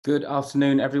Good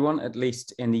afternoon, everyone, at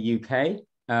least in the UK.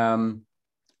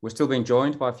 We're still being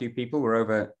joined by a few people. We're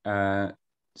over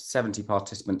 70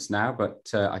 participants now, but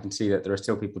I can see that there are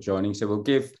still people joining. So we'll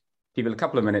give people a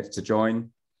couple of minutes to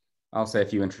join. I'll say a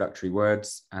few introductory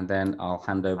words, and then I'll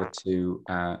hand over to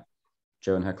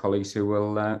Jo and her colleagues who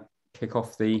will kick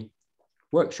off the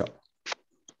workshop.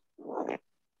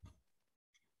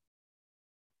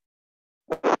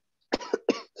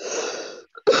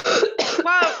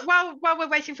 While we're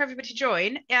waiting for everybody to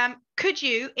join, could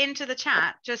you, into the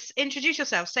chat, just introduce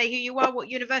yourself, say who you are, what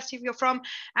university you're from,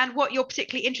 and what you're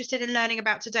particularly interested in learning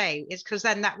about today, is because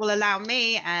then that will allow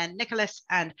me and Nicholas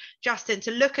and Justin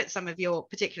to look at some of your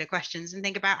particular questions and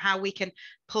think about how we can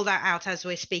pull that out as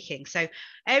we're speaking. So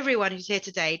everyone who's here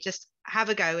today, just have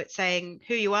a go at saying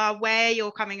who you are, where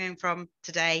you're coming in from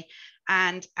today,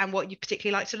 and what you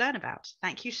particularly like to learn about.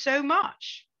 Thank you so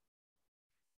much.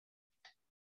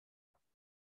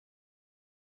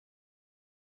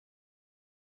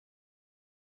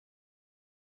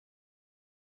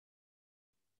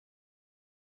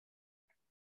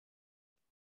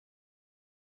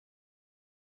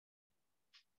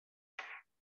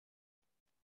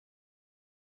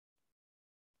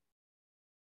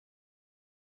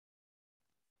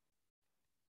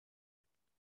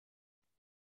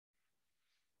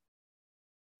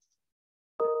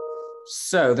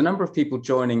 So the number of people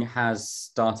joining has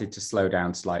started to slow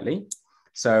down slightly.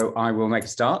 So I will make a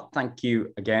start. Thank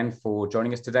you again for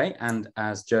joining us today. And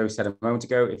as Jo said a moment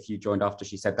ago, if you joined after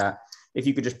she said that, if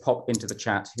you could just pop into the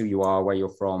chat who you are, where you're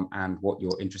from, and what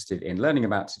you're interested in learning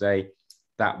about today,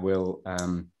 that will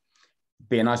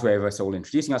be a nice way of us all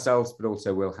introducing ourselves, but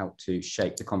also will help to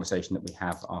shape the conversation that we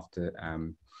have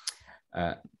after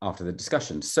the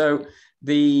discussion. So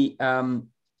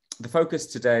the focus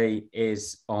today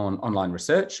is on online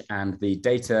research and the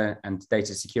data and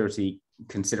data security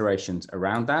considerations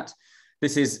around that.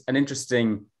 This is an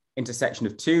interesting intersection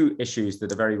of two issues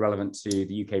that are very relevant to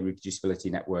the UK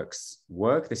Reproducibility Network's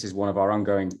work. This is one of our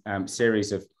ongoing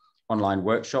series of online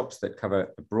workshops that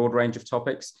cover a broad range of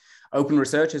topics. Open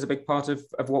research is a big part of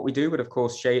what we do, but of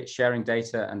course sharing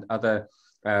data and other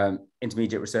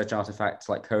intermediate research artifacts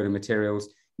like code and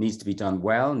materials needs to be done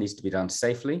well, needs to be done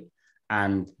safely.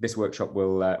 And this workshop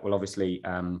will obviously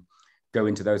go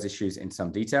into those issues in some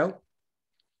detail.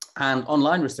 And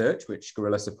online research, which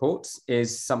Gorilla supports,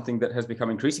 is something that has become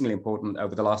increasingly important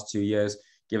over the last 2 years,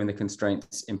 given the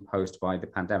constraints imposed by the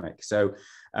pandemic. So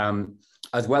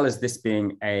as well as this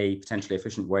being a potentially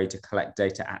efficient way to collect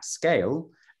data at scale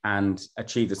and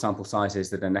achieve the sample sizes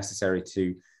that are necessary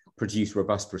to produce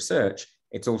robust research,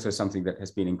 it's also something that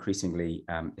has been increasingly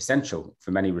essential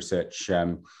for many research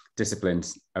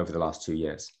disciplines over the last 2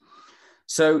 years.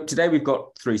 So today we've got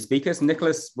three speakers.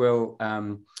 Nicholas will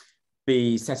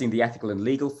be setting the ethical and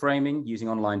legal framing using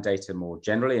online data more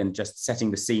generally and just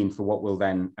setting the scene for what will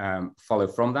then follow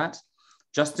from that.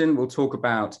 Justin will talk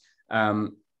about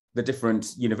the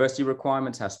different university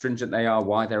requirements, how stringent they are,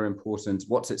 why they're important,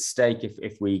 what's at stake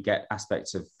if we get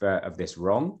aspects of this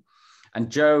wrong. And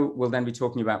Jo will then be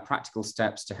talking about practical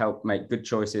steps to help make good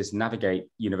choices, navigate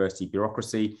university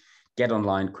bureaucracy, get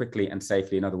online quickly and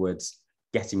safely. In other words,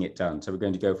 getting it done. So we're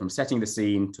going to go from setting the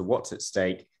scene to what's at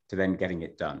stake to then getting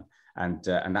it done. And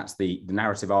that's the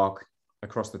narrative arc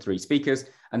across the three speakers.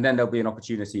 And then there'll be an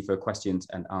opportunity for questions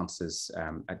and answers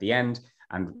at the end.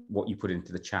 And what you put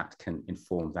into the chat can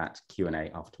inform that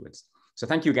Q&A afterwards. So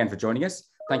thank you again for joining us.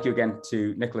 Thank you again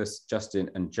to Nicholas, Justin,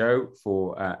 and Jo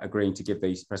for agreeing to give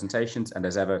these presentations. And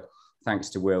as ever, thanks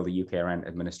to Will, the UKRN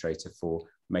administrator, for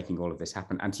making all of this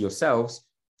happen, and to yourselves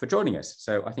for joining us.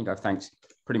 So I think I've thanked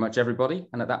pretty much everybody.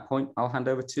 And at that point, I'll hand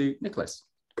over to Nicholas.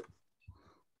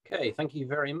 Okay, thank you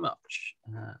very much.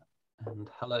 And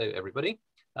hello, everybody.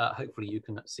 Hopefully you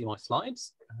can see my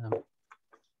slides.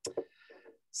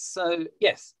 So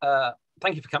yes,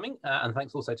 thank you for coming, and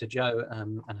thanks also to Jo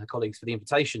and her colleagues for the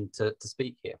invitation to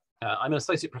speak here. I'm an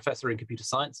associate professor in computer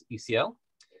science at UCL,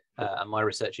 and my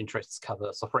research interests cover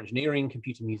software engineering,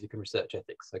 computer music, and research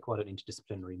ethics, so quite an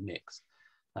interdisciplinary mix.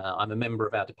 I'm a member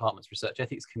of our department's research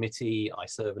ethics committee. I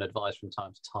serve and advise from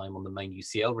time to time on the main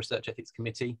UCL research ethics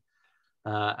committee.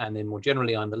 And then more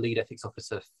generally, I'm the lead ethics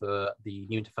officer for the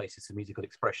New Interfaces of Musical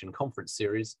Expression conference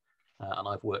series. And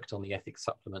I've worked on the ethics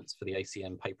supplements for the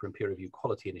ACM paper and peer review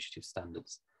quality initiative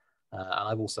standards. And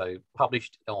I've also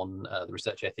published on the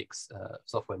research ethics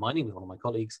software mining with one of my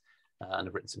colleagues, and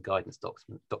have written some guidance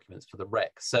documents for the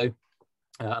REC. So,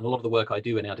 and a lot of the work I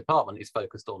do in our department is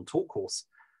focused on taught course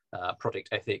project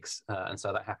ethics. And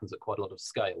so that happens at quite a lot of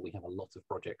scale. We have a lot of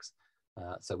projects,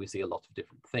 so we see a lot of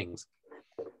different things.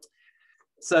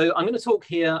 So I'm going to talk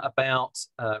here about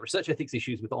research ethics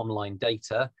issues with online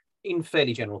data in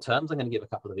fairly general terms. I'm going to give a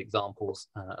couple of examples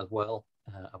as well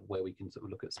of where we can sort of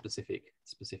look at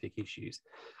specific issues.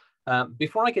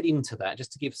 Before I get into that,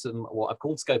 just to give some what I've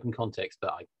called scope and context,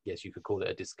 but I guess you could call it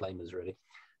a disclaimers really.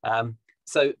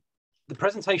 So the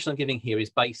presentation I'm giving here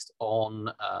is based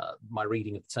on my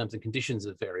reading of the terms and conditions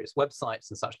of various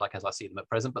websites and such like as I see them at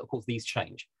present, but of course these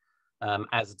change.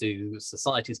 As do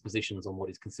society's positions on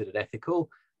what is considered ethical.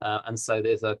 And so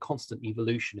there's a constant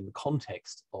evolution in the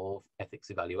context of ethics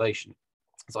evaluation.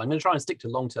 So I'm going to try and stick to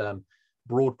long-term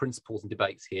broad principles and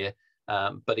debates here,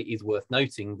 but it is worth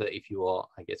noting that if you are,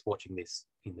 I guess, watching this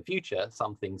in the future,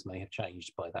 some things may have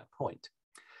changed by that point.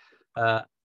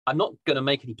 I'm not going to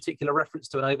make any particular reference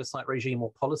to an oversight regime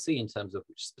or policy in terms of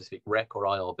which specific REC or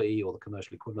IRB or the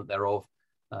commercial equivalent thereof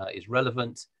is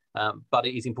relevant. But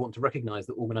it is important to recognize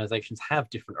that organizations have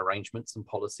different arrangements and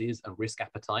policies and risk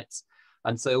appetites.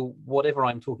 And so whatever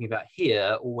I'm talking about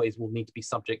here always will need to be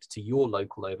subject to your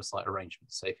local oversight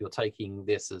arrangements. So if you're taking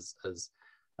this as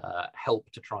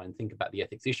help to try and think about the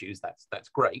ethics issues, that's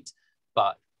great,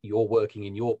 but you're working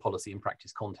in your policy and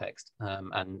practice context,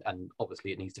 and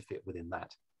obviously it needs to fit within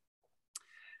that.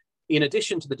 In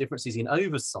addition to the differences in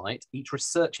oversight, each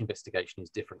research investigation is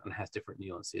different and has different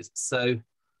nuances. So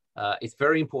it's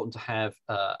very important to have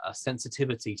a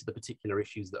sensitivity to the particular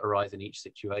issues that arise in each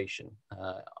situation.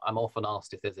 I'm often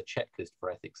asked if there's a checklist for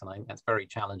ethics, and I think that's very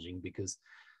challenging because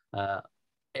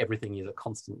everything is a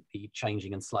constantly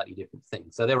changing and slightly different thing.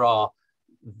 So there are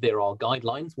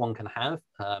guidelines one can have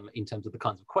in terms of the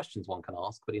kinds of questions one can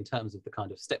ask, but in terms of the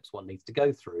kind of steps one needs to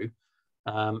go through,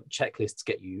 checklists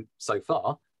get you so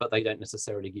far, but they don't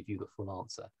necessarily give you the full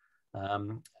answer.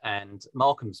 And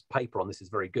Markham's paper on this is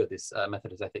very good, this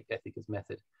method as ethic, ethic as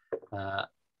method,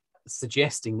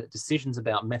 suggesting that decisions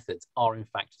about methods are in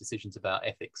fact decisions about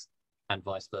ethics and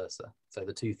vice versa. So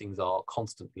the two things are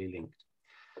constantly linked.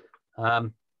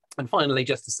 And finally,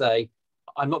 just to say,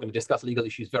 I'm not going to discuss legal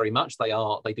issues very much.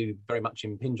 They do very much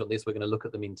impinge on this. We're going to look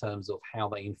at them in terms of how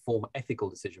they inform ethical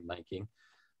decision making.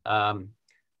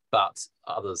 But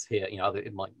others here,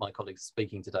 my colleagues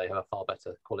speaking today are far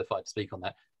better qualified to speak on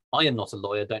that. I am not a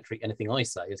lawyer. Don't treat anything I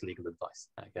say as legal advice.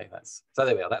 Okay, so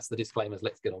there we are. That's the disclaimers.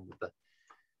 Let's get on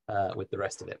with the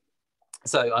rest of it.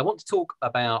 So I want to talk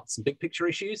about some big picture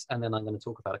issues, and then I'm going to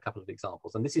talk about a couple of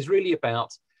examples. And this is really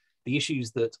about the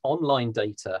issues that online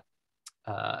data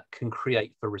can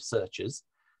create for researchers.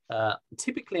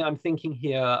 Typically, I'm thinking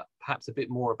here perhaps a bit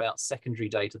more about secondary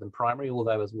data than primary,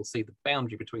 although as we'll see, the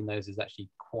boundary between those is actually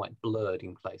quite blurred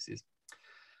in places.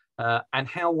 And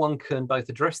how one can both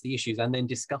address the issues and then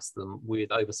discuss them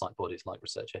with oversight bodies like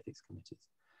research ethics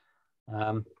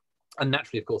committees. And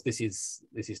naturally, of course, this is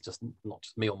just not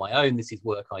just me on my own. This is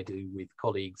work I do with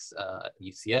colleagues at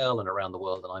UCL and around the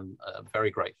world, and I'm very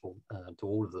grateful to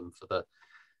all of them for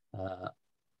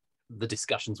the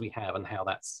discussions we have and how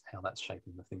that's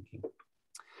shaping the thinking.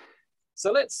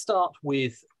 So let's start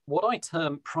with what I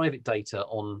term private data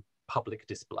on public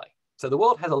display. So the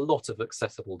world has a lot of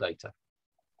accessible data.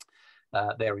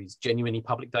 There is genuinely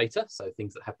public data, so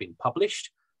things that have been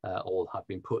published or have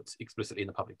been put explicitly in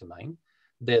the public domain.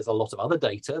 There's a lot of other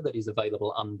data that is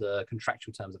available under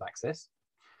contractual terms of access.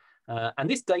 And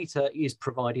this data is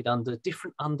provided under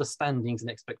different understandings and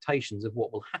expectations of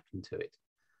what will happen to it.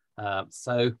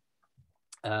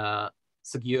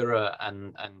 Segura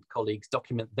and colleagues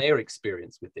document their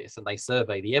experience with this, and they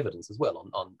survey the evidence as well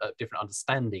on different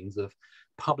understandings of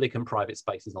public and private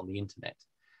spaces on the internet.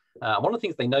 One of the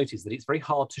things they note is that it's very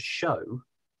hard to show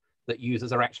that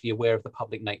users are actually aware of the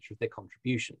public nature of their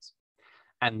contributions.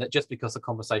 And that just because a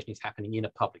conversation is happening in a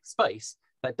public space,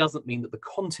 that doesn't mean that the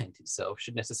content itself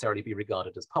should necessarily be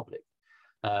regarded as public.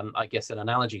 I guess an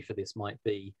analogy for this might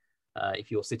be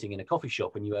if you're sitting in a coffee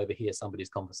shop and you overhear somebody's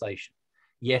conversation.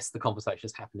 Yes, the conversation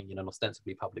is happening in an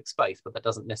ostensibly public space, but that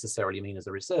doesn't necessarily mean as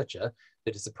a researcher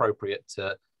that it's appropriate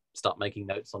to start making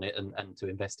notes on it and to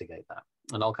investigate that.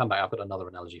 And I'll come back, I've got another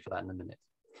analogy for that in a minute.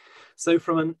 So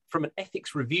from an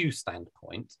ethics review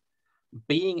standpoint,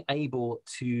 being able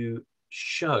to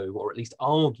show, or at least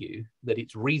argue, that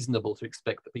it's reasonable to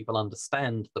expect that people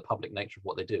understand the public nature of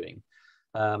what they're doing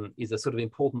is a sort of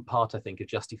important part, I think, of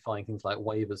justifying things like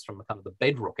waivers from the kind of the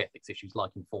bedrock ethics issues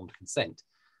like informed consent,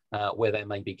 where there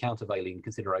may be countervailing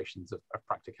considerations of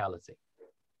practicality.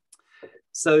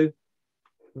 So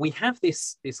we have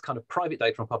this kind of private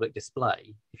data on public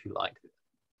display, if you like,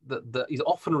 that is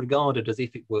often regarded as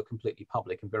if it were completely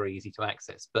public and very easy to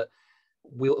access. But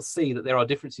we'll see that there are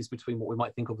differences between what we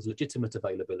might think of as legitimate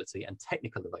availability and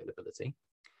technical availability.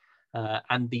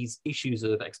 And these issues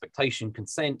of expectation,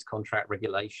 consent, contract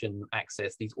regulation,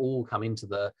 access, these all come into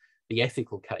the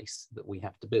ethical case that we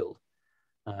have to build.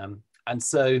 And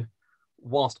so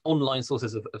whilst online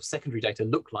sources of secondary data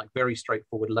look like very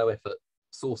straightforward, low effort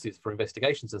sources for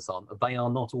investigations and so on, they are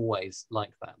not always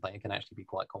like that. They can actually be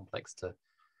quite complex to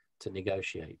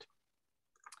negotiate.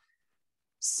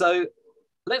 So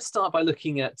let's start by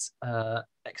looking at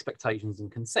expectations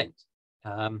and consent.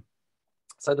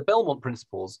 So the Belmont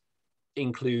principles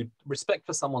include respect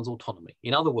for someone's autonomy.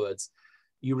 In other words,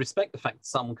 you respect the fact that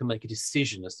someone can make a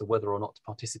decision as to whether or not to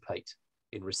participate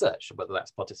in research, whether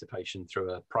that's participation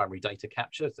through a primary data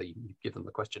capture, so you give them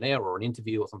a questionnaire or an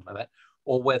interview or something like that,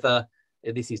 or whether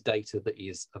this is data that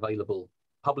is available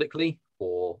publicly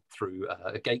or through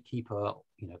a gatekeeper,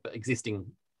 but existing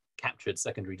captured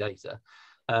secondary data.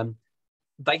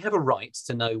 They have a right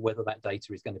to know whether that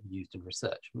data is going to be used in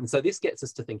research. And so this gets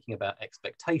us to thinking about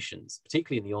expectations,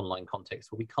 particularly in the online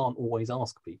context where we can't always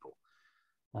ask people.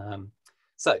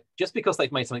 So just because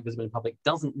they've made something visible in public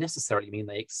doesn't necessarily mean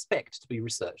they expect to be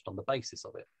researched on the basis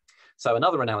of it. So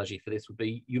another analogy for this would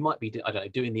be, you might be, I don't know,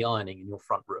 doing the ironing in your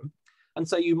front room. And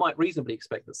so you might reasonably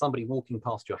expect that somebody walking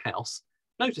past your house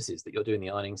notices that you're doing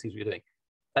the ironing, sees what you're doing.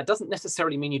 That doesn't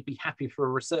necessarily mean you'd be happy for a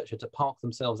researcher to park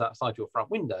themselves outside your front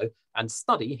window and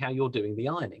study how you're doing the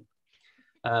ironing.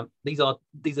 These are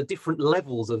different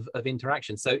levels of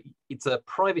interaction. So it's a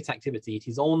private activity, it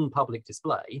is on public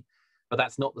display, but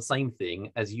that's not the same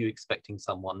thing as you expecting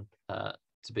someone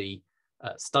to be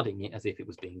studying it as if it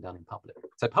was being done in public.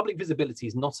 So public visibility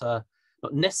is not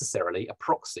necessarily a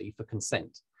proxy for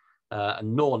consent,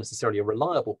 and nor necessarily a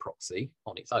reliable proxy,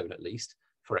 on its own at least,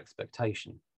 for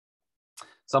expectation.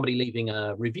 Somebody leaving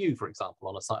a review, for example,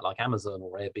 on a site like Amazon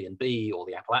or Airbnb or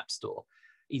the Apple App Store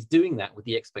is doing that with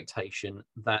the expectation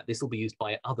that this will be used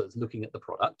by others looking at the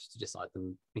product to decide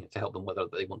them, to help them whether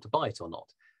they want to buy it or not.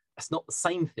 That's not the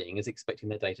same thing as expecting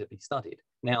their data to be studied.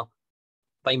 Now,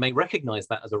 they may recognize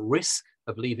that as a risk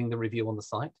of leaving the review on the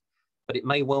site, but it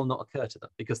may well not occur to them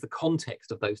because the context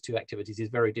of those two activities is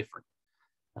very different.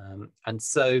 And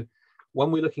so when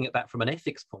we're looking at that from an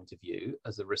ethics point of view,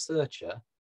 as a researcher,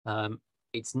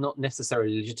 it's not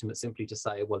necessarily legitimate simply to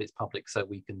say, well, it's public, so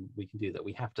we can do that.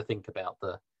 We have to think about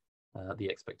the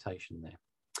expectation there.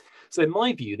 So in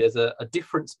my view, there's a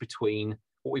difference between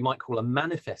what we might call a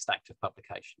manifest act of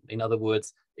publication. In other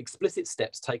words, explicit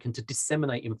steps taken to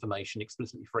disseminate information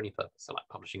explicitly for any purpose. So like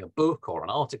publishing a book or an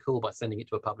article by sending it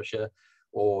to a publisher,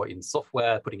 or in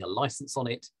software, putting a license on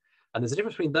it. And there's a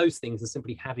difference between those things and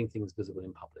simply having things visible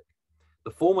in public.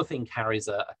 The former thing carries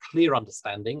a clear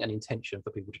understanding and intention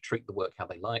for people to treat the work how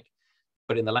they like.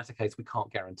 But in the latter case, we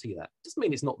can't guarantee that. Doesn't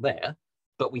mean it's not there,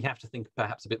 but we have to think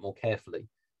perhaps a bit more carefully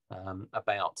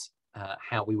about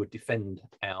how we would defend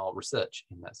our research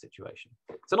in that situation.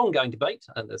 It's an ongoing debate,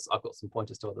 and I've got some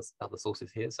pointers to other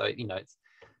sources here. So,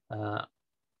 I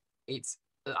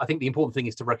think the important thing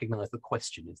is to recognize the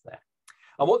question is there.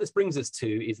 And what this brings us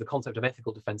to is the concept of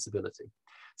ethical defensibility.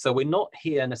 So we're not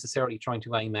here necessarily trying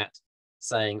to aim at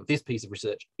saying this piece of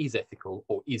research is ethical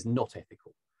or is not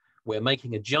ethical. We're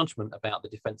making a judgment about the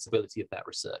defensibility of that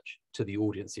research to the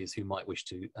audiences who might wish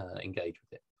to engage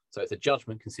with it. So it's a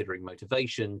judgment considering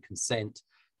motivation, consent,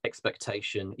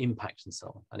 expectation, impact, and so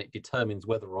on. And it determines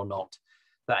whether or not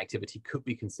that activity could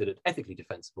be considered ethically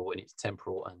defensible in its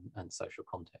temporal and social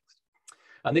context.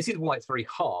 And this is why it's very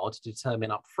hard to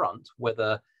determine up front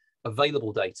whether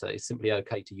available data is simply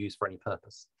okay to use for any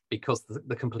purpose, because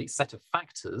the complete set of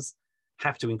factors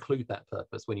have to include that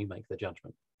purpose when you make the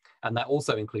judgment. And that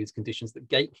also includes conditions that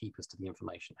gatekeepers to the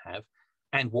information have,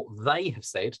 and what they have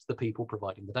said to the people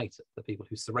providing the data. The people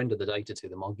who surrender the data to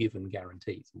them are given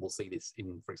guarantees. And we'll see this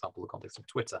in, for example, the context of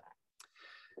Twitter.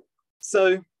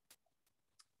 So,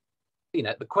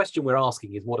 the question we're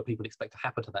asking is, what do people expect to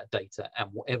happen to that data, and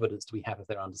what evidence do we have of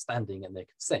their understanding and their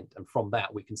consent? And from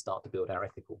that, we can start to build our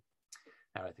ethical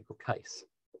case.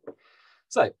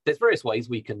 So there's various ways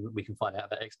we can find out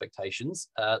about expectations.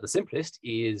 The simplest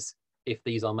is if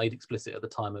these are made explicit at the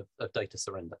time of data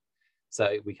surrender.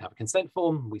 So we have a consent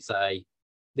form, we say,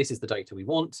 this is the data we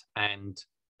want, and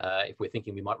if we're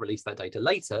thinking we might release that data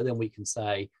later, then we can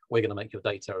say, we're going to make your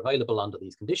data available under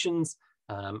these conditions,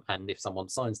 and if someone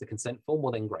signs the consent form,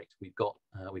 well then great, we've got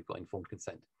informed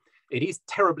consent. It is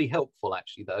terribly helpful,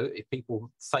 actually, though, if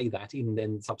people say that in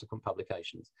then subsequent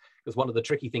publications, because one of the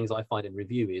tricky things I find in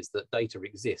review is that data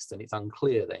exists and it's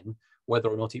unclear then whether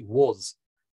or not it was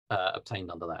obtained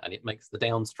under that, and it makes the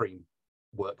downstream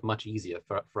work much easier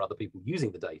for other people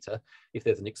using the data if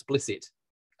there's an explicit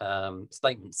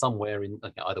statement somewhere in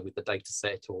either with the data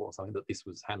set or something that this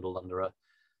was handled under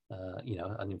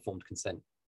an informed consent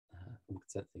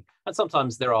consent thing. And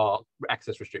sometimes there are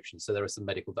access restrictions. So there are some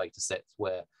medical data sets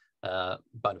where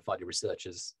bona fide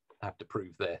researchers have to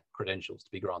prove their credentials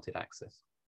to be granted access.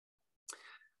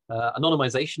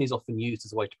 Anonymization is often used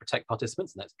as a way to protect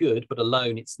participants, and that's good, but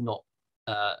alone it's not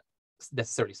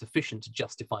necessarily sufficient to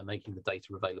justify making the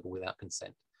data available without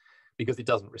consent, because it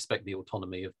doesn't respect the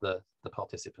autonomy of the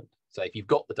participant. So if you've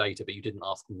got the data but you didn't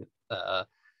ask them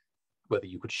whether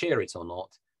you could share it or not,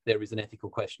 there is an ethical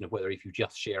question of whether, if you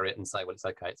just share it and say, well, it's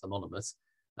okay, it's anonymous,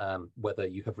 whether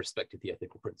you have respected the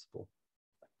ethical principle.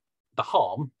 The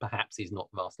harm, perhaps, is not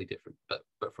vastly different, but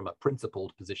from a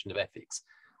principled position of ethics,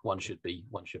 one should be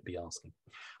asking.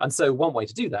 And so one way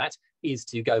to do that is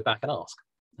to go back and ask.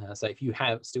 So if you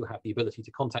still have the ability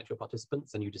to contact your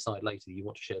participants and you decide later you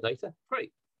want to share data,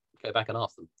 great, go back and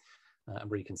ask them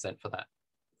and re-consent for that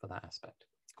aspect.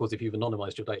 Of course, if you've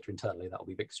anonymized your data internally, that will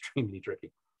be extremely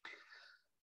tricky.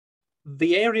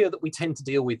 The area that we tend to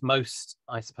deal with most,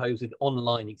 I suppose, with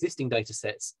online existing data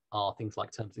sets are things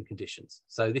like terms and conditions.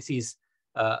 So this is,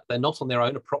 they're not on their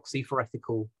own a proxy for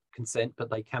ethical consent, but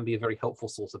they can be a very helpful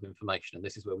source of information. And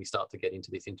this is where we start to get into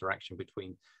this interaction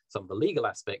between some of the legal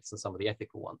aspects and some of the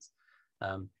ethical ones.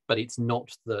 But it's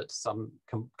not that some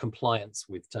compliance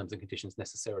with terms and conditions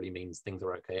necessarily means things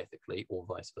are okay ethically, or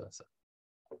vice versa.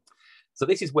 So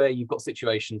this is where you've got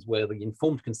situations where the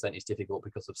informed consent is difficult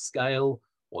because of scale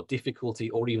or difficulty,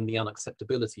 or even the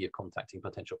unacceptability of contacting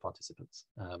potential participants.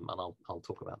 And I'll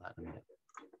talk about that in a minute.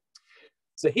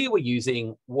 So here we're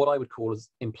using what I would call as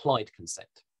implied consent.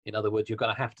 In other words, you're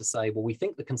going to have to say, well, we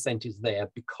think the consent is there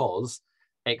because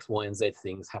X, Y, and Z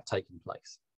things have taken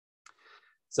place.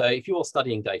 So if you're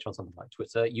studying data on something like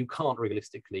Twitter, you can't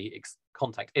realistically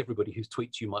contact everybody whose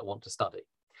tweets you might want to study.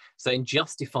 So in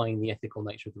justifying the ethical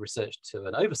nature of the research to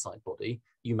an oversight body,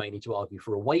 you may need to argue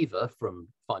for a waiver from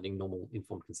finding normal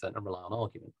informed consent and rely on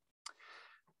argument.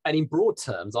 And in broad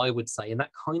terms, I would say in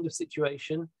that kind of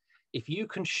situation, if you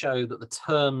can show that the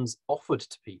terms offered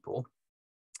to people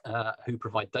who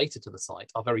provide data to the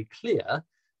site are very clear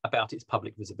about its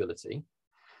public visibility,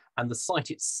 and the site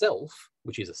itself,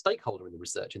 which is a stakeholder in the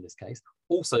research in this case,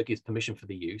 also gives permission for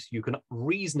the use, you can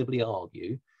reasonably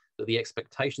argue that the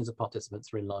expectations of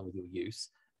participants are in line with your use,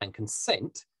 and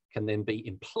consent can then be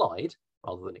implied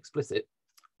rather than explicit,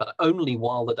 but only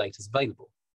while the data is available.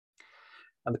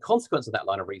 And the consequence of that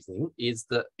line of reasoning is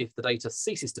that if the data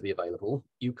ceases to be available,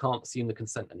 you can't assume the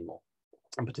consent anymore,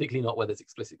 and particularly not where there's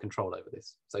explicit control over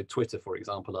this. So Twitter, for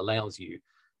example, allows you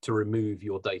to remove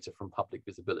your data from public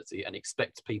visibility and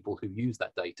expect people who use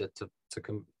that data to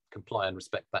comply and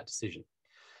respect that decision.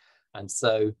 And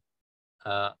so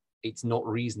it's not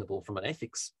reasonable from an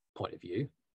ethics point of view,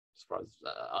 as far as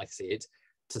I see it,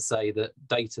 to say that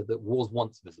data that was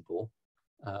once visible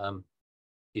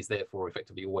is therefore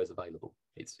effectively always available.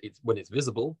 It's when it's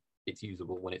visible, it's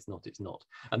usable. When it's not, it's not.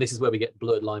 And this is where we get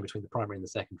blurred line between the primary and the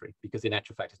secondary, because in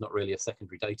actual fact, it's not really a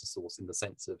secondary data source in the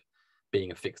sense of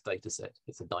being a fixed data set.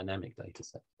 It's a dynamic data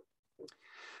set.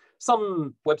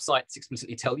 Some websites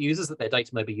explicitly tell users that their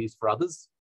data may be used for others,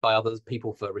 by other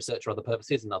people for research or other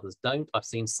purposes, and others don't. I've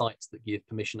seen sites that give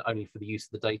permission only for the use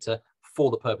of the data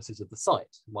for the purposes of the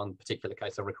site. One particular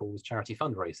case I recall was charity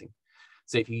fundraising.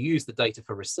 So if you use the data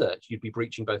for research, you'd be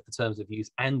breaching both the terms of use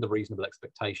and the reasonable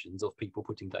expectations of people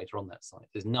putting data on that site.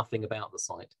 There's nothing about the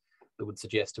site that would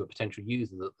suggest to a potential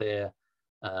user that their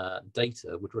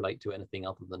data would relate to anything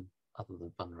other than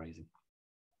fundraising.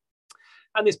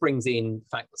 And this brings in the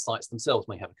fact that sites themselves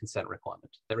may have a consent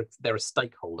requirement. They're a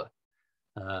stakeholder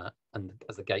and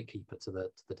as a gatekeeper to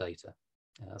the data.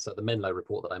 So the Menlo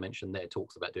report that I mentioned there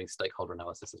talks about doing stakeholder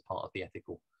analysis as part of the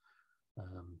ethical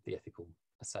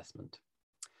assessment.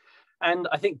 And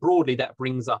I think broadly that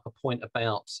brings up a point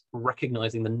about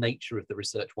recognizing the nature of the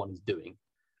research one is doing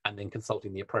and then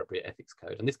consulting the appropriate ethics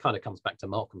code. And this kind of comes back to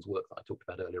Malcolm's work that I talked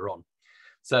about earlier on.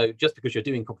 So just because you're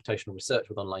doing computational research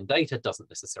with online data doesn't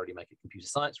necessarily make it computer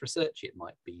science research. It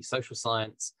might be social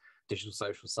science, digital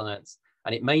social science,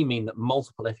 and it may mean that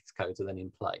multiple ethics codes are then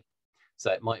in play.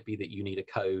 So it might be that you need a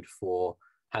code for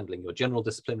handling your general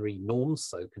disciplinary norms,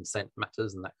 so consent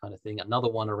matters and that kind of thing, another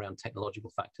one around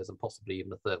technological factors, and possibly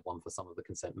even a third one for some of the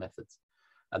consent methods.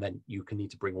 And then you can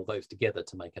need to bring all those together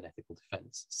to make an ethical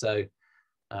defense. So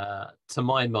to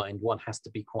my mind, one has to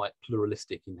be quite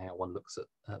pluralistic in how one looks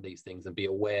at these things and be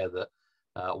aware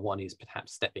that one is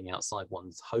perhaps stepping outside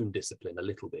one's home discipline a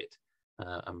little bit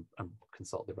and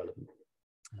consult the relevant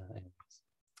areas.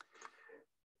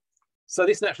 So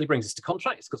this naturally brings us to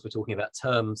contracts, because we're talking about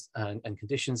terms and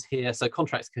conditions here. So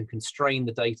contracts can constrain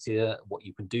the data, what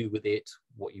you can do with it,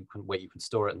 where you can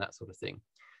store it, and that sort of thing.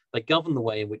 They govern the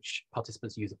way in which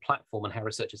participants use a platform and how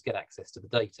researchers get access to the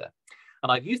data.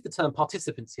 And I've used the term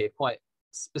participants here quite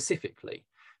specifically,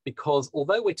 because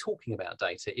although we're talking about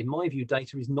data, in my view,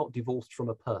 data is not divorced from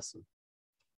a person.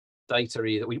 Data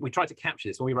is, we tried to capture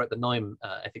this when we wrote the NIME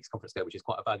ethics conference code, which is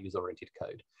quite a values-oriented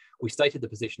code. We stated the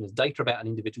position as data about an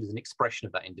individual is an expression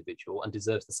of that individual and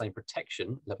deserves the same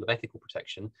protection, level of ethical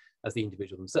protection, as the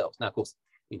individual themselves. Now, of course,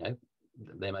 you know,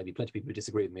 there may be plenty of people who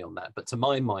disagree with me on that, but to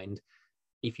my mind,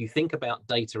 if you think about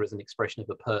data as an expression of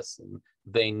a person,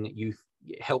 then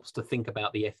it helps to think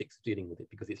about the ethics of dealing with it,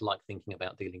 because it's like thinking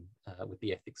about dealing with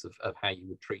the ethics of how you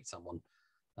would treat someone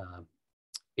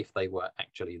if they were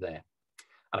actually there.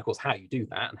 And of course, how you do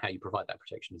that and how you provide that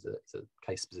protection is a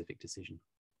case-specific decision.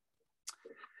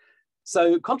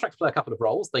 So contracts play a couple of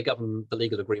roles. They govern the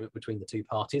legal agreement between the two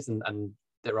parties, and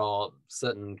there are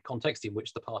certain contexts in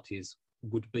which the parties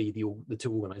would be the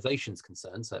two organizations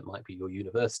concerned. So it might be your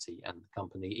university and the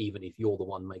company, even if you're the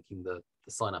one making the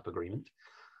sign-up agreement.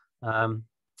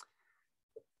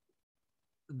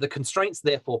 The constraints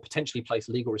therefore potentially place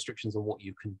legal restrictions on what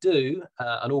you can do.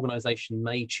 An organization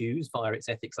may choose via its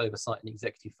ethics oversight and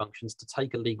executive functions to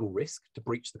take a legal risk to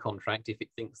breach the contract if it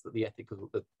thinks that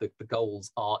the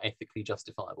goals are ethically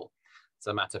justifiable. It's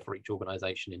a matter for each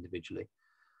organization individually.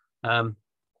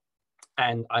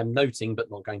 And I'm noting,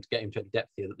 but not going to get into any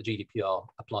depth here, that the GDPR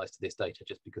applies to this data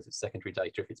just because it's secondary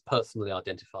data. If it's personally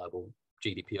identifiable,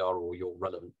 GDPR or your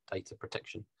relevant data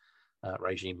protection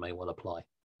regime may well apply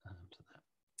to that.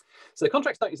 So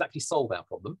contracts don't exactly solve our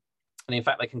problem. And in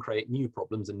fact, they can create new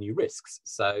problems and new risks.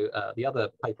 So the other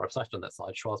paper I've cited on that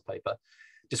slide, Schwar's paper,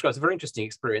 describes a very interesting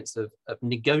experience of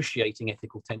negotiating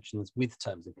ethical tensions with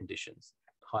terms and conditions.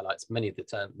 Highlights many of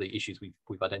the issues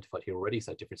we've identified here already.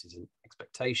 So differences in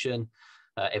expectation,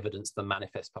 evidence for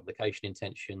manifest publication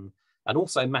intention, and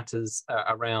also matters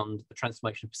around the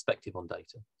transformation of perspective on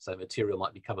data. So material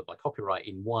might be covered by copyright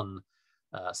in one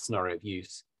scenario of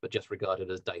use, but just regarded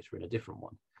as data in a different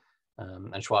one.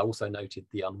 And Schwar also noted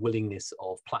the unwillingness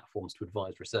of platforms to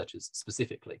advise researchers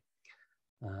specifically.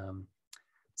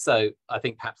 So I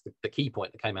think perhaps the key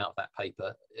point that came out of that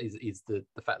paper is the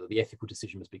fact that the ethical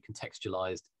decision must be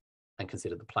contextualized and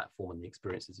consider the platform and the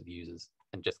experiences of users,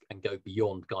 and go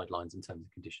beyond guidelines and terms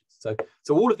and conditions. So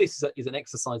all of this is an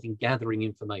exercise in gathering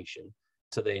information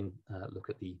to then look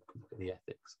at the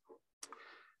ethics.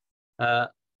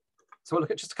 So we'll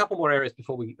look at just a couple more areas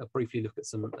before we briefly look at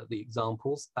some of the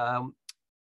examples. A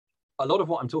lot of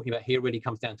what I'm talking about here really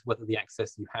comes down to whether the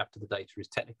access you have to the data is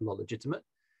technical or legitimate.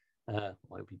 Well,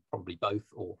 it'll be probably both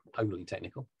or only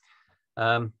technical.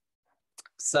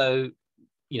 So,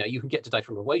 you know, you can get to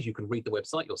data in ways. You can read the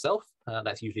website yourself.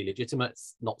 That's usually legitimate.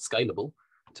 It's not scalable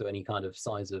to any kind of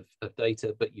size of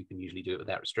data, but you can usually do it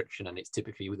without restriction, and it's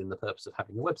typically within the purpose of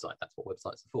having a website. That's what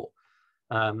websites are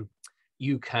for.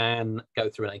 You can go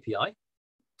through an API,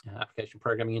 application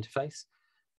programming interface.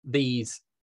 These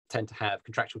tend to have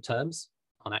contractual terms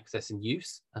on access and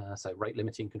use, so rate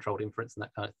limiting, controlled inference, and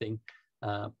that kind of thing.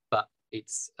 But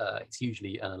it's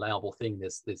usually an allowable thing.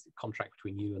 There's a contract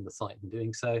between you and the site in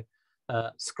doing so.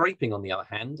 Scraping, on the other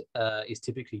hand, is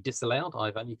typically disallowed.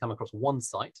 I've only come across one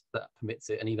site that permits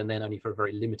it, and even then only for a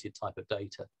very limited type of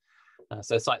data.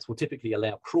 So sites will typically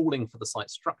allow crawling for the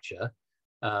site structure,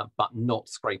 but not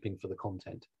scraping for the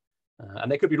content.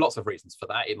 And there could be lots of reasons for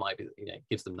that. It might be, you know, it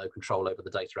gives them no control over the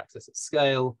data access at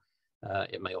scale.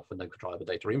 It may offer no control over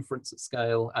data inference at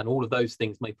scale. And all of those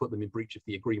things may put them in breach of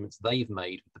the agreements they've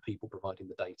made with the people providing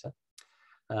the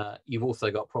data. You've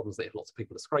also got problems that if lots of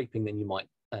people are scraping, then you might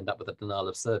end up with a denial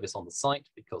of service on the site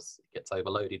because it gets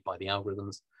overloaded by the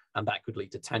algorithms. And that could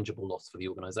lead to tangible loss for the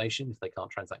organization if they can't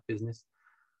transact business.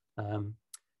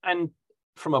 And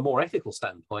from a more ethical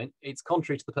standpoint, it's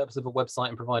contrary to the purpose of a website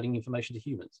and providing information to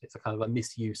humans. It's a kind of a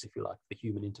misuse, if you like, of the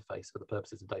human interface for the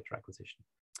purposes of data acquisition.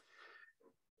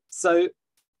 So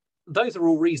those are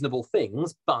all reasonable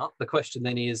things, but the question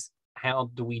then is,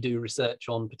 how do we do research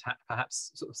on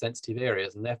perhaps sort of sensitive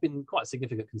areas? And there have been quite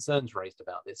significant concerns raised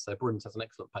about this. So Bruns has an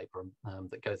excellent paper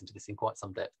that goes into this in quite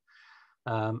some depth,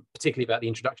 particularly about the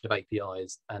introduction of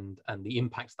APIs and the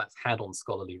impacts that's had on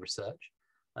scholarly research.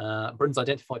 Bruns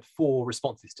identified 4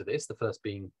 responses to this, the first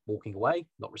being walking away,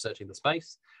 not researching the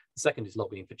space. The second is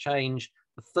lobbying for change.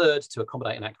 The third, to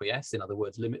accommodate and acquiesce, in other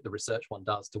words, limit the research one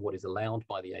does to what is allowed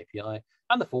by the API.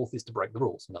 And the fourth is to break the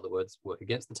rules, in other words, work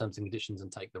against the terms and conditions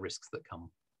and take the risks that come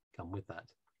with that.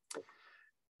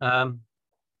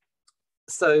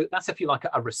 So that's, if you like,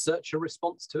 a researcher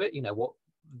response to it, you know, what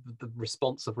the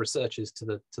response of researchers to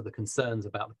the concerns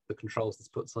about the controls this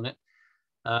puts on it.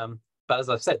 But as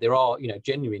I've said, there are, you know,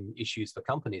 genuine issues for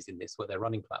companies in this where they're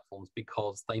running platforms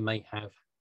because they may have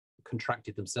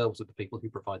contracted themselves with the people who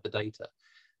provide the data.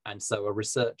 And so a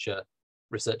researcher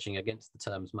researching against the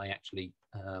terms may actually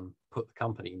put the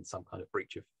company in some kind of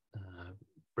breach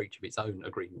of its own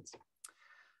agreements.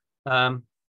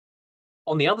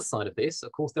 On the other side of this,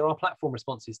 of course, there are platform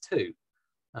responses too.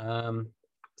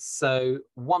 So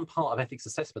one part of ethics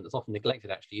assessment that's often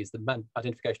neglected actually is the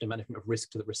identification and management of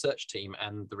risk to the research team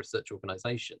and the research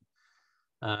organization.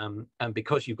 And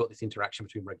because you've got this interaction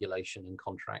between regulation and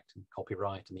contract and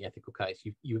copyright and the ethical case,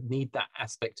 you need that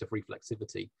aspect of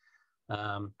reflexivity.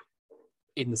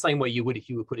 In the same way you would if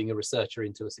you were putting a researcher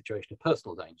into a situation of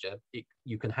personal danger,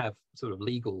 you can have sort of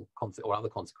legal or other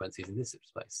consequences in this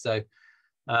space. So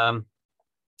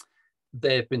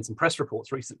there have been some press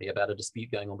reports recently about a dispute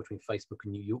going on between Facebook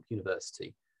and New York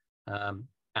University.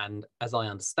 And as I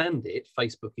understand it,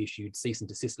 Facebook issued cease and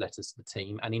desist letters to the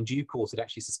team, and in due course, it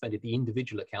actually suspended the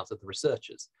individual accounts of the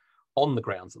researchers on the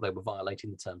grounds that they were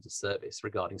violating the terms of service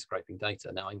regarding scraping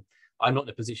data. Now, I'm not in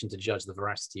a position to judge the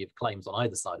veracity of claims on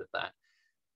either side of that,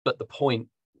 but the point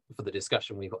for the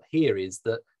discussion we've got here is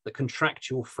that the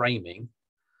contractual framing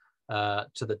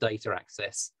to the data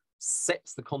access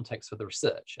sets the context for the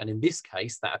research. And in this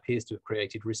case, that appears to have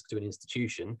created risk to an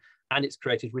institution, and it's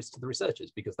created risk to the researchers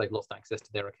because they've lost access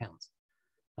to their accounts.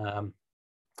 And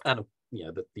you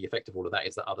know, the effect of all of that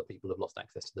is that other people have lost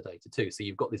access to the data too. So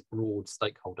you've got this broad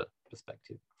stakeholder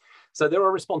perspective. So there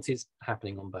are responses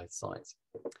happening on both sides.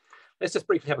 Let's just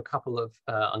briefly have a couple of,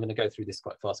 I'm going to go through this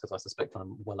quite fast because I suspect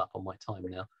I'm well up on my time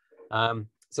now.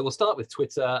 So we'll start with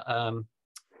Twitter.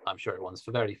 I'm sure everyone's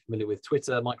very familiar with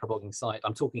Twitter, microblogging site.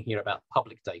 I'm talking here about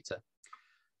public data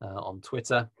on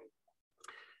Twitter.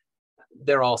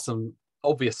 There are some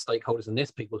obvious stakeholders in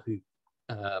this, people who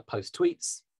post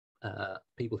tweets,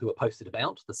 people who are posted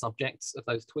about the subjects of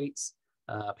those tweets,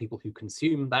 people who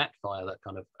consume that via that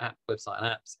kind of app, website and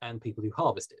apps, and people who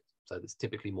harvest it. So there's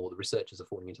typically more the researchers are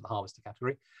falling into the harvester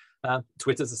category.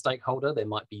 Twitter's a stakeholder. There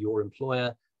might be your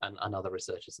employer and other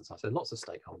researchers and so on. So lots of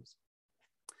stakeholders.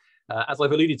 As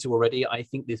I've alluded to already, I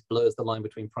think this blurs the line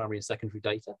between primary and secondary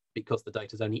data because the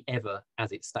data is only ever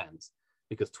as it stands,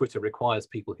 because Twitter requires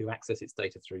people who access its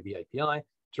data through the API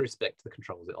to respect the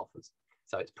controls it offers.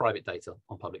 So it's private data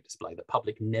on public display. The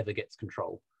public never gets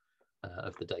control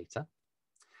of the data.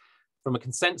 From a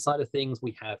consent side of things,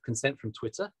 we have consent from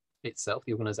Twitter itself,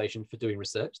 the organization, for doing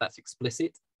research. That's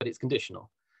explicit, but it's conditional.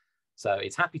 So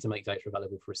it's happy to make data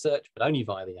available for research, but only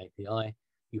via the API.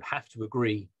 You have to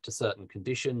agree to certain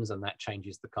conditions, and that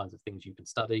changes the kinds of things you can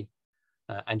study.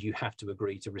 And you have to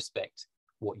agree to respect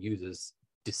what users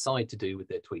decide to do with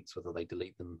their tweets, whether they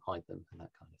delete them, hide them, and that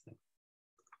kind of thing.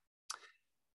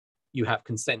 You have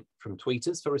consent from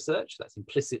tweeters for research. That's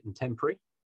implicit and temporary.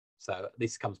 So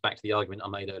this comes back to the argument I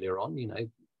made earlier on. You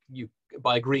know,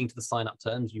 by agreeing to the sign-up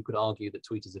terms, you could argue that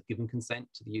tweeters have given consent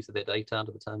to the use of their data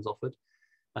under the terms offered.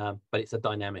 But it's a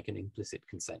dynamic and implicit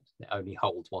consent. It only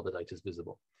holds while the data is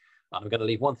visible. I'm going to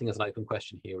leave one thing as an open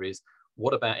question here is,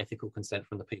 what about ethical consent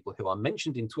from the people who are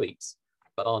mentioned in tweets,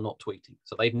 but are not tweeting?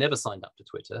 So they've never signed up to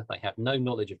Twitter. They have no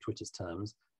knowledge of Twitter's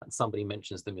terms, and somebody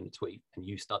mentions them in a tweet and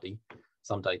you study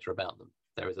some data about them.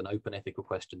 There is an open ethical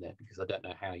question there because I don't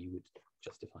know how you would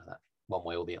justify that one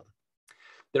way or the other.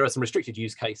 There are some restricted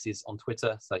use cases on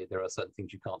Twitter. So there are certain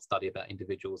things you can't study about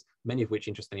individuals, many of which,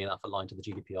 interestingly enough, align to the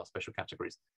GDPR special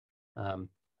categories.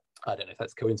 I don't know if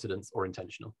that's coincidence or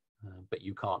intentional, but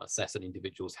you can't assess an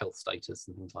individual's health status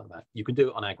and things like that. You can do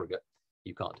it on aggregate.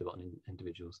 You can't do it on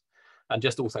individuals. And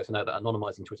just also to know that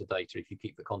anonymizing Twitter data, if you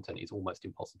keep the content, is almost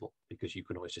impossible because you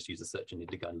can always just use a search engine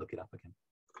to go and look it up again.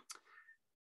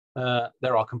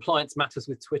 There are compliance matters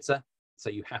with Twitter. So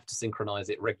you have to synchronize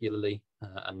it regularly,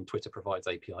 and Twitter provides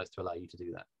APIs to allow you to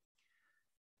do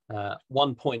that.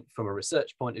 One point from a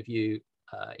research point of view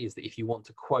is that if you want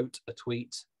to quote a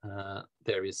tweet,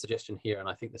 there is suggestion here, and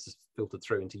I think this is filtered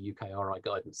through into UKRI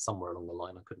guidance somewhere along the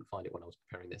line. I couldn't find it when I was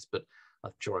preparing this, but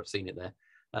I'm sure I've seen it there,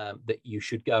 that you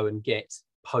should go and get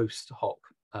post hoc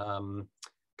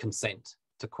consent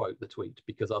to quote the tweet,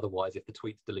 because otherwise if the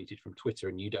tweet's deleted from Twitter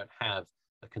and you don't have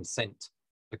a consent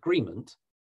agreement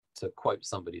to quote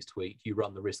somebody's tweet, you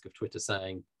run the risk of Twitter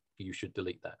saying you should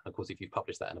delete that. And of course, if you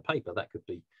publish that in a paper, that could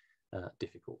be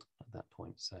difficult at that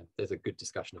point. So there's a good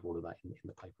discussion of all of that in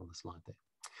the paper on the slide there.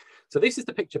 So this is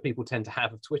the picture people tend to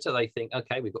have of Twitter. They think,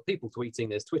 okay, we've got people tweeting,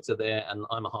 there's Twitter there, and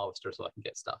I'm a harvester so I can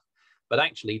get stuff. But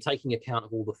actually, taking account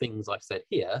of all the things I've said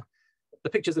here, the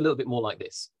picture's a little bit more like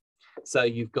this. So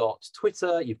you've got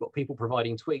Twitter, you've got people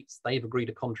providing tweets, they've agreed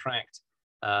a contract,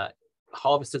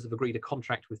 harvesters have agreed a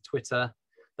contract with Twitter.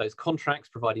 Those contracts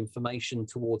provide information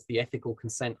towards the ethical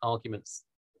consent arguments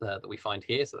that we find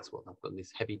here. So that's what I've got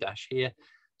this heavy dash here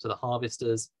to the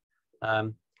harvesters.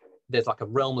 there's like a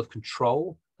realm of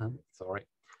control,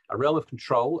 a realm of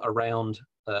control around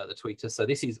the tweeter. So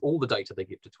this is all the data they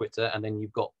give to Twitter, and then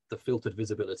you've got the filtered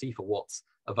visibility for what's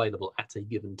available at a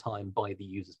given time by the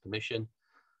user's permission.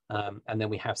 And then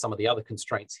we have some of the other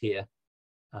constraints here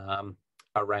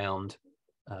around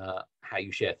how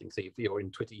you share things. So if you're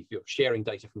in Twitter, if you're sharing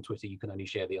data from Twitter, you can only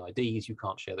share the IDs, you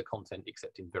can't share the content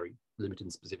except in very limited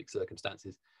and specific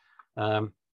circumstances.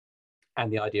 And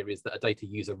the idea is that a data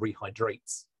user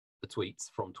rehydrates the tweets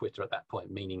from Twitter at that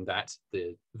point, meaning that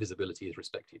the visibility is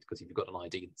respected, because if you've got an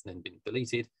ID that's then been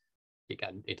deleted,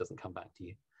 it doesn't come back to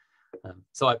you.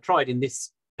 So I've tried in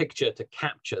this picture to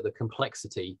capture the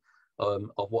complexity of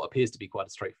what appears to be quite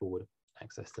a straightforward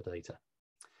access to data.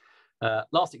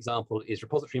 Last example is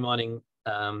repository mining.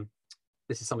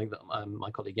 This is something that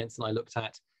my colleague Jens and I looked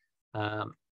at.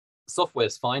 Software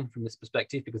is fine from this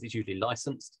perspective because it's usually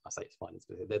licensed. I say it's fine,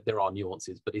 there are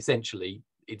nuances, but essentially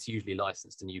it's usually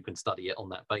licensed and you can study it on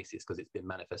that basis because it's been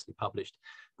manifestly published.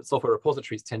 But software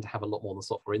repositories tend to have a lot more than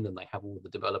software in them. They have all the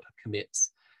developer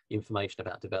commits, information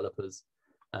about developers.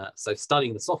 So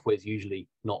studying the software is usually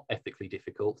not ethically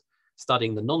difficult.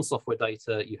 Studying the non-software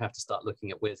data, you have to start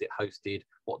looking at where's it hosted,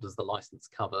 what does the license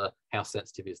cover, how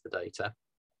sensitive is the data.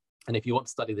 And if you want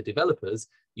to study the developers,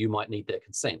 you might need their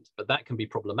consent, but that can be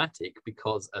problematic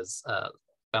because, as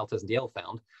Baltes and Diel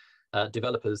found,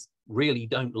 developers really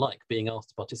don't like being asked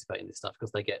to participate in this stuff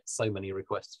because they get so many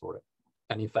requests for it.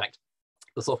 And in fact,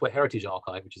 the Software Heritage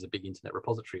Archive, which is a big internet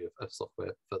repository of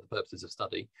software for the purposes of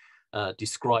study,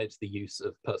 describes the use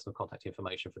of personal contact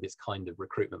information for this kind of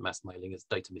recruitment mass mailing as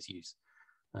data misuse.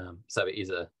 So it is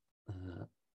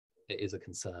a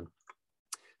concern.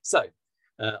 So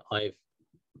I've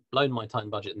blown my time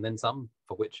budget and then some,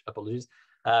 for which apologies.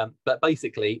 But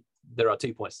basically, there are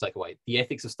 2 points to take away. The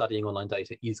ethics of studying online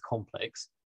data is complex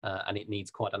and it needs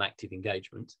quite an active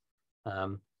engagement.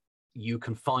 You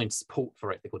can find support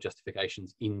for ethical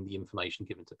justifications in the information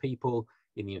given to people,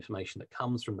 in the information that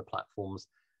comes from the platforms,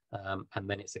 and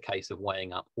then it's a case of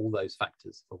weighing up all those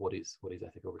factors for what is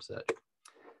ethical research.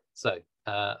 So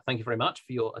thank you very much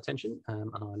for your attention,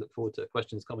 and I look forward to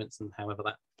questions, comments, and however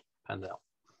that pans out.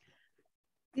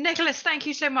 Nicholas, thank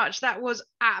you so much. That was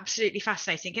absolutely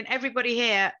fascinating. Can everybody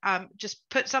here just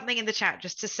put something in the chat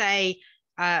just to say,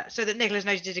 so that Nicholas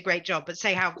knows he did a great job, but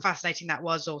say how fascinating that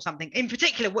was, or something. In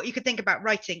particular, what you could think about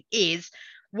writing is,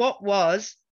 what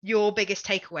was your biggest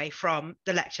takeaway from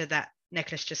the lecture that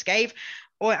Nicholas just gave?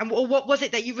 Or what was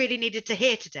it that you really needed to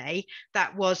hear today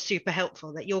that was super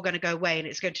helpful, that you're going to go away and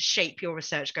it's going to shape your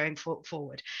research going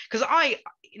forward? Because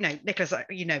Nicholas,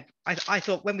 I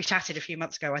thought when we chatted a few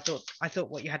months ago, I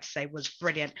thought what you had to say was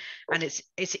brilliant, and it's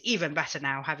even better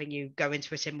now having you go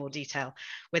into it in more detail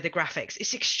with the graphics.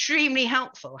 It's extremely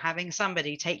helpful having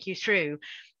somebody take you through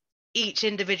each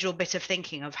individual bit of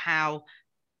thinking of how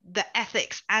the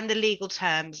ethics and the legal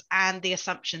terms and the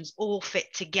assumptions all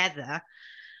fit together.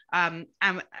 And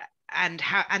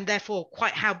therefore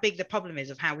quite how big the problem is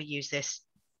of how we use this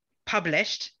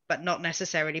published but not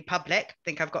necessarily public, I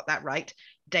think I've got that right,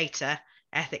 data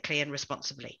ethically and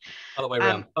responsibly. Other way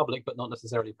around, public but not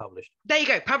necessarily published. There you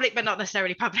go, public but not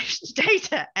necessarily published,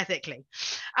 data ethically.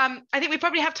 I think we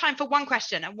probably have time for one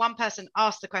question, and one person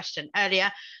asked the question earlier.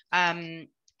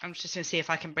 I'm just going to see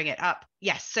if I can bring it up.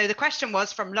 Yes, so the question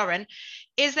was from Lauren: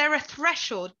 is there a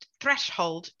threshold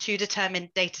to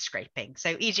determine data scraping?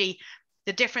 So e.g.,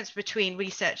 the difference between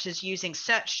researchers using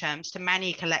search terms to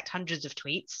manually collect hundreds of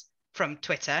tweets from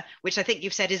Twitter, which I think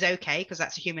you've said is okay because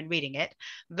that's a human reading it,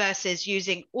 versus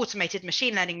using automated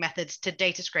machine learning methods to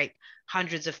data scrape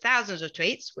hundreds of thousands of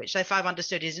tweets, which if I've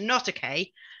understood is not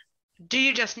okay. Do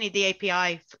you just need the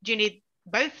API? Do you need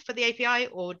both for the API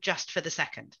or just for the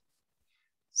second?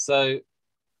 So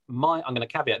I'm going to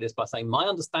caveat this by saying my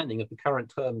understanding of the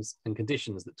current terms and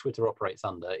conditions that Twitter operates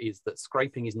under is that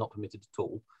scraping is not permitted at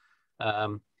all,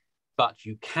 but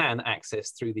you can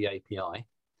access through the API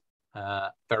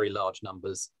very large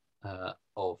numbers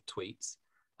of tweets.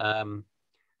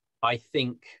 I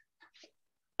think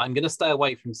I'm going to stay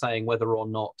away from saying whether or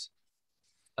not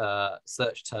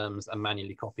search terms and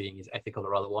manually copying is ethical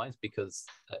or otherwise, because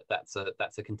that's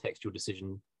a contextual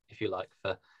decision, if you like,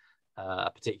 for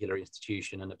a particular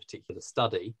institution and a particular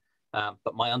study.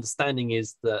 But my understanding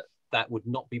is that that would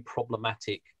not be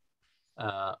problematic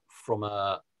from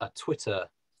a Twitter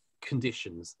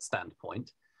conditions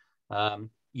standpoint.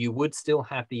 You would still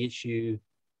have the issue,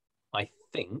 I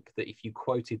think, that if you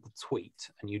quoted the tweet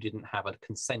and you didn't have a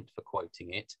consent for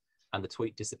quoting it and the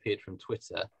tweet disappeared from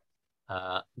Twitter,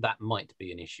 that might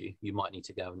be an issue. You might need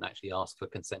to go and actually ask for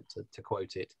consent to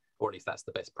quote it, or at least that's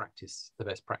the best practice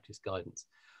guidance.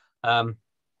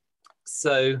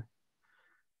 So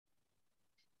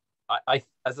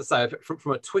as I say,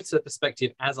 from a Twitter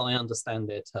perspective, as I understand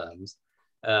their terms,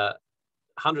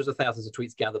 hundreds of thousands of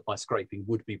tweets gathered by scraping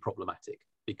would be problematic,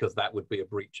 because that would be a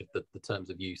breach of the terms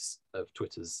of use of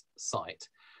Twitter's site.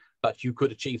 But you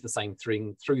could achieve the same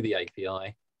thing through the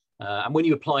API. And when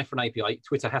you apply for an API,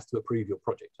 Twitter has to approve your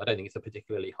project. I don't think it's a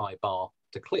particularly high bar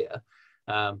to clear,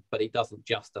 but it doesn't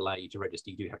just allow you to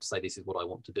register. You do have to say, this is what I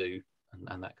want to do,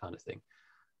 and that kind of thing.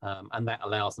 And that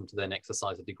allows them to then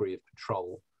exercise a degree of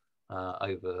control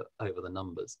over the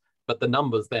numbers. But the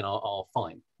numbers then are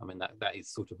fine. I mean, that is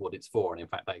sort of what it's for. And in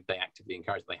fact, they actively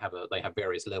encourage, they have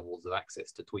various levels of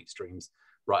access to tweet streams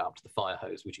right up to the fire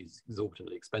hose, which is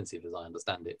exorbitantly expensive, as I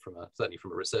understand it, certainly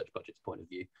from a research budget's point of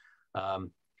view.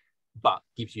 But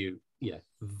gives you,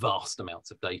 vast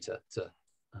amounts of data to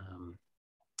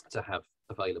have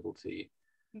available to you.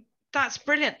 That's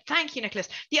brilliant. Thank you, Nicholas.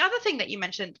 The other thing that you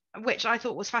mentioned, which I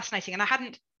thought was fascinating, and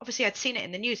I'd seen it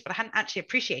in the news, but I hadn't actually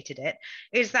appreciated it,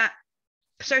 is that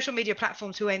social media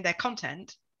platforms who own their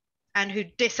content and who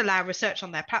disallow research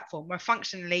on their platform were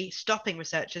functionally stopping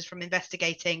researchers from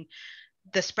investigating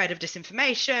the spread of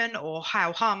disinformation or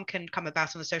how harm can come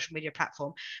about on a social media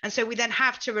platform. And so we then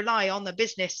have to rely on the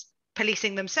business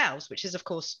policing themselves, which is, of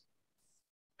course,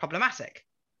 problematic,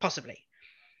 possibly.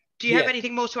 Do you have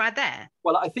anything more to add there?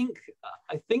 Well, I think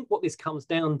what this comes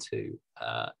down to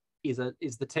is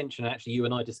the tension. Actually, you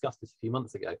and I discussed this a few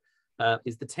months ago.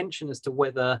 Is the tension as to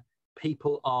whether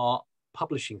people are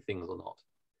publishing things or not.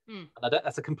 And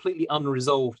that's a completely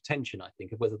unresolved tension, I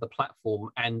think, of whether the platform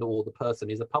and or the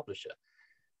person is a publisher,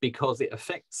 because it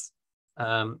affects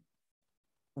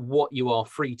what you are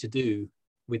free to do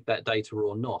with that data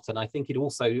or not. And I think it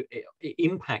also it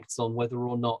impacts on whether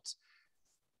or not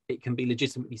it can be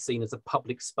legitimately seen as a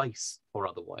public space or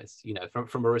otherwise.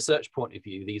 From a research point of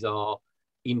view, these are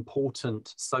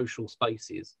important social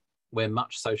spaces where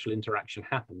much social interaction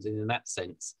happens. And in that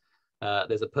sense,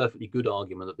 there's a perfectly good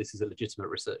argument that this is a legitimate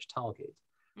research target.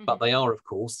 But they are, of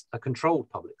course, a controlled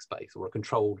public space, or a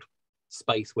controlled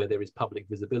space where there is public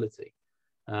visibility.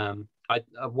 A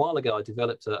while ago, I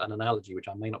developed an analogy, which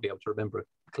I may not be able to remember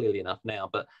clearly enough now,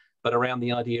 but around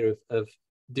the idea of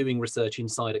doing research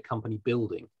inside a company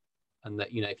building. And that,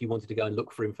 if you wanted to go and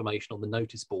look for information on the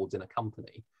notice boards in a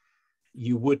company,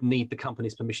 you would need the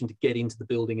company's permission to get into the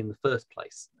building in the first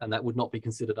place. And that would not be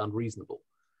considered unreasonable.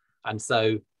 And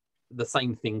so the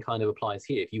same thing kind of applies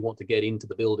here. If you want to get into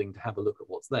the building to have a look at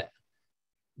what's there,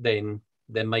 then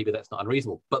maybe that's not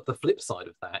unreasonable. But the flip side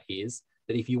of that is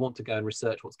that if you want to go and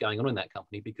research what's going on in that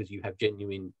company because you have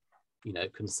genuine,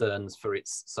 concerns for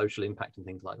its social impact and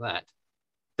things like that,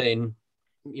 then,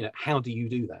 how do you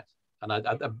do that?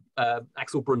 And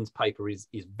Axel Brunn's paper is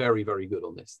very, very good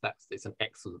on this. It's an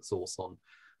excellent source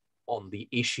on the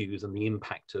issues and the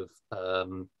impact of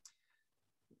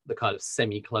the kind of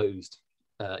semi-closed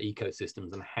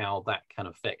ecosystems and how that can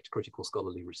affect critical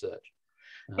scholarly research.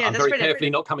 I'm very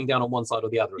carefully not coming down on one side or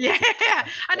the other. Yeah,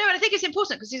 I know, and I think it's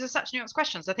important because these are such nuanced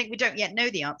questions. I think we don't yet know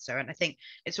the answer, and I think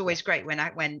it's always great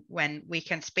when we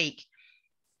can speak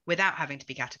without having to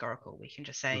be categorical. We can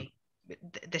just say,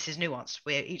 this is nuanced.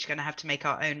 We're each going to have to make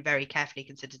our own very carefully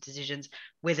considered decisions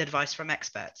with advice from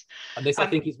experts. And this, I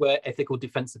think, is where ethical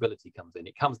defensibility comes in.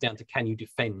 It comes down to, can you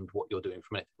defend what you're doing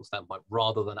from an ethical standpoint,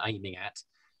 rather than aiming at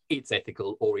it's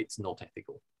ethical or it's not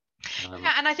ethical.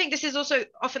 Yeah, and I think this is also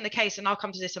often the case, and I'll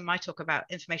come to this in my talk about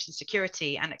information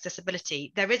security and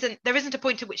accessibility. There isn't a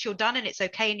point at which you're done and it's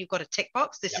okay and you've got a tick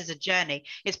box. This is a journey.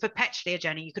 It's perpetually a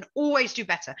journey. You can always do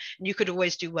better and you could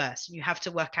always do worse. And you have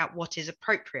to work out what is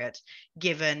appropriate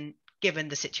given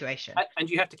the situation. And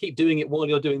you have to keep doing it while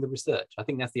you're doing the research. I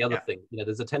think that's the other thing.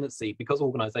 There's a tendency, because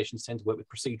organizations tend to work with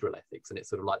procedural ethics, and it's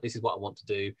sort of like, this is what I want to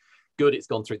do. Good, it's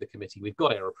gone through the committee. We've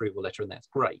got our approval letter and that's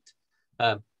great.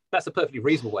 That's a perfectly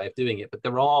reasonable way of doing it, but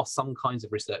there are some kinds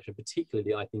of research, and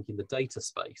particularly I think in the data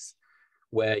space,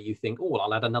 where you think, oh, well,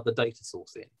 I'll add another data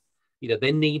source in.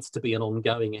 There needs to be an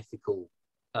ongoing ethical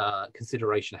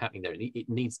consideration happening there. It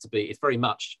needs to be, it's very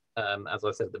much, as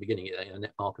I said at the beginning,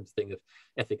 Annette Markham's thing of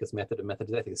ethicus method and method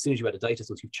is ethics. As soon as you add a data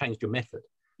source, you've changed your method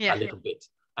a little bit.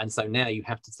 And so now you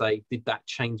have to say, did that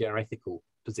change our ethical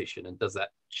position? And does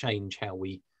that change how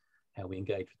we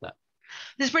engage with that?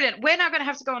 This is brilliant. We're now going to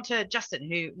have to go on to Justin,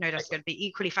 who no doubt is going to be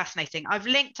equally fascinating. I've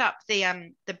linked up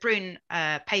the Brunn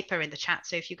paper in the chat,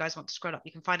 so if you guys want to scroll up,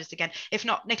 you can find us again. If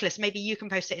not, Nicholas, maybe you can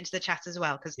post it into the chat as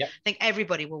well, because I think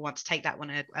everybody will want to take that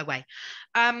one away.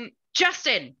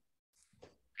 Justin,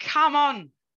 come on.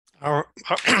 All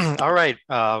right.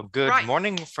 Good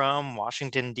morning from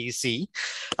Washington, D.C.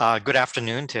 Good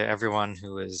afternoon to everyone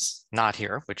who is not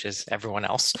here, which is everyone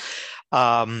else.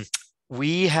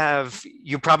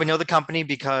 you probably know the company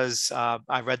because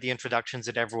I read the introductions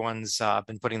that everyone's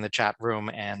been putting in the chat room.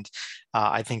 And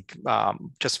I think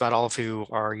just about all of you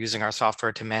are using our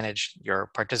software to manage your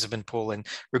participant pool and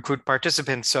recruit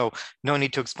participants. So no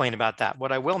need to explain about that.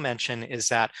 What I will mention is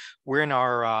that we're in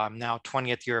our now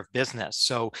 20th year of business.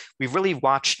 So we've really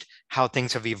watched how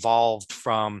things have evolved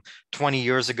from 20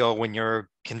 years ago when you're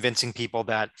convincing people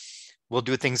that we'll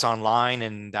do things online.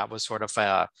 And that was sort of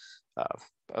a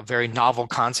very novel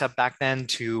concept back then,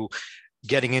 to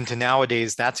getting into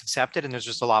nowadays that's accepted, and there's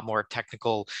just a lot more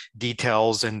technical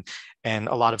details and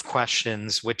a lot of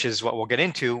questions, which is what we'll get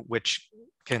into, which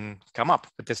can come up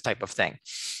with this type of thing.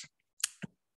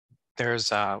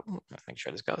 There's make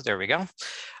sure this goes, there we go.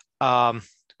 All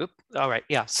right,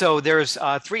 yeah, so there's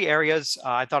 3 areas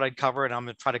I thought I'd cover, and I'm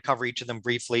going to try to cover each of them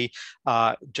briefly.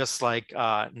 Just like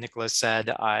Nicholas said,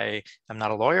 I am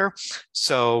not a lawyer,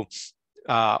 so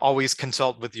always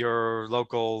consult with your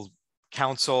local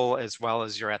counsel as well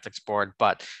as your ethics board,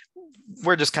 but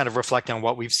we're just kind of reflecting on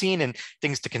what we've seen and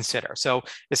things to consider. So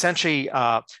essentially,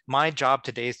 my job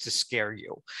today is to scare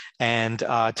you and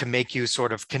to make you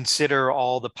sort of consider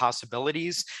all the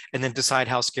possibilities and then decide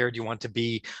how scared you want to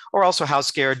be, or also how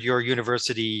scared your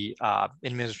university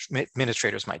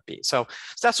administrators might be. So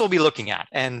that's what we'll be looking at.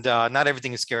 And not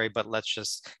everything is scary, but let's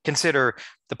just consider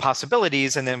the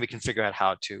possibilities and then we can figure out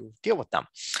how to deal with them.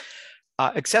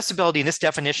 Accessibility, and this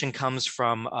definition comes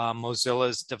from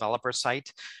Mozilla's developer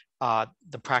site.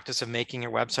 The practice of making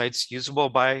your websites usable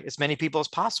by as many people as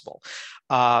possible.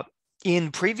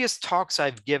 In previous talks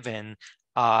I've given,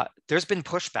 there's been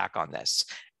pushback on this.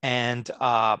 And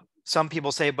some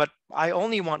people say, but I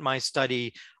only want my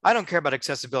study, I don't care about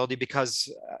accessibility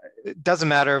because it doesn't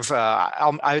matter if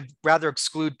I'd rather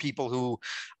exclude people who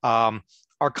are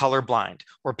colorblind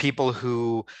or people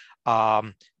who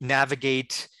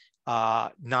navigate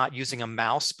not using a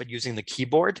mouse, but using the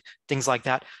keyboard, things like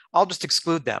that. I'll just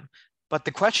exclude them. But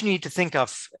the question you need to think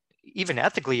of, even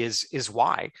ethically, is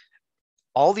why?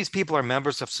 All these people are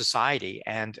members of society,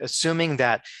 and assuming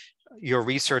that your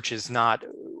research is not,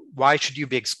 why should you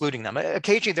be excluding them?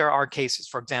 Occasionally there are cases,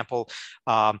 for example,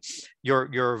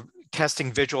 you're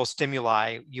testing visual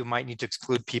stimuli, you might need to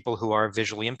exclude people who are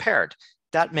visually impaired.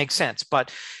 That makes sense.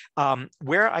 But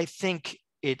where I think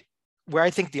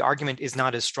the argument is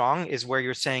not as strong is where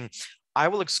you're saying, I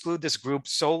will exclude this group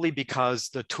solely because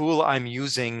the tool I'm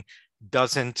using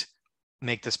doesn't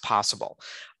make this possible.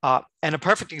 And a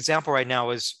perfect example right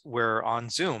now is we're on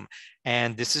Zoom,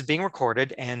 and this is being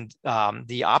recorded, and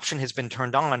the option has been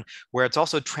turned on where it's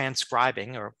also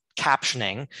transcribing or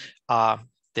captioning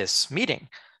this meeting.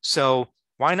 So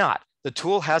why not? The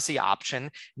tool has the option.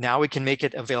 Now we can make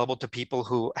it available to people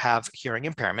who have hearing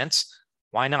impairments.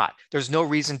 Why not? There's no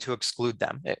reason to exclude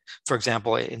them, for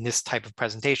example, in this type of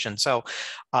presentation. So,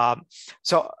 I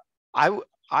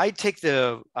take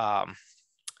the,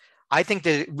 I think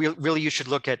that really you should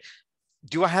look at,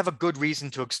 do I have a good reason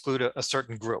to exclude a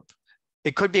certain group?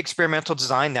 It could be experimental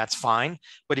design, that's fine.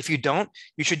 But if you don't,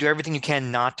 you should do everything you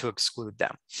can not to exclude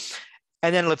them.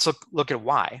 And then let's look at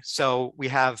why. So we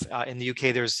have in the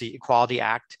UK, there's the Equality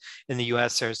Act. In the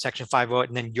US, there's Section 508,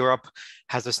 and then Europe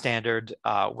has a standard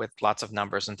with lots of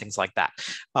numbers and things like that.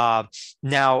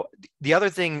 Now, the other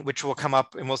thing which will come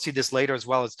up, and we'll see this later as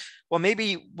well, is, well,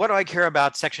 maybe what do I care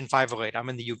about Section 508? I'm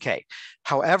in the UK.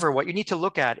 However, what you need to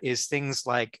look at is things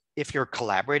like if you're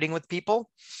collaborating with people,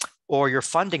 or your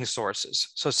funding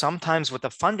sources. So sometimes with a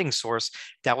funding source,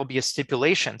 that will be a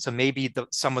stipulation. So maybe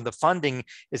some of the funding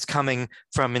is coming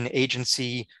from an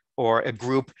agency or a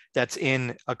group that's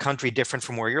in a country different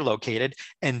from where you're located,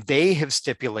 and they have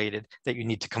stipulated that you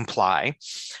need to comply.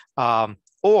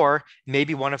 Or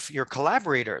maybe one of your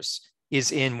collaborators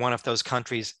is in one of those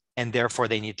countries, and therefore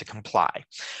they need to comply.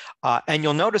 And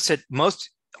you'll notice that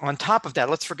on top of that,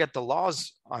 let's forget the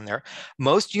laws on there.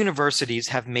 Most universities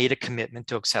have made a commitment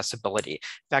to accessibility.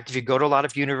 In fact, if you go to a lot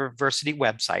of university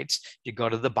websites, you go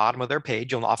to the bottom of their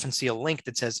page, you'll often see a link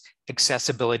that says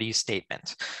accessibility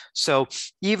statement. So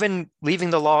even leaving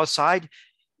the law aside,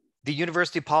 the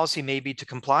university policy may be to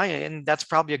comply, and that's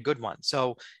probably a good one.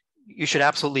 So you should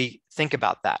absolutely think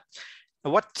about that.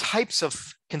 Now, what types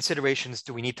of considerations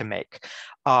do we need to make?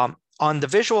 On the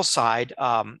visual side,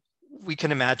 we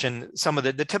can imagine some of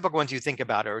the typical ones you think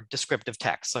about are descriptive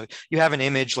text. So you have an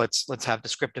image, let's have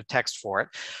descriptive text for it.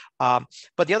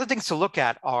 But the other things to look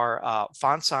at are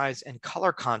font size and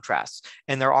color contrast.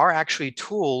 And there are actually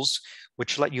tools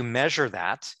which let you measure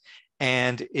that.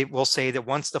 And it will say that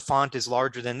once the font is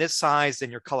larger than this size,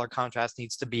 then your color contrast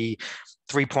needs to be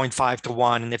 3.5 to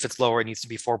 1. And if it's lower, it needs to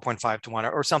be 4.5 to 1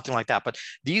 or something like that. But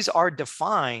these are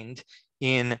defined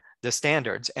in the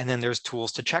standards. And then there's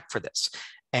tools to check for this.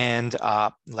 And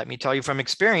let me tell you from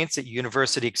experience that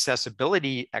university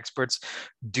accessibility experts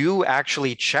do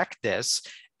actually check this,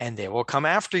 and they will come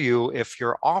after you if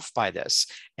you're off by this.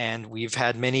 And we've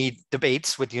had many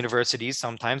debates with universities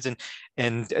sometimes,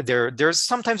 and there's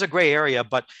sometimes a gray area,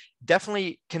 but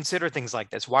definitely consider things like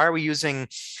this. Why are we using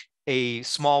a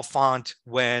small font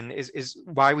when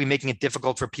why are we making it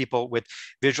difficult for people with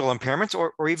visual impairments,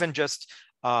 or even just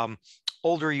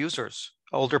older users,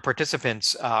 older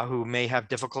participants who may have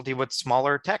difficulty with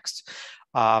smaller text?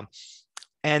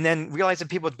 And then realize that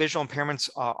people with visual impairments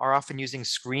are often using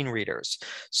screen readers.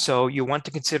 So you want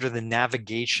to consider the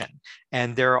navigation.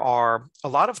 And there are a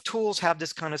lot of tools have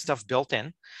this kind of stuff built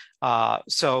in.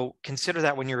 So consider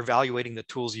that when you're evaluating the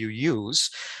tools you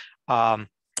use.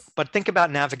 But think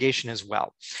about navigation as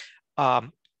well.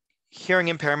 Hearing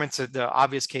impairments, the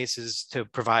obvious case is to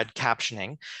provide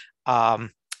captioning.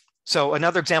 So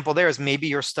another example there is maybe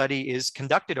your study is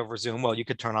conducted over Zoom. Well, you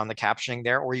could turn on the captioning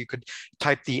there, or you could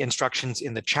type the instructions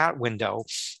in the chat window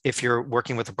if you're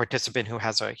working with a participant who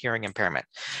has a hearing impairment.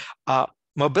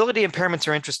 Mobility impairments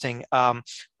are interesting. A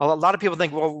lot of people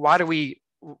think, well,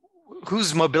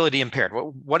 who's mobility impaired?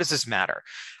 What does this matter?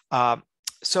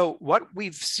 So what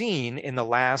we've seen in the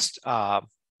last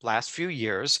few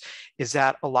years is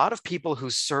that a lot of people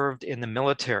who served in the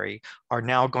military are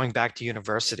now going back to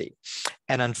university.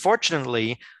 And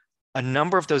unfortunately, a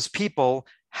number of those people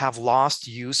have lost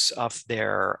use of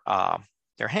their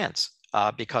hands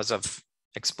because of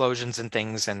explosions and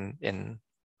things and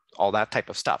all that type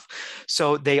of stuff.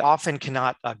 So they often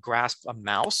cannot grasp a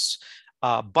mouse,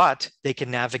 but they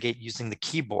can navigate using the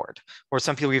keyboard, or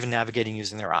some people are even navigating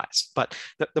using their eyes. But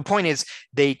the point is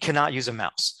they cannot use a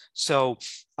mouse. So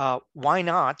why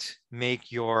not make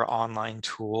your online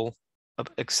tool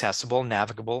accessible,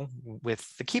 navigable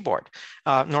with the keyboard?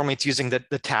 Normally it's using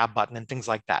the tab button and things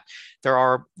like that. There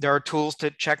are tools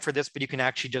to check for this, but you can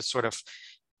actually just sort of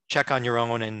check on your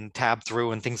own and tab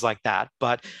through and things like that.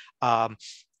 But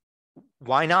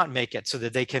why not make it so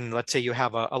that they can, let's say you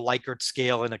have a Likert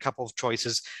scale and a couple of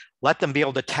choices, let them be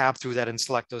able to tab through that and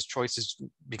select those choices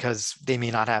because they may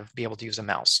not be able to use a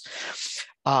mouse.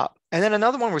 And then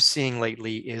another one we're seeing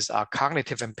lately is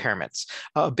cognitive impairments.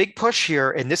 A big push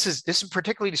here, and this is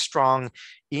particularly strong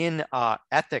in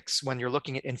ethics when you're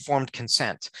looking at informed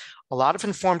consent. A lot of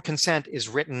informed consent is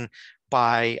written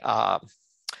by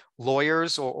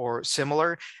lawyers or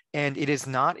similar, and it is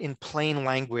not in plain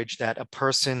language that a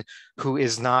person who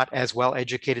is not as well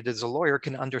educated as a lawyer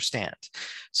can understand.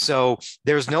 So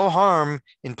there's no harm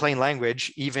in plain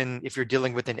language, even if you're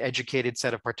dealing with an educated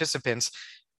set of participants.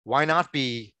 Why not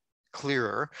be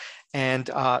clearer? And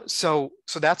so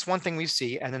that's one thing we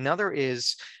see. And another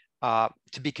is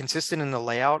to be consistent in the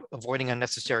layout, avoiding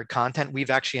unnecessary content. We've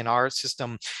actually, in our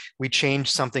system, we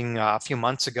changed something a few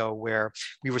months ago where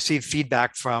we received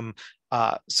feedback from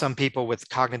some people with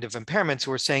cognitive impairments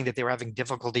who were saying that they were having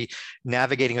difficulty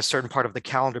navigating a certain part of the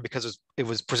calendar because it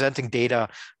was presenting data,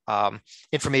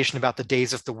 information about the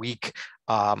days of the week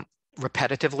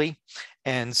repetitively.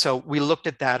 And so we looked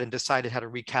at that and decided how to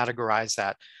recategorize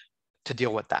that to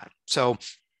deal with that. So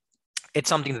it's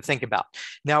something to think about.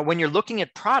 Now, when you're looking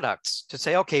at products to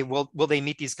say, okay, will they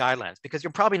meet these guidelines? Because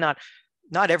you're probably not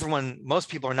everyone, most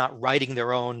people are not writing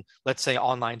their own, let's say,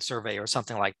 online survey or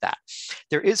something like that.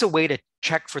 There is a way to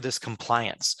check for this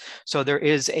compliance. So there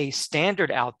is a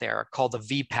standard out there called the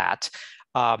VPAT.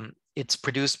 It's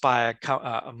produced by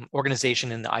an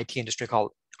organization in the IT industry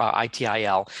called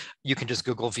ITIL. You can just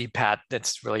Google VPAT.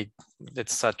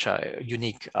 It's such a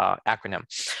unique acronym.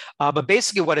 But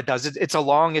basically what it does, it's a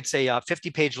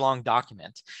 50-page long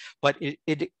document, but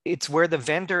it's where the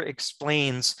vendor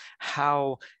explains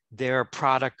how their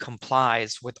product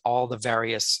complies with all the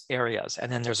various areas.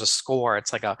 And then there's a score.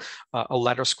 It's like a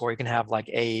letter score. You can have like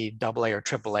A, AA, or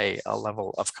AAA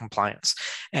level of compliance.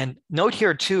 And note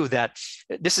here too that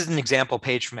this is an example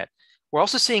page from it. We're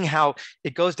also seeing how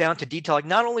it goes down to detail, like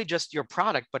not only just your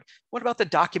product, but what about the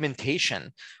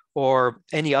documentation or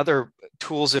any other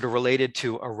tools that are related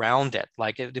to around it?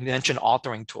 Like you mentioned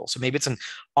authoring tools. So maybe it's an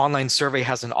online survey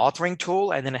has an authoring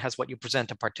tool, and then it has what you present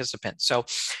to participants. So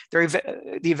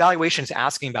the evaluation is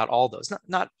asking about all those.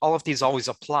 Not all of these always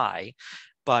apply,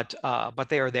 but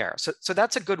they are there. So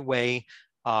that's a good way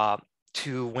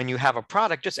to, when you have a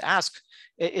product, just ask.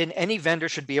 And any vendor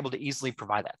should be able to easily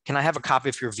provide that. Can I have a copy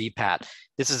of your VPAT?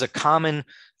 This is a common,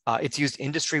 it's used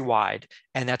industry-wide,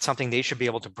 and that's something they should be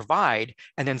able to provide,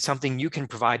 and then something you can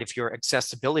provide if your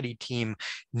accessibility team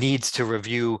needs to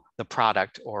review the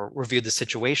product or review the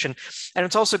situation. And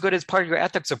it's also good as part of your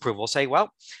ethics approval. Say,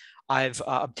 well, I've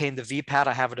obtained the VPAT.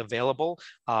 I have it available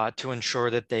to ensure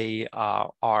that they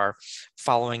are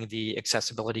following the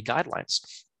accessibility guidelines.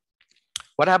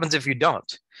 What happens if you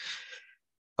don't?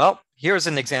 Well, here's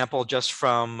an example just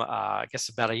from, I guess,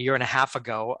 about a year and a half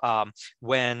ago,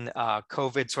 when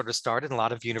COVID sort of started and a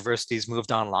lot of universities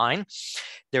moved online.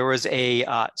 There was a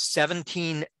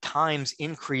 17 times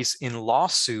increase in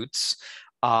lawsuits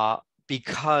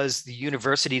because the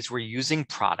universities were using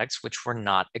products which were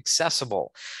not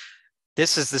accessible.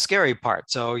 This is the scary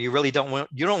part. So you really don't want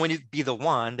to be the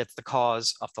one that's the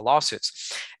cause of the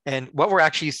lawsuits. And what we're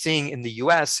actually seeing in the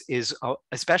US is,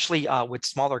 especially with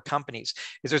smaller companies,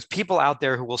 is there's people out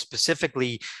there who will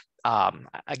specifically,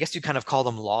 I guess you kind of call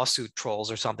them lawsuit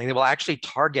trolls or something. They will actually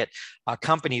target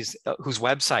companies whose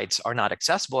websites are not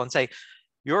accessible and say,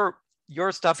 your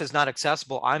stuff is not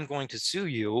accessible, I'm going to sue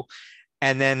you.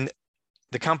 And then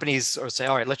the companies or say,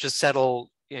 all right, let's just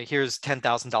settle, here's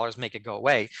 $10,000, make it go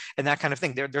away, and that kind of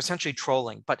thing. They're essentially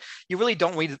trolling, but you really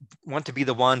don't want to be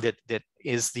the one that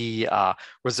is the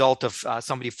result of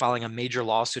somebody filing a major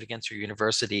lawsuit against your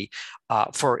university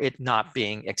for it not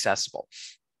being accessible.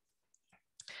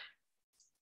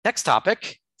 Next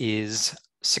topic is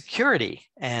security.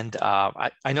 And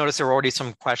I noticed there were already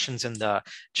some questions in the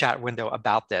chat window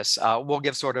about this. We'll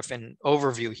give sort of an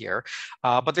overview here,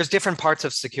 but there's different parts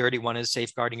of security. One is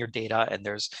safeguarding your data, and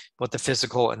there's both the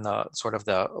physical and the sort of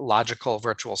the logical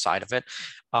virtual side of it.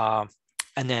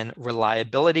 And then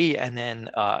reliability, and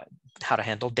then how to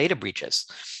handle data breaches.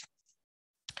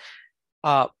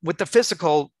 With the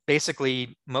physical,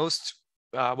 basically most,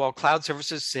 well, cloud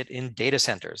services sit in data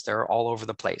centers. They're all over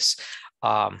the place.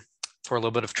 For a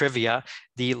little bit of trivia,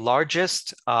 the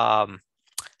largest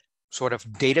sort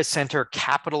of data center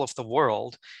capital of the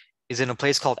world is in a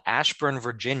place called Ashburn,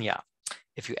 Virginia.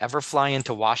 If you ever fly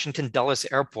into Washington Dulles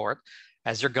Airport,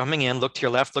 as you're coming in, look to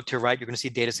your left, look to your right, you're going to see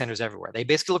data centers everywhere. They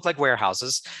basically look like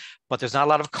warehouses, but there's not a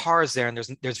lot of cars there,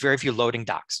 and there's very few loading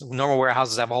docks. Normal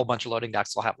warehouses have a whole bunch of loading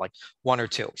docks. They'll have like 1 or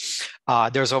 2.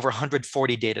 There's over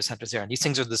 140 data centers there, and these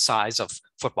things are the size of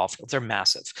football fields. They're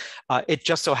massive. It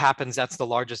just so happens that's the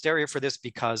largest area for this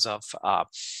because of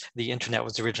the internet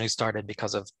was originally started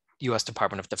because of US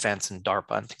Department of Defense and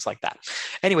DARPA and things like that.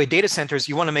 Anyway, data centers,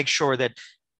 you want to make sure that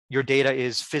your data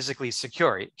is physically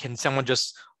secure. Can someone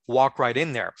just walk right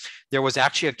in there? There was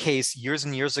actually a case years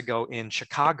and years ago in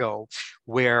Chicago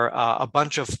where a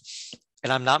bunch of,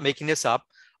 and I'm not making this up,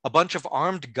 a bunch of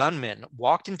armed gunmen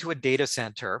walked into a data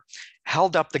center,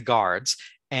 held up the guards,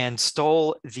 and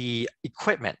stole the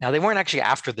equipment. Now, they weren't actually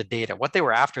after the data. What they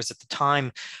were after is, at the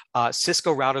time,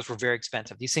 Cisco routers were very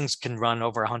expensive. These things can run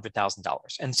over $100,000.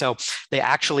 And so they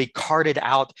actually carted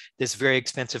out this very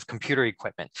expensive computer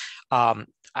equipment.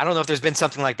 I don't know if there's been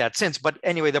something like that since, but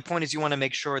anyway, the point is you want to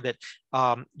make sure that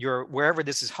wherever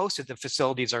this is hosted, the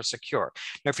facilities are secure.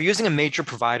 Now, if you're using a major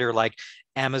provider like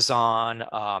Amazon,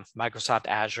 Microsoft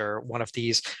Azure, one of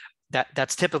these,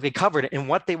 that's typically covered. And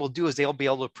what they will do is they'll be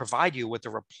able to provide you with a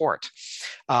report.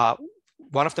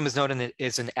 One of them is known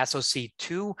as an SOC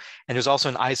 2, and there's also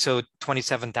an ISO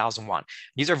 27001.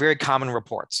 These are very common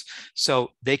reports.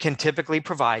 So they can typically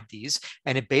provide these,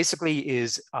 and it basically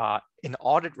is an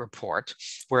audit report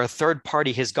where a third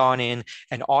party has gone in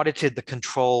and audited the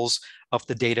controls of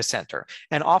the data center.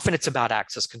 And often it's about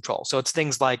access control. So it's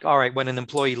things like, all right, when an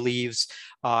employee leaves,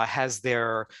 has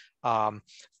their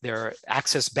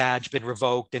access badge been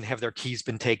revoked and have their keys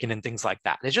been taken and things like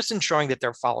that. It's just ensuring that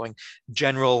they're following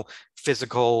general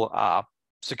physical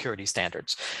security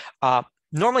standards.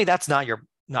 Normally, that's not your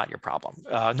problem.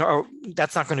 No,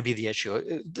 that's not going to be the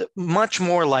issue. Much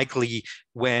more likely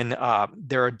when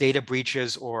there are data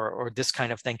breaches or this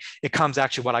kind of thing, it comes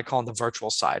actually what I call on the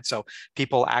virtual side. So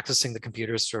people accessing the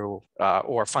computers through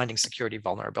or finding security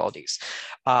vulnerabilities.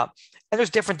 And there's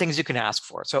different things you can ask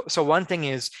for. So one thing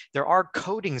is there are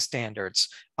coding standards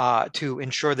to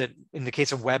ensure that in the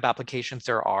case of web applications,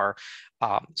 there are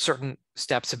certain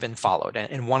steps have been followed.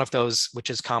 And one of those, which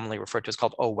is commonly referred to, is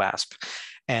called OWASP.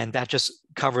 And that just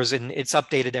covers, and it's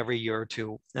updated every year or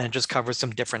two, and it just covers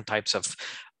some different types of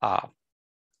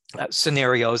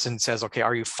scenarios and says, okay,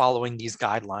 are you following these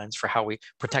guidelines for how we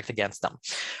protect against them?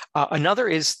 Another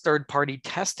is third-party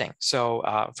testing. So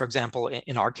for example,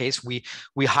 in our case, we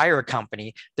hire a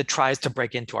company that tries to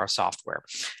break into our software,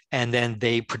 and then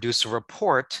they produce a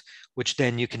report, which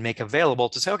then you can make available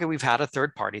to say, okay, we've had a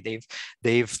third party.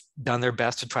 They've done their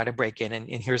best to try to break in,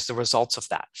 and here's the results of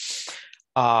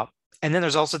that. And then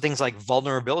there's also things like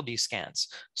vulnerability scans.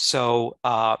 So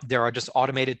there are just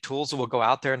automated tools that will go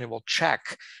out there and it will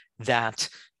check that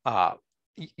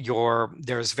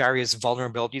there's various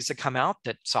vulnerabilities that come out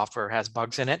that software has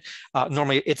bugs in it.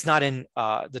 Normally it's not in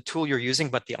the tool you're using,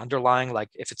 but the underlying, like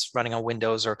if it's running on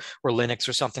Windows or Linux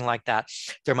or something like that,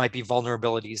 there might be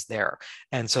vulnerabilities there.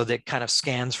 And so that kind of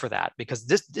scans for that, because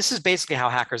this is basically how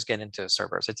hackers get into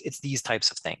servers. It's these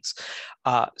types of things.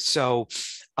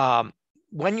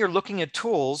 When you're looking at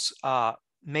tools,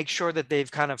 make sure that they've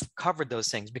kind of covered those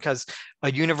things, because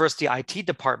a university IT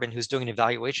department who's doing an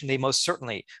evaluation, they most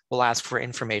certainly will ask for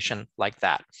information like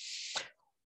that.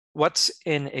 What's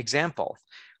an example?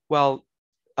 Well,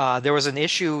 there was an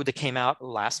issue that came out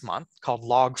last month called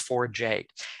Log4j,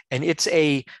 and it's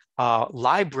a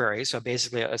library, so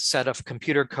basically a set of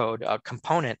computer code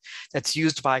component that's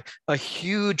used by a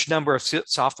huge number of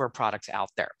software products out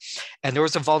there. And there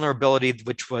was a vulnerability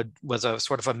which was a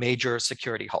sort of a major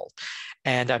security hole.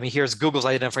 And I mean, here's Google's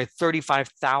identified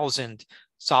 35,000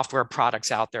 software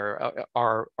products out there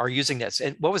are using this.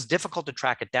 And what was difficult to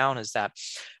track it down is that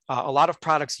a lot of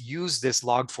products use this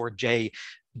Log4j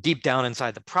deep down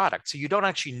inside the product. So you don't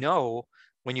actually know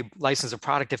when you license a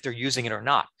product if they're using it or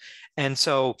not. And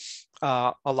so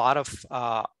a lot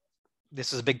of,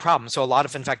 this is a big problem. So a lot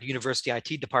of, in fact, university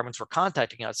IT departments were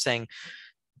contacting us saying,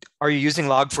 are you using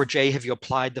Log4j? Have you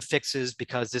applied the fixes?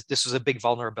 Because this was a big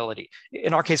vulnerability.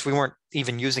 In our case, we weren't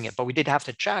even using it, but we did have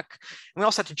to check. And we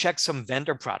also had to check some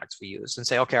vendor products we use and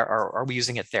say, okay, are we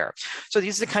using it there? So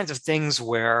these are the kinds of things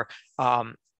where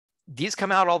these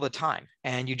come out all the time.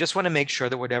 And you just want to make sure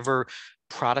that whatever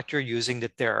product you're using,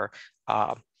 that they're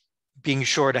being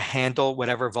sure to handle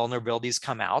whatever vulnerabilities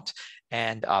come out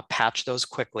and patch those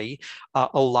quickly.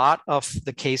 A lot of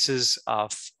the cases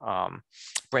of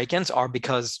break-ins are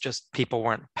because just people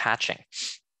weren't patching.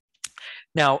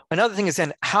 Now, another thing is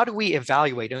then, how do we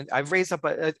evaluate? And I've raised up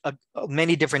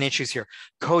many different issues here: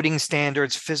 coding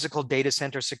standards, physical data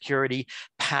center security,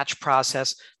 patch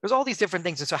process. There's all these different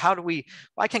things. And so how do we,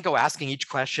 well, I can't go asking each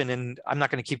question, and I'm not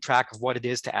going to keep track of what it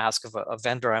is to ask of a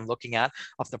vendor I'm looking at,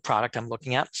 of the product I'm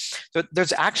looking at. So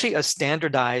there's actually a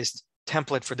standardized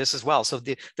template for this as well. So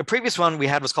the previous one we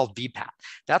had was called VPAT.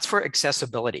 That's for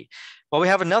accessibility. Well, we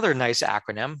have another nice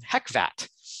acronym, HECVAT.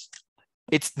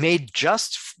 It's made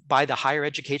just by the higher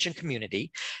education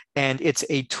community, and it's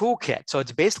a toolkit. So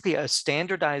it's basically a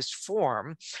standardized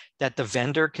form that the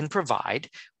vendor can provide,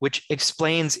 which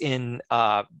explains in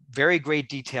very great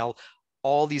detail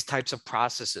all these types of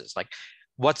processes, like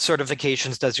what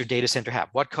certifications does your data center have?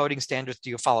 What coding standards do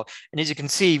you follow? And as you can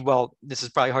see, well, this is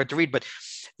probably hard to read, but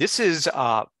this is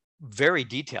very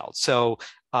detailed. So,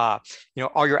 are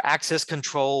your access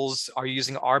controls, are you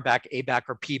using RBAC, ABAC,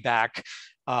 or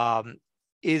PBAC?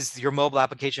 Is your mobile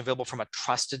application available from a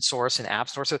trusted source, an app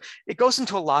store? So it goes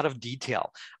into a lot of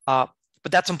detail, but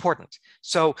that's important.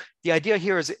 So the idea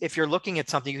here is, if you're looking at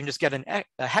something, you can just get a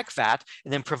HECVAT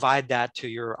and then provide that to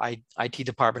your IT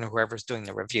department or whoever's doing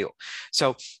the review.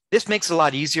 So this makes it a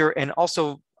lot easier, and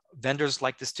also vendors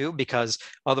like this too, because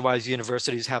otherwise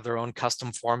universities have their own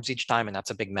custom forms each time, and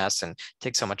that's a big mess and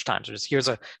takes so much time. So just here's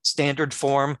a standard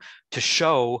form to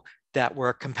show that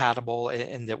we're compatible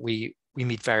and that we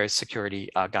meet various security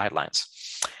guidelines.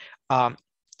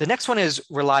 The next one is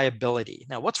reliability.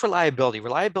 Now, what's reliability?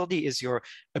 Reliability is your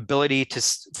ability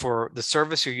for the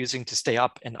service you're using to stay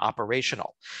up and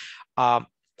operational.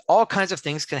 All kinds of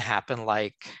things can happen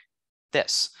like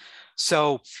this.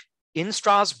 So in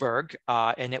Strasbourg,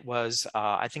 and it was,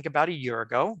 I think about a year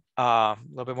ago, a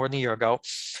little bit more than a year ago,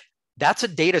 that's a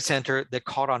data center that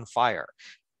caught on fire.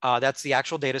 That's the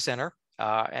actual data center.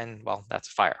 And well, that's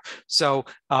a fire. So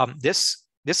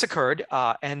this occurred,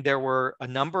 and there were a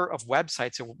number of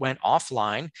websites that went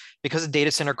offline because the data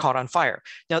center caught on fire.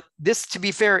 Now, this, to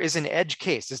be fair, is an edge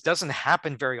case. This doesn't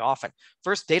happen very often.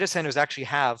 First, data centers actually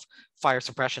have fire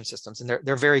suppression systems, and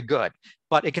they're very good,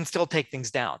 but it can still take things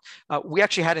down. We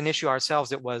actually had an issue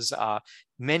ourselves. It was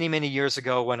many years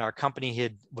ago when our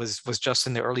company was just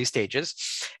in the early stages,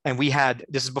 and we had,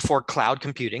 this is before cloud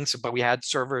computing, but we had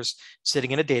servers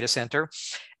sitting in a data center,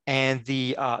 and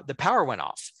the power went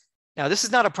off. Now, this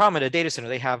is not a problem at a data center.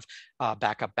 They have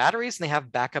backup batteries, and they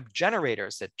have backup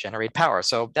generators that generate power.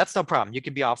 So that's no problem. You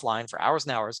could be offline for hours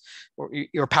and hours, or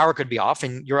your power could be off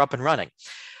and you're up and running.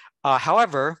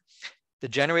 However, the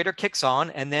generator kicks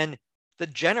on, and then the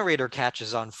generator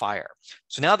catches on fire.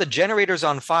 So now the generator's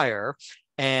on fire,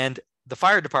 and the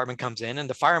fire department comes in, and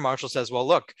the fire marshal says, well,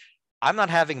 look, I'm not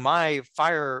having my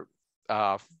fire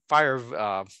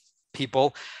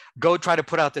people go try to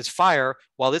put out this fire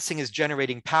while this thing is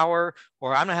generating power,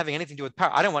 or I'm not having anything to do with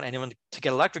power. I don't want anyone to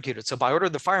get electrocuted. So by order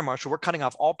of the fire marshal, we're cutting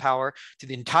off all power to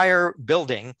the entire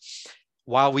building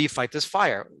while we fight this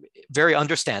fire. Very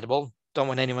understandable. Don't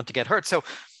want anyone to get hurt. So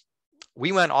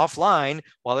we went offline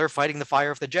while they're fighting the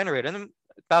fire of the generator. And then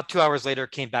about 2 hours later,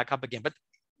 it came back up again. But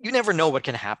you never know what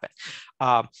can happen.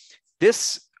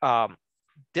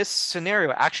 This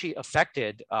scenario actually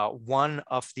affected one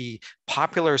of the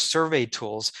popular survey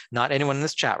tools, not anyone in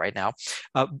this chat right now.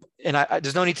 And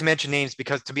there's no need to mention names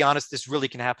because, to be honest, this really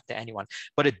can happen to anyone.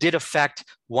 But it did affect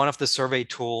one of the survey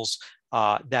tools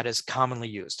that is commonly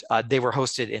used. They were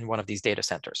hosted in one of these data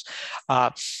centers.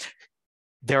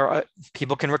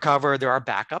 People can recover. There are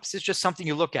backups. It's just something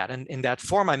you look at. And in that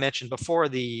form I mentioned before,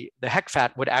 the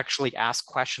HECFAT would actually ask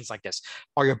questions like this.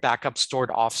 Are your backups stored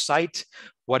off-site?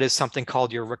 What is something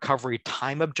called your recovery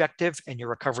time objective and your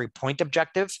recovery point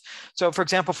objective? So for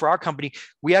example, for our company,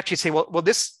 we actually say, well,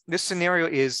 this scenario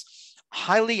is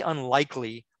highly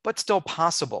unlikely, but still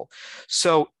possible.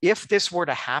 So if this were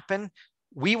to happen,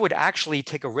 we would actually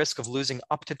take a risk of losing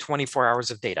up to 24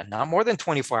 hours of data, not more than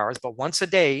 24 hours, but once a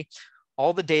day,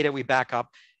 all the data we back up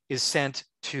is sent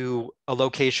to a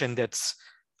location that's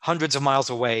hundreds of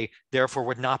miles away, therefore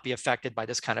would not be affected by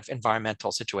this kind of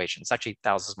environmental situation. It's actually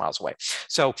thousands of miles away.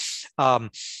 So,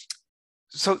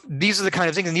 so these are the kind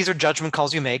of things, and these are judgment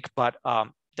calls you make, but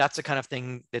that's the kind of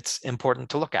thing that's important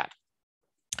to look at.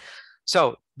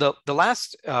 So the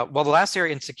last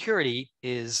area in security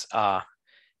is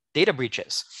data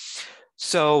breaches.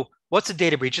 So what's a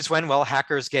data breach? It's when, well,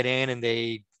 hackers get in and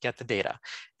they get the data.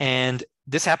 And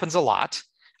this happens a lot.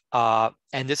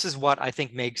 And this is what I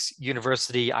think makes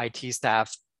university IT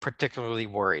staff particularly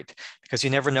worried, because you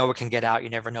never know what can get out. You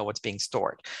never know what's being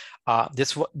stored.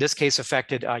 This case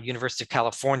affected University of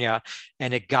California,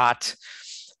 and it got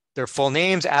their full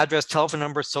names, address, telephone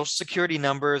numbers, social security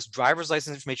numbers, driver's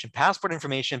license information, passport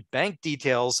information, bank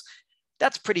details.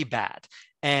 That's pretty bad.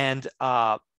 And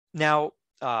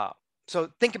so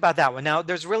think about that one. Now,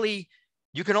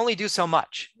 you can only do so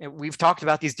much. We've talked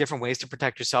about these different ways to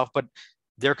protect yourself, but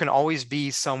there can always be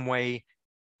some way.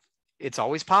 It's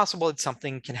always possible that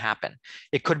something can happen.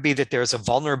 It could be that there's a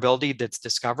vulnerability that's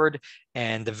discovered,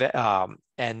 and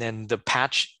then the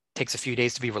patch takes a few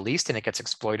days to be released and it gets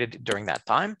exploited during that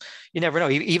time. You never know.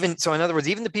 So in other words,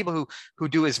 even the people who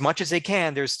do as much as they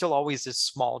can, there's still always this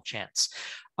small chance.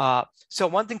 So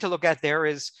one thing to look at there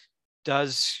is,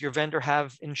 does your vendor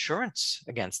have insurance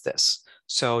against this?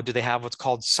 So do they have what's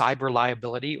called cyber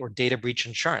liability or data breach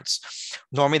insurance?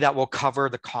 Normally that will cover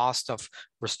the cost of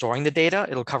restoring the data.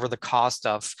 It'll cover the cost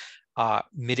of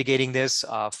mitigating this,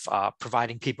 of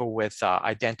providing people with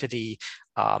identity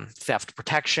theft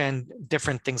protection,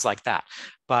 different things like that.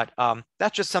 But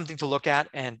that's just something to look at,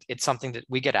 and it's something that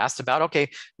we get asked about. Okay,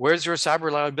 where's your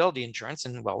cyber liability insurance?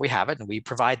 And well, we have it and we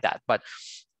provide that, but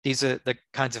these are the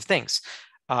kinds of things.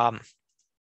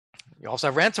 You also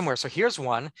have ransomware. So here's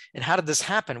one. And how did this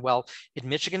happen? Well, at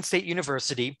Michigan State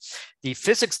University, the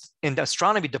physics and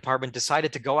astronomy department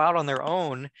decided to go out on their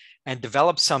own and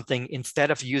develop something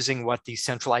instead of using what the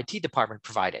central IT department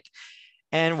provided.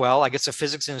 And well, I guess the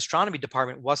physics and astronomy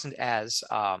department wasn't as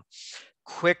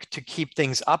quick to keep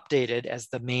things updated as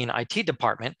the main IT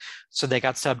department. So they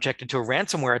got subjected to a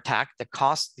ransomware attack that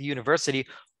cost the university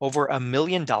over $1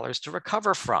 million to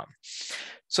recover from.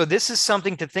 So this is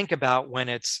something to think about when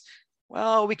it's,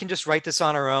 well, we can just write this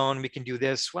on our own, we can do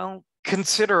this. Well,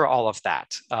 consider all of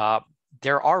that.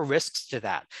 There are risks to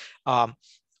that.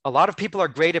 A lot of people are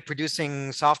great at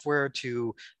producing software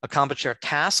to accomplish their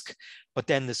task, but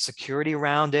then the security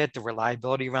around it, the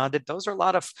reliability around it, those are a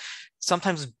lot of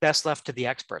sometimes best left to the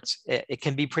experts. It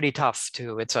can be pretty tough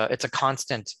too. It's a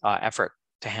constant effort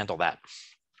to handle that.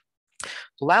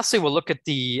 So lastly, we'll look at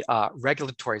the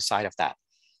regulatory side of that.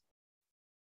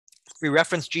 We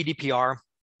referenced GDPR.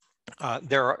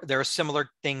 There are similar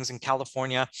things in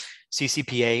California,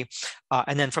 CCPA,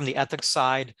 and then from the ethics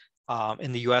side,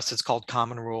 in the US, it's called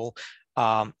Common Rule.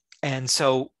 And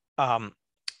so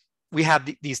we have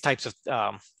these types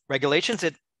of regulations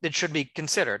that should be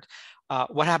considered.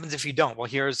 What happens if you don't? Well,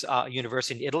 here's a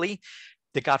university in Italy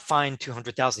that got fined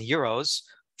 200,000 euros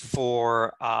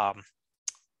for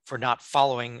not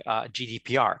following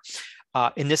GDPR.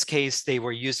 In this case, they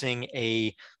were using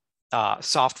a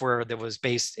software that was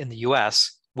based in the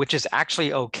US, which is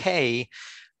actually okay,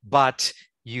 but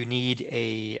you need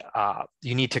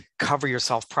to cover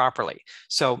yourself properly.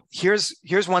 So here's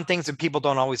one thing that people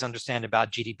don't always understand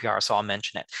about GDPR, so I'll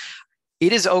mention it.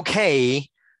 It is okay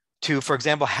to, for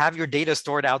example, have your data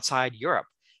stored outside Europe,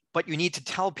 but you need to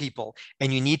tell people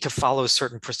and you need to follow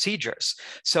certain procedures.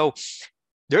 So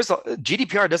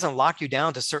GDPR doesn't lock you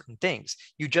down to certain things.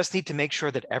 You just need to make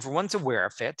sure that everyone's aware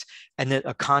of it and that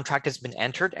a contract has been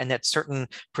entered and that certain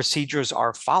procedures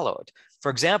are followed. For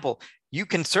example, you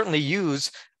can certainly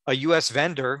use a US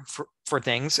vendor for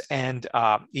things. And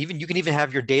even you can even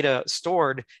have your data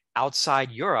stored outside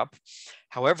Europe.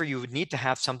 However, you would need to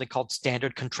have something called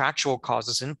standard contractual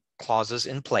clauses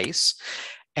in place.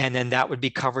 And then that would be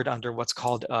covered under what's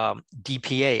called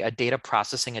DPA, a data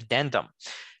processing addendum.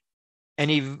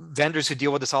 Any vendors who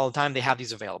deal with this all the time, they have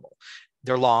these available.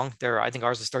 They're long. I think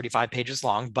ours is 35 pages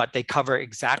long, but they cover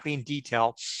exactly in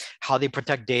detail how they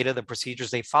protect data, the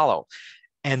procedures they follow.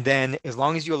 And then as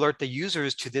long as you alert the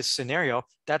users to this scenario,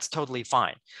 that's totally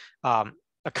fine.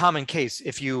 A common case,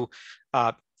 if you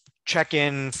check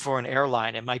in for an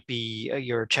airline, it might be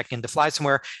you're checking in to fly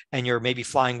somewhere and you're maybe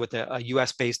flying with a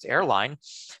US-based airline,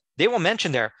 they will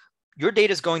mention there, your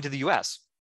data is going to the US.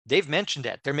 They've mentioned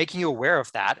it. They're making you aware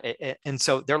of that. And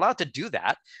so they're allowed to do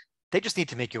that. They just need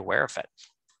to make you aware of it.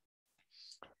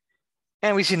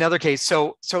 And we see another case.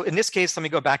 So in this case, let me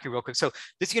go back here real quick. So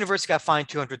this university got fined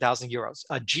 200,000 euros.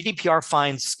 GDPR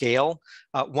fines scale,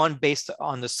 one based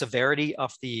on the severity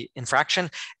of the infraction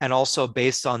and also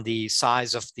based on the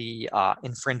size of the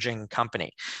infringing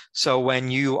company. So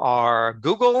when you are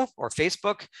Google or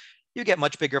Facebook, you get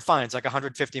much bigger fines, like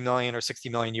 150 million or 60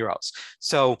 million euros.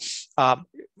 So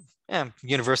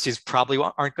universities probably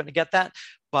aren't going to get that.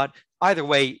 But either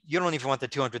way, you don't even want the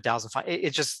 200,000 fine.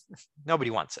 It's just, nobody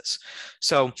wants this.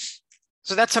 So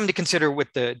that's something to consider with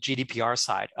the GDPR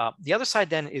side. The other side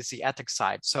then is the ethics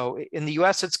side. So in the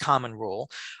US, it's common rule.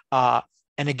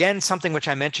 And again, something which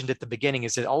I mentioned at the beginning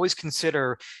is that always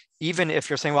consider, even if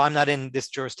you're saying, well, I'm not in this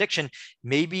jurisdiction,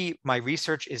 maybe my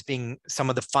research is some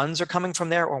of the funds are coming from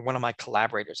there or one of my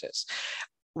collaborators is.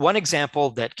 One example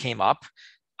that came up,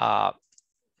 now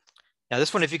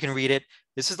this one, if you can read it,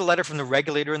 this is the letter from the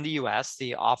regulator in the US,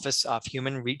 the Office of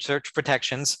Human Research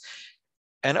Protections.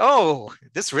 And oh,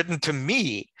 this is written to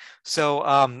me. So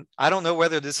I don't know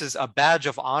whether this is a badge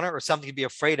of honor or something to be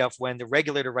afraid of when the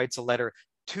regulator writes a letter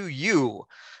to you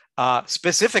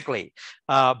specifically.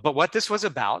 But what this was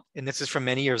about, and this is from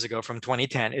many years ago, from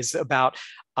 2010, is about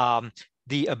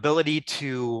the ability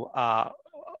to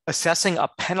assessing a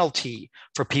penalty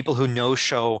for people who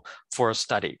no-show for a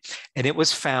study. And it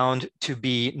was found to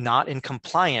be not in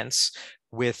compliance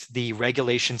with the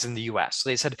regulations in the US. So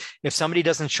they said, if somebody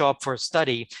doesn't show up for a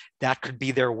study, that could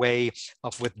be their way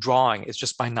of withdrawing, is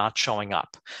just by not showing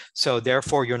up. So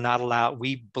therefore, you're not allowed,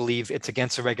 we believe it's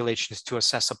against the regulations to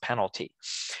assess a penalty.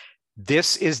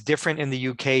 This is different in the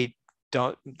UK.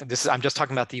 I'm just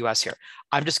talking about the US here.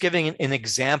 I'm just giving an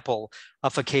example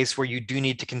of a case where you do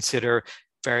need to consider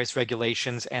various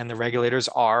regulations, and the regulators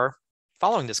are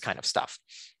following this kind of stuff.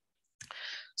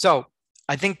 So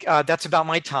I think that's about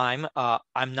my time.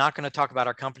 I'm not going to talk about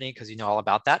our company because you know all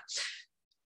about that.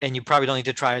 And you probably don't need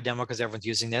to try a demo because everyone's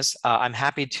using this. I'm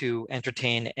happy to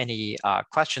entertain any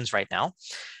questions right now.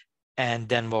 And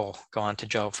then we'll go on to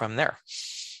Joe from there.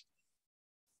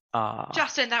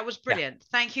 Justin, that was brilliant. Yeah.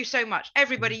 Thank you so much.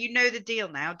 Everybody, you know the deal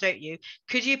now, don't you?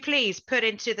 Could you please put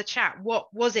into the chat, what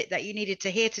was it that you needed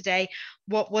to hear today?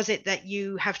 What was it that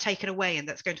you have taken away and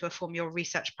that's going to inform your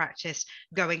research practice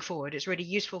going forward? It's really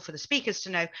useful for the speakers to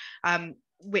know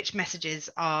which messages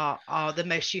are the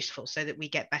most useful so that we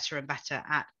get better and better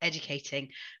at educating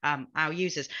our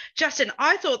users. Justin,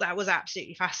 I thought that was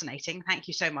absolutely fascinating. Thank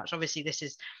you so much. Obviously, this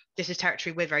is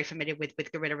territory we're very familiar with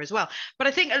Gorilla as well. But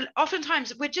I think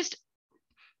oftentimes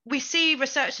we see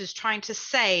researchers trying to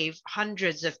save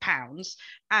hundreds of pounds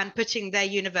and putting their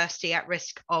university at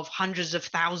risk of hundreds of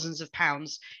thousands of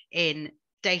pounds in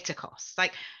data costs.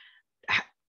 Like,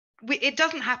 it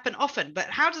doesn't happen often, but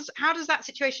how does that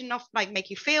situation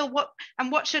make you feel?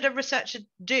 What should a researcher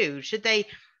do? Should they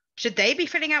be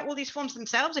filling out all these forms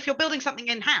themselves? If you're building something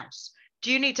in-house,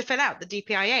 do you need to fill out the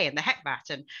DPIA and the HECBAT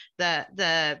and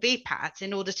the VPAT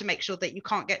in order to make sure that you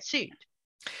can't get sued?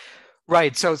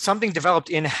 Right. So something developed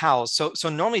in-house. So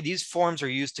normally these forms are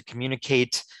used to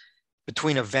communicate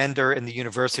between a vendor and the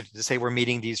university to say we're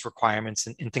meeting these requirements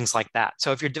and things like that.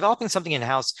 So if you're developing something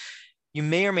in-house, you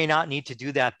may or may not need to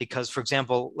do that because, for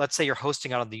example, let's say you're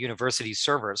hosting out on the university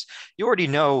servers. You already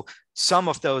know some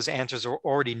of those answers are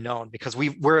already known because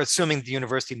we're assuming the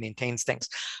university maintains things.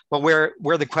 But where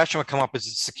the question would come up is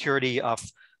the security of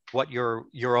what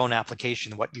your own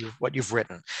application, what you've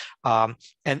written,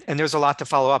 and there's a lot to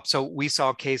follow up. So we saw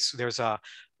a case. There's a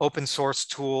open source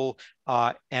tool,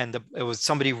 and it was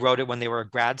somebody wrote it when they were a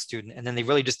grad student, and then they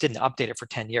really just didn't update it for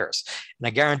 10 years. And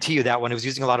I guarantee you that when it was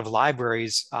using a lot of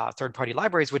libraries, third-party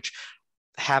libraries, which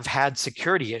have had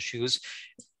security issues,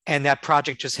 and that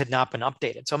project just had not been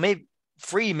updated. So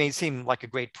free may seem like a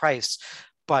great price,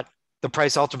 but the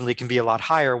price ultimately can be a lot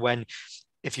higher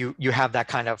if you have that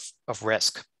kind of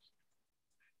risk.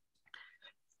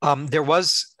 There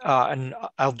was, and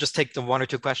I'll just take the one or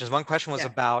two questions. One question was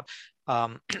about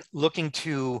looking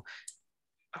to,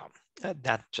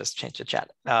 that just changed the chat.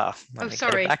 Let Oh, me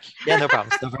sorry. get it back. Yeah, no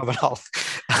problems, no problem at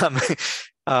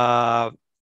all.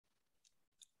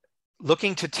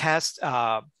 Looking to test,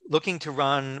 looking to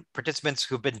run participants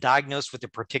who've been diagnosed with a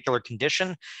particular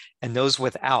condition and those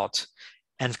without,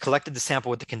 and collected the sample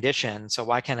with the condition. So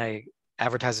why can't I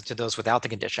advertise it to those without the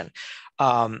condition?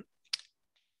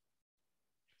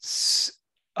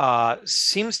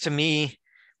 Seems to me,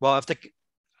 well, if the,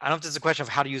 I don't know if this is a question of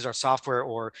how to use our software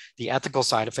or the ethical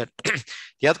side of it.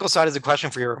 The ethical side is a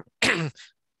question for your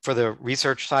for the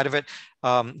research side of it.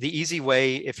 The easy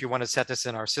way, if you want to set this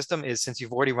in our system, is since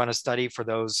you've already run a study for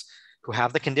those who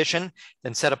have the condition,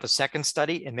 then set up a second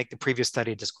study and make the previous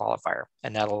study a disqualifier,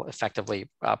 and that'll effectively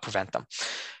prevent them.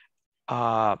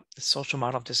 The social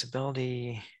model of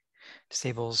disability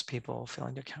disables people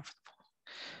failing to account for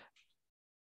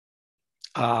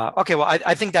the pool. Okay, well,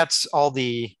 I think that's all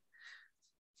the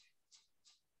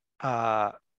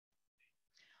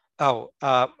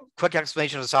quick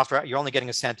explanation of the software. You're only getting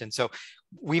a sentence. So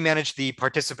we manage the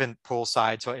participant pool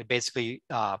side. So it basically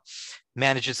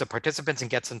manages the participants and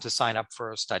gets them to sign up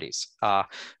for studies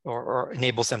or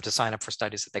enables them to sign up for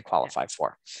studies that they qualify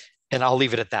for. And I'll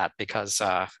leave it at that because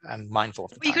I'm mindful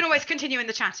of the time. You can always continue in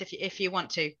the chat if you want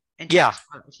to. Yeah,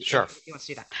 sure. If you want to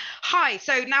do that. Hi,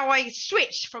 so now I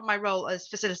switch from my role as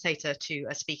facilitator to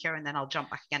a speaker, and then I'll jump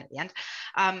back again at the end.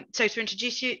 So to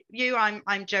introduce you,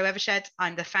 I'm Jo Evershed.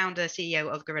 I'm the founder, CEO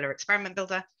of Gorilla Experiment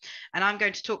Builder, and I'm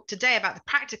going to talk today about the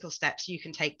practical steps you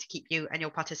can take to keep you and your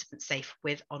participants safe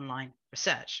with online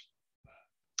research.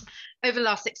 Over the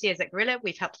last 6 years at Gorilla,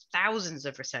 we've helped thousands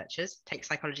of researchers take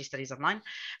psychology studies online.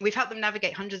 We've helped them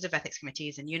navigate hundreds of ethics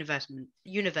committees and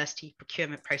university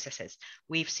procurement processes.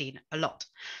 We've seen a lot.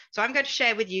 So I'm going to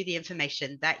share with you the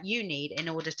information that you need in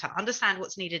order to understand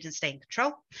what's needed and stay in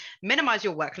control, minimize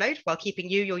your workload while keeping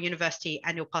you, your university,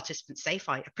 and your participants safe.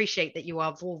 I appreciate that you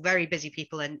are all very busy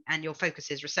people and your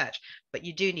focus is research, but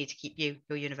you do need to keep you,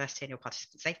 your university, and your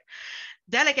participants safe.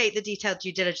 Delegate the detailed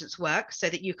due diligence work so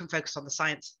that you can focus on the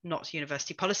science, not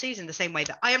university policies, in the same way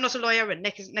that I am not a lawyer and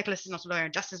Nicholas is not a lawyer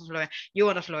and Justin is not a lawyer. You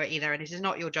are not a lawyer either, and it is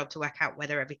not your job to work out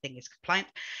whether everything is compliant,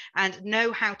 and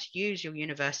know how to use your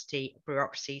university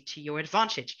bureaucracy to your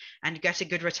advantage and get a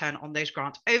good return on those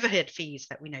grant overhead fees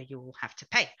that we know you will have to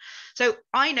pay. So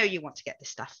I know you want to get this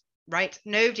stuff right.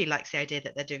 Nobody likes the idea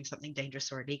that they're doing something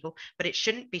dangerous or illegal, but it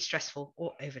shouldn't be stressful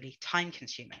or overly time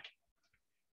consuming.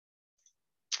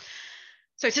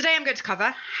 So today I'm going to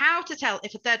cover how to tell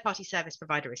if a third-party service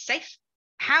provider is safe,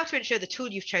 how to ensure the tool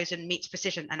you've chosen meets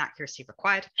precision and accuracy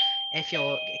required if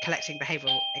you're collecting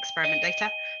behavioral experiment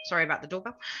data, sorry about the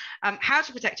doorbell, how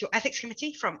to protect your ethics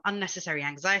committee from unnecessary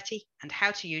anxiety, and how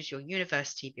to use your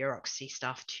university bureaucracy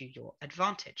staff to your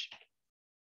advantage.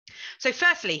 So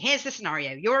firstly, here's the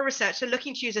scenario. You're a researcher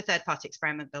looking to use a third-party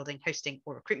experiment building, hosting,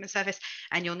 or recruitment service,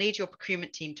 and you'll need your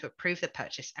procurement team to approve the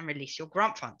purchase and release your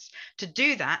grant funds. To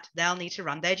do that, they'll need to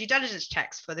run their due diligence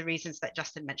checks for the reasons that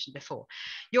Justin mentioned before.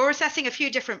 You're assessing a few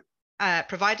different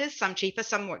providers, some cheaper,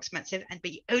 some more expensive,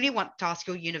 but you only want to ask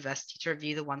your university to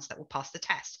review the ones that will pass the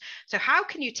test. So how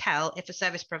can you tell if a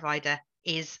service provider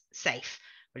is safe,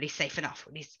 or at least safe enough, or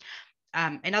at least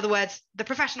in other words, the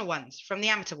professional ones from the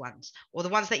amateur ones, or the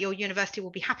ones that your university will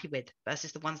be happy with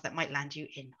versus the ones that might land you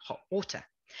in hot water?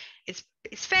 It's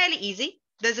fairly easy.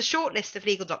 There's a short list of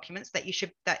legal documents that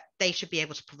they should be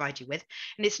able to provide you with,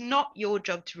 and it's not your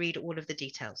job to read all of the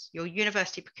details. Your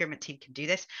university procurement team can do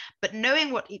this, but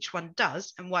knowing what each one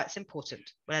does and why it's important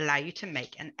will allow you to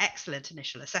make an excellent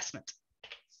initial assessment.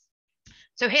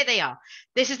 So here they are.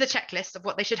 This is the checklist of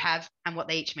what they should have and what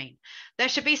they each mean. There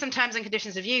should be some terms and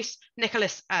conditions of use.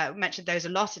 Nicholas mentioned those a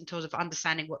lot in terms of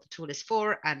understanding what the tool is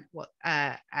for and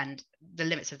and the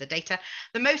limits of the data.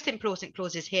 The most important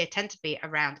clauses here tend to be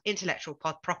around intellectual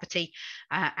property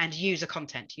and user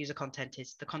content. User content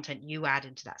is the content you add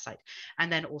into that site,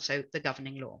 and then also the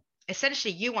governing law.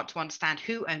 Essentially, you want to understand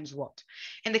who owns what.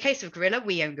 In the case of Gorilla,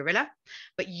 we own Gorilla,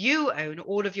 but you own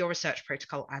all of your research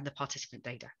protocol and the participant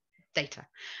data.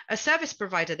 A service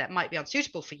provider that might be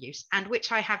unsuitable for use, and which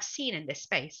I have seen in this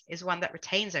space, is one that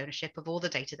retains ownership of all the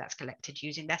data that's collected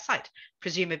using their site,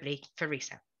 presumably for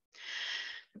resale.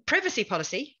 Privacy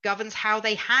policy governs how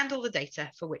they handle the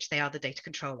data for which they are the data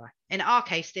controller. In our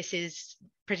case, this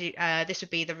would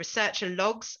be the researcher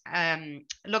logs,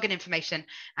 login information,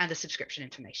 and the subscription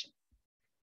information.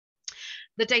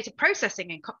 The data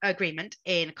processing agreement,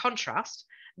 in contrast,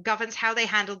 governs how they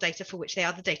handle data for which they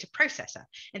are the data processor.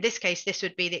 In this case, this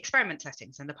would be the experiment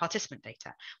settings and the participant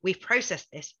data. We've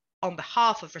processed this on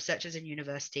behalf of researchers in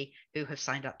university who have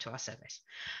signed up to our service.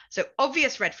 So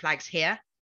obvious red flags here.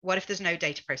 What if there's no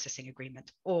data processing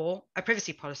agreement or a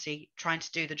privacy policy trying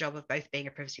to do the job of both being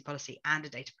a privacy policy and a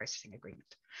data processing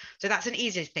agreement? So that's an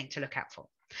easy thing to look out for.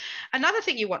 Another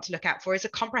thing you want to look out for is a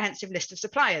comprehensive list of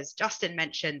suppliers. Justin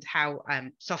mentioned how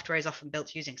software is often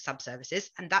built using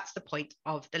sub-services, and that's the point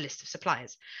of the list of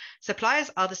suppliers. Suppliers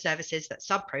are the services that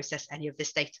sub-process any of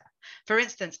this data. For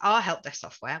instance, our help desk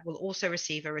software will also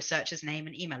receive a researcher's name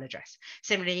and email address.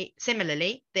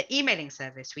 Similarly, the emailing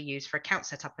service we use for account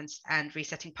setup and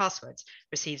resetting passwords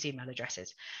receives email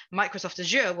addresses. Microsoft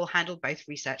Azure will handle both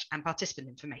research and participant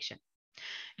information.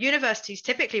 Universities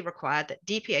typically require that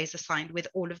DPAs are signed with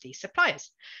all of these suppliers.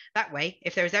 That way,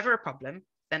 if there is ever a problem,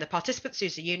 then the participant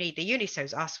sues the uni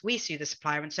sues us, we sue the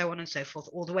supplier, and so on and so forth,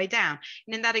 all the way down.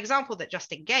 And in that example that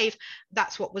Justin gave,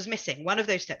 that's what was missing. One of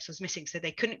those steps was missing, so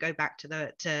they couldn't go back to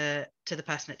the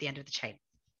person at the end of the chain.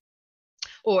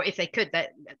 Or if they could,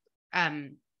 that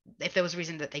if there was a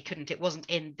reason that they couldn't, it wasn't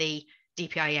in the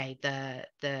DPIA,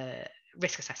 the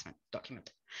risk assessment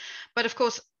document. But of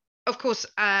course,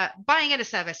 buying in a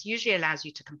service usually allows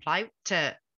you to comply,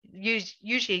 to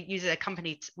usually use a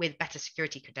company with better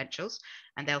security credentials,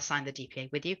 and they'll sign the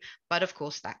DPA with you. But of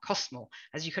course, that costs more.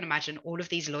 As you can imagine, all of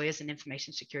these lawyers and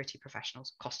information security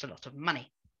professionals cost a lot of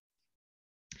money.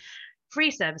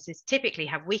 Free services typically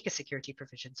have weaker security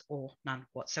provisions or none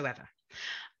whatsoever.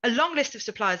 A long list of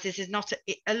suppliers is not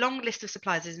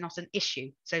an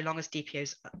issue so long as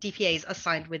DPAs are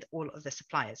signed with all of the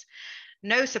suppliers.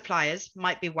 No suppliers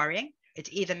might be worrying.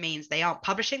 It either means they aren't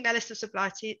publishing their list of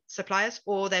suppliers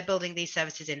or they're building these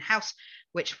services in-house,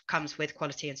 which comes with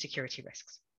quality and security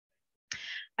risks.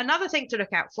 Another thing to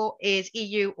look out for is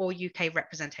EU or UK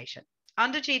representation.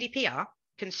 Under GDPR,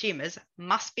 consumers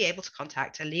must be able to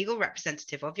contact a legal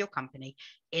representative of your company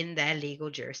in their legal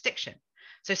jurisdiction.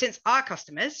 So since our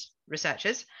customers,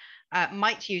 researchers,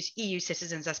 might use EU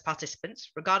citizens as participants,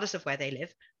 regardless of where they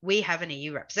live, we have an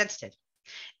EU representative.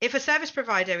 If a service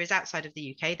provider is outside of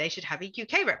the UK, they should have a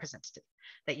UK representative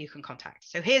that you can contact.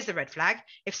 So here's the red flag.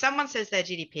 If someone says they're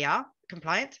GDPR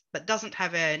compliant, but doesn't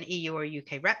have an EU or a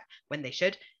UK rep when they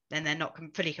should, then they're not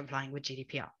fully complying with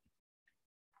GDPR.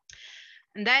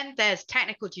 And then there's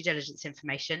technical due diligence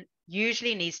information,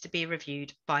 usually needs to be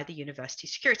reviewed by the university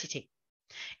security team.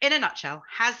 In a nutshell,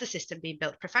 has the system been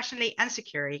built professionally and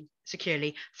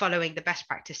securely following the best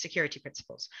practice security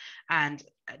principles? And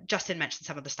Justin mentioned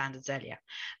some of the standards earlier.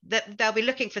 They'll be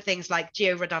looking for things like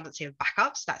geo-redundancy of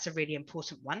backups. That's a really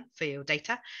important one for your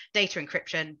data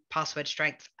encryption, password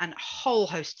strength, and a whole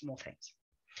host more things.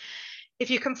 If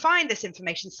you can find this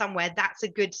information somewhere, that's a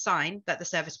good sign that the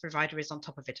service provider is on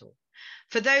top of it all.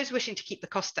 For those wishing to keep the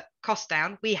cost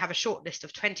down, we have a short list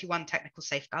of 21 technical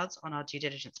safeguards on our due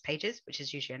diligence pages, which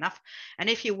is usually enough. And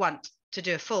if you want to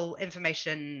do a full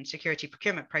information security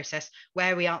procurement process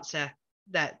where we answer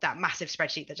that massive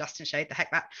spreadsheet that Justin showed,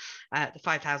 the the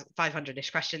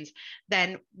 500-ish questions,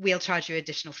 then we'll charge you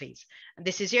additional fees. And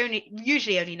this is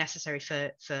usually only necessary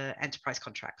for enterprise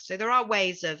contracts. So there are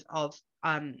ways of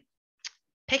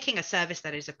picking a service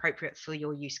that is appropriate for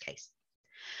your use case.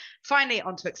 Finally,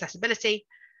 onto accessibility.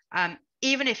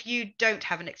 Even if you don't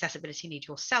have an accessibility need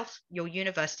yourself, your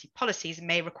university policies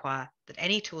may require that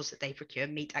any tools that they procure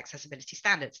meet accessibility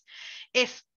standards.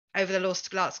 If over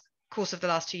the course of the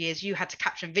last 2 years, you had to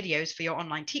caption videos for your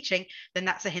online teaching, then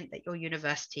that's a hint that your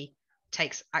university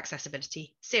takes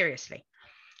accessibility seriously.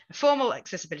 A formal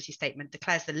accessibility statement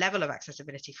declares the level of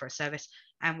accessibility for a service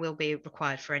and will be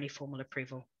required for any formal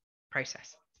approval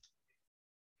process.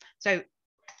 So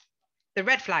the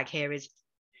red flag here is,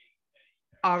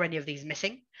 are any of these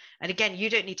missing? And again, you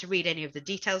don't need to read any of the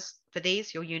details for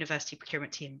these. Your university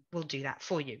procurement team will do that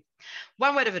for you.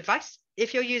 One word of advice: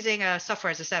 if you're using a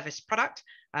software as a service product,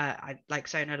 like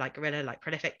Sonar, like Gorilla, like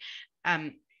Prolific,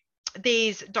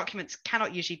 these documents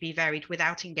cannot usually be varied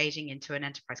without engaging into an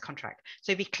enterprise contract.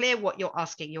 So be clear what you're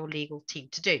asking your legal team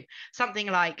to do. Something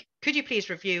like, could you please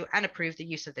review and approve the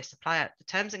use of this supplier? The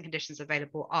terms and conditions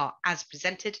available are as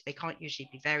presented. They can't usually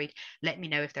be varied. Let me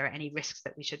know if there are any risks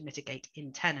that we should mitigate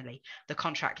internally. The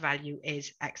contract value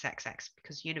is XXX,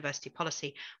 because university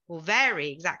policy will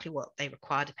vary exactly what they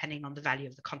require depending on the value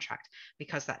of the contract,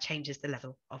 because that changes the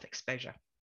level of exposure.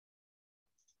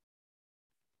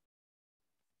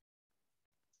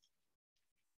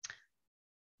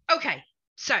 Okay,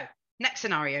 so next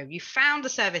scenario, you found a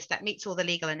service that meets all the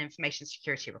legal and information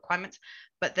security requirements,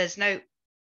 but there's no,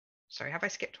 sorry, have I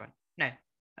skipped one? No,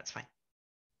 that's fine.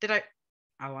 Did I?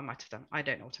 Oh, I might have done. I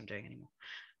don't know what I'm doing anymore.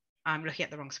 I'm looking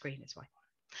at the wrong screen is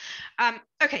why.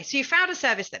 Okay, so you found a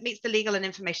service that meets the legal and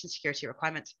information security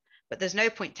requirements, but there's no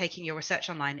point taking your research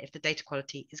online if the data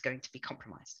quality is going to be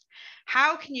compromised.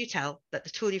 How can you tell that the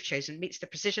tool you've chosen meets the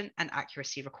precision and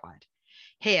accuracy required?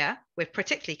 Here, we're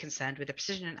particularly concerned with the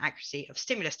precision and accuracy of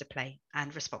stimulus display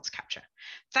and response capture.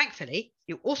 Thankfully,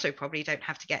 you also probably don't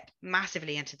have to get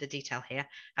massively into the detail here,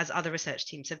 as other research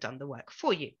teams have done the work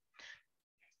for you.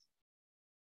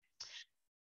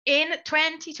 In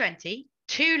 2020,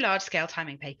 2 large-scale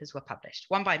timing papers were published,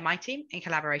 one by my team in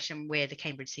collaboration with the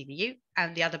Cambridge CBU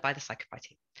and the other by the Psycopy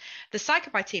team. The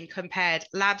Psycopy team compared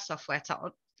lab software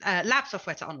to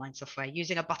online software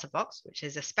using a Butterbox, which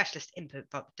is a specialist input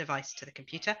device to the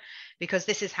computer, because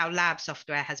this is how lab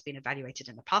software has been evaluated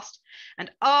in the past.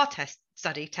 And our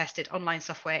study tested online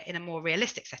software in a more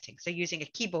realistic setting, so using a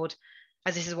keyboard,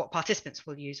 as this is what participants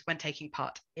will use when taking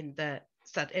part in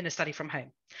a study from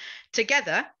home.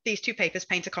 Together, these 2 papers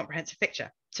paint a comprehensive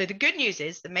picture. So the good news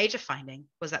is the major finding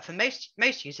was that for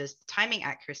most users, timing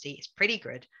accuracy is pretty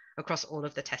good across all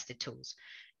of the tested tools.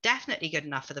 Definitely good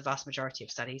enough for the vast majority of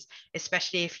studies,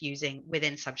 especially if using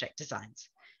within subject designs.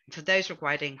 And for those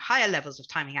requiring higher levels of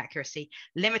timing accuracy,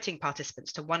 limiting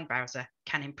participants to one browser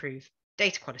can improve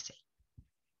data quality.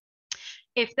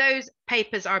 If those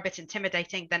papers are a bit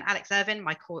intimidating, then Alex Irvin,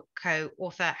 my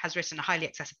co-author, has written a highly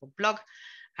accessible blog,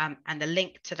 and the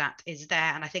link to that is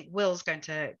there. And I think Will's going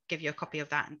to give you a copy of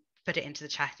that and put it into the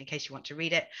chat in case you want to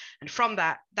read it. And from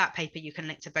that paper, you can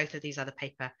link to both of these other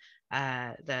papers,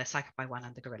 the Psycopy one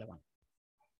and the Gorilla one.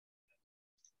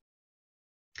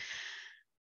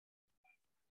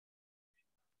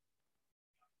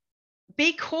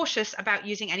 Be cautious about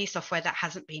using any software that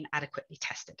hasn't been adequately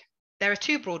tested. There are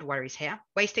 2 broad worries here: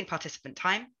 wasting participant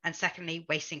time, and secondly,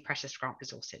 wasting precious grant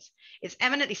resources. It's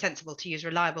eminently sensible to use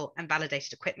reliable and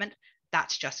validated equipment.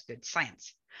 That's just good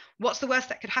science. What's the worst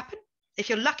that could happen? If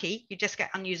you're lucky, you just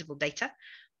get unusable data,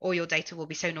 or your data will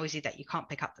be so noisy that you can't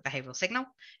pick up the behavioral signal.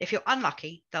 If you're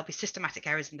unlucky, there'll be systematic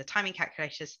errors in the timing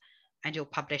calculators, and you'll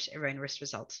publish erroneous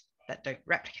results that don't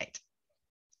replicate.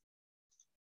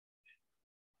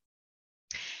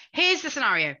 Here's the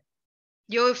scenario.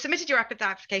 You've submitted your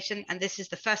application, and this is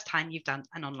the first time you've done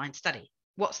an online study.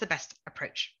 What's the best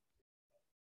approach?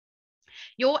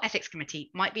 Your ethics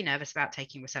committee might be nervous about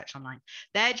taking research online.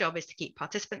 Their job is to keep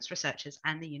participants, researchers,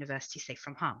 and the university safe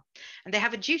from harm. And they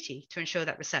have a duty to ensure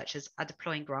that researchers are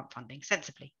deploying grant funding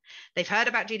sensibly. They've heard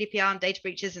about GDPR and data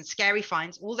breaches and scary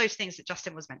fines, all those things that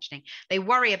Justin was mentioning. They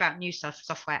worry about new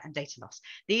software and data loss.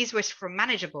 These risks were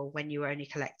manageable when you were only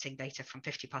collecting data from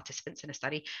 50 participants in a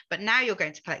study, but now you're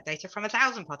going to collect data from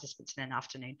 1,000 participants in an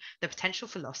afternoon. The potential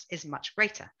for loss is much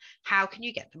greater. How can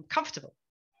you get them comfortable?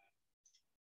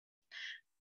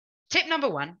 Tip number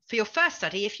 1, for your first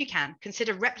study, if you can,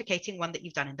 consider replicating one that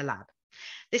you've done in the lab.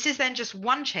 This is then just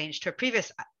one change to a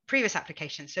previous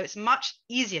application, so it's much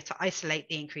easier to isolate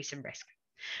the increase in risk.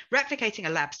 Replicating a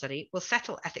lab study will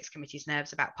settle ethics committees'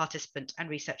 nerves about participant and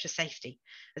researcher safety,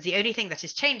 as the only thing that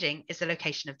is changing is the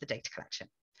location of the data collection.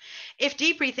 If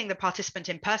debriefing the participant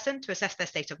in person to assess their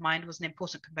state of mind was an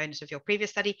important component of your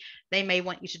previous study, they may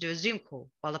want you to do a Zoom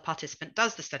call while the participant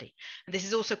does the study. And this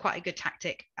is also quite a good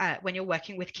tactic when you're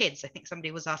working with kids. I think somebody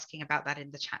was asking about that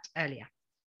in the chat earlier.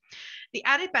 The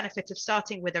added benefit of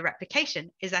starting with a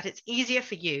replication is that it's easier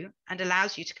for you and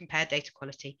allows you to compare data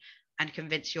quality and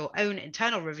convince your own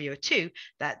internal reviewer too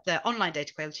that the online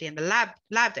data quality and the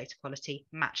lab data quality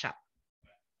match up.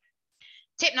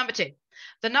 Tip number 2,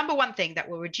 the number 1 thing that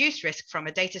will reduce risk from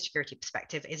a data security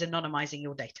perspective is anonymizing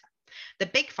your data. The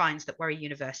big fines that worry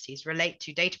universities relate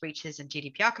to data breaches and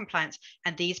GDPR compliance,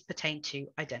 and these pertain to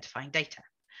identifying data.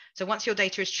 So once your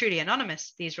data is truly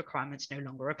anonymous, these requirements no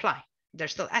longer apply.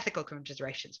 There's still ethical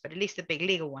considerations, but at least the big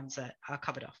legal ones are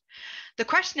covered off. The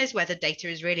question is whether data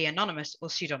is really anonymous or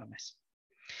pseudonymous.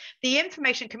 The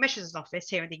Information Commissioner's Office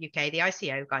here in the UK, the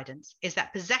ICO guidance, is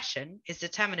that possession is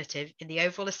determinative in the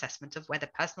overall assessment of whether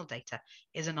personal data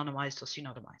is anonymized or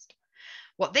pseudonymized.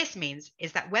 What this means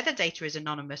is that whether data is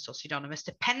anonymous or pseudonymous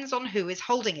depends on who is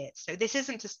holding it. So this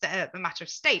isn't a matter of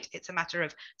state, it's a matter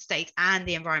of state and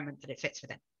the environment that it fits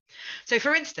within. So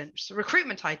for instance,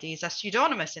 recruitment IDs are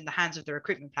pseudonymous in the hands of the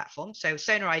recruitment platform. So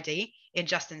Sonar ID in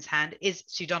Justin's hand is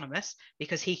pseudonymous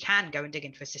because he can go and dig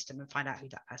into a system and find out who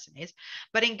that person is.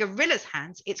 But in Gorilla's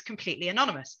hands, it's completely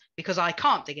anonymous because I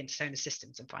can't dig into Sonar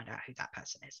systems and find out who that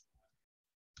person is.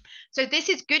 So this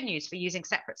is good news for using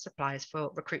separate suppliers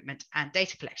for recruitment and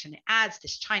data collection. It adds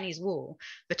this Chinese wall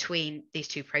between these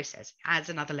two processes, adds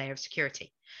another layer of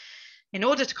security. In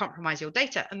order to compromise your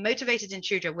data, a motivated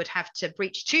intruder would have to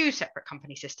breach 2 separate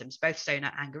company systems, both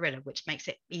Sonar and Gorilla, which makes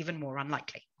it even more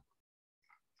unlikely.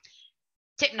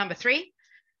 Tip number 3,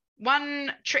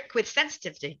 one trick with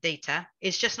sensitive data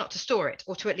is just not to store it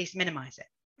or to at least minimize it.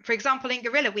 For example, in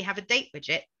Gorilla, we have a date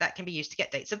widget that can be used to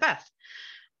get dates of birth.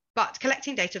 But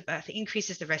collecting date of birth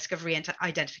increases the risk of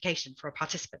re-identification for a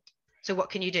participant. So what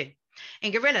can you do?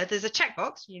 In Gorilla, there's a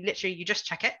checkbox. You just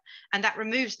check it, and that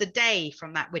removes the day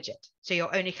from that widget. So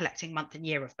you're only collecting month and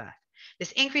year of birth.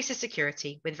 This increases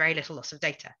security with very little loss of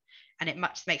data, and it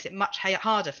makes it much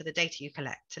harder for the data you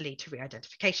collect to lead to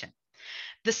re-identification.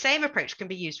 The same approach can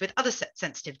be used with other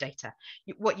sensitive data.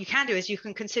 What you can do is you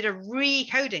can consider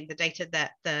recoding the data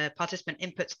that the participant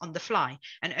inputs on the fly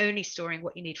and only storing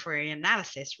what you need for your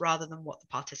analysis rather than what the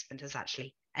participant has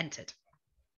actually entered.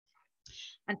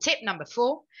 And tip number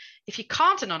 4, if you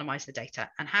can't anonymize the data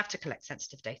and have to collect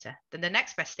sensitive data, then the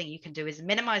next best thing you can do is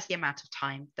minimize the amount of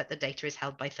time that the data is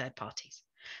held by third parties.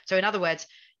 So in other words,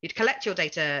 you'd collect your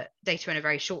data in a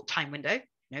very short time window,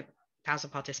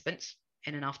 1,000 participants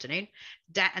in an afternoon.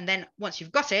 And then once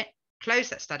you've got it, close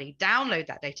that study, download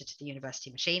that data to the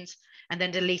university machines, and then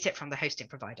delete it from the hosting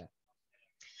provider.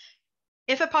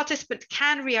 If a participant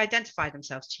can re-identify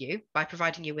themselves to you by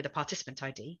providing you with a participant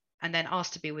ID and then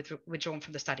asked to be withdrawn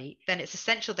from the study, then it's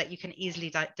essential that you can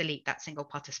easily delete that single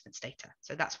participant's data.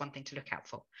 So that's one thing to look out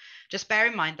for. Just bear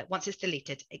in mind that once it's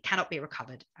deleted, it cannot be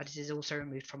recovered, as it is also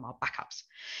removed from our backups.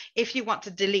 If you want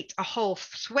to delete a whole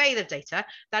swathe of data,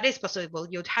 that is possible.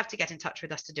 You'd have to get in touch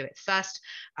with us to do it first.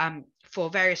 For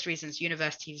various reasons,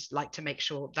 universities like to make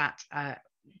sure that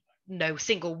no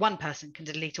single one person can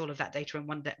delete all of that data in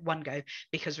one go,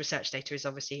 because research data is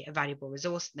obviously a valuable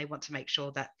resource and they want to make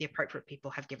sure that the appropriate people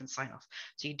have given sign off.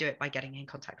 So you do it by getting in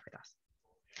contact with us.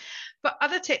 For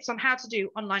other tips on how to do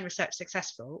online research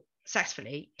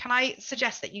successfully, can I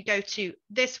suggest that you go to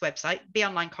this website,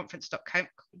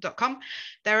 beonlineconference.com.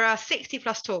 There are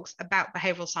 60+ talks about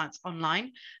behavioral science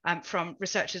online from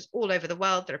researchers all over the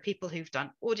world. There are people who've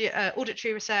done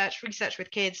auditory research, research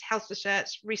with kids, health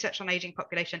research, research on aging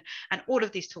population, and all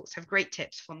of these talks have great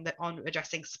tips on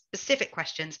addressing specific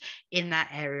questions in that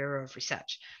area of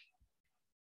research.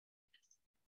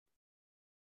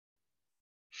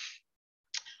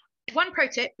 One pro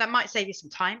tip that might save you some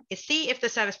time is see if the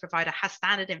service provider has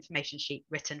standard information sheet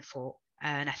written for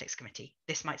an ethics committee.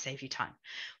 This might save you time.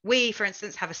 We, for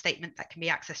instance, have a statement that can be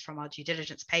accessed from our due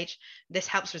diligence page. This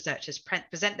helps researchers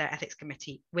present their ethics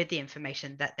committee with the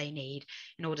information that they need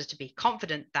in order to be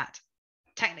confident that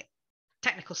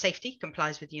technical safety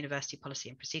complies with university policy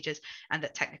and procedures, and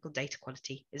that technical data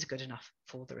quality is good enough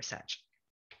for the research.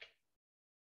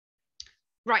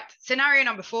 Right, scenario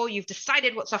number 4, you've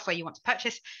decided what software you want to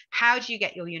purchase. How do you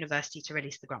get your university to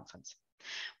release the grant funds?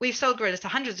 We've sold Gorilla to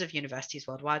hundreds of universities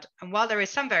worldwide, and while there is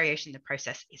some variation in the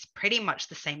process, it's pretty much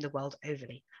the same the world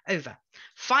over.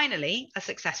 Finally, a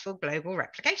successful global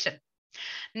replication.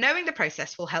 Knowing the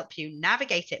process will help you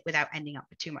navigate it without ending up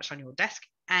with too much on your desk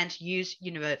and use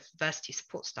university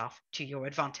support staff to your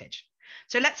advantage.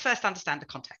 So let's first understand the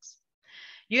context.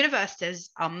 Universities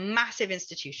are massive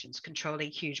institutions controlling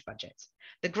huge budgets.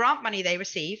 The grant money they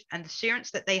receive and the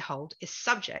assurance that they hold is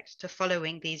subject to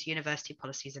following these university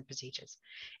policies and procedures.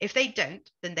 If they don't,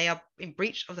 then they are in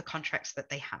breach of the contracts that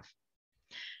they have.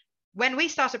 When we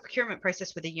start a procurement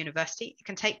process with a university, it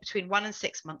can take between 1 and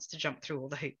 6 months to jump through all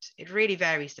the hoops. It really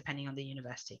varies depending on the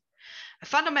university. A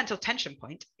fundamental tension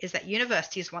point is that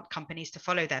universities want companies to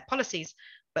follow their policies,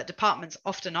 but departments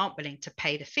often aren't willing to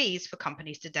pay the fees for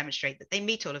companies to demonstrate that they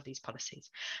meet all of these policies.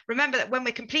 Remember that when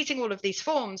we're completing all of these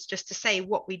forms just to say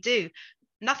what we do,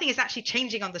 nothing is actually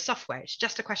changing on the software. It's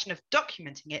just a question of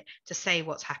documenting it to say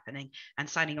what's happening and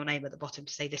signing your name at the bottom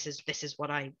to say this is what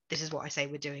I say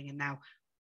we're doing, and now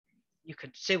you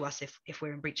could sue us if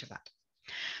we're in breach of that.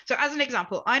 So as an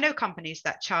example, I know companies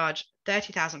that charge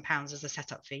 £30,000 as a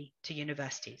setup fee to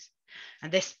universities.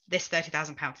 And this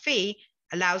 £30,000 fee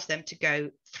allows them to go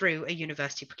through a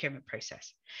university procurement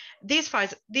process. These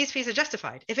fees are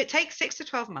justified. If it takes 6 to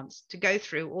 12 months to go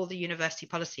through all the university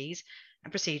policies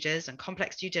and procedures and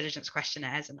complex due diligence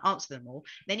questionnaires and answer them all,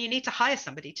 then you need to hire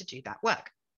somebody to do that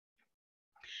work.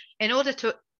 In order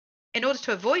to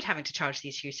avoid having to charge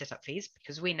these huge setup fees,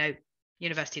 because we know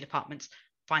university departments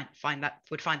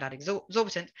would find that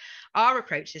exorbitant, our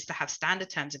approach is to have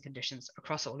standard terms and conditions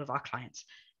across all of our clients.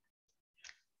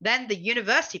 Then the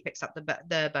university picks up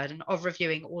the burden of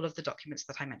reviewing all of the documents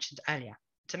that I mentioned earlier.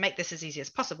 To make this as easy as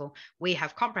possible, we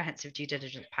have comprehensive due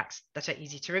diligence packs that are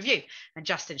easy to review, and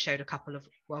Justin showed a couple of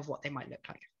what they might look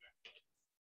like.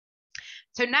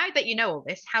 So now that you know all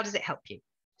this, how does it help you?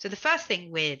 So the first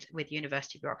thing with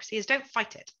university bureaucracy is don't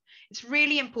fight it. It's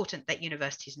really important that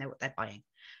universities know what they're buying.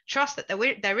 Trust that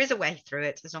there is a way through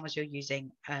it as long as you're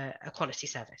using a quality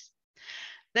service.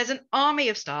 There's an army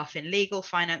of staff in legal,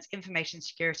 finance, information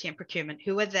security, and procurement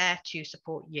who are there to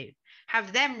support you.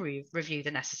 Have them review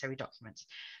the necessary documents.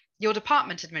 Your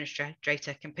department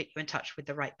administrator can put you in touch with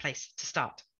the right place to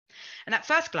start. And at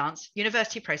first glance,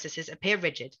 university processes appear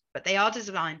rigid, but they are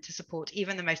designed to support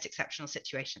even the most exceptional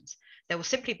situations. There will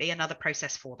simply be another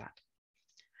process for that.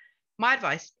 My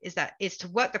advice is to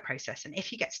work the process, and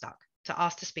if you get stuck, to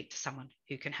ask to speak to someone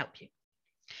who can help you.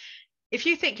 If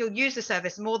you think you'll use the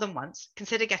service more than once,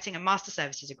 consider getting a master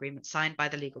services agreement signed by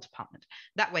the legal department.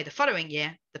 That way, the following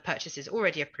year, the purchase is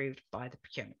already approved by the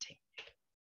procurement team.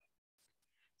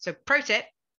 So pro tip,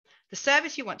 the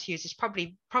service you want to use is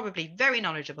probably very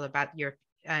knowledgeable about your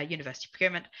university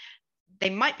procurement. They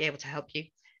might be able to help you,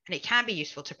 and it can be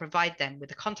useful to provide them with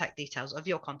the contact details of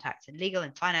your contacts in legal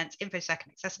and finance, InfoSec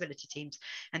and accessibility teams,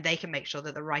 and they can make sure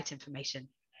that the right information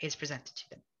is presented to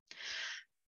them.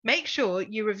 Make sure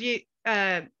you review.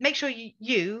 Make sure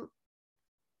you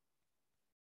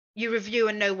review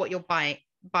and know what you're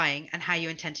buying and how you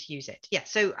intend to use it. Yeah.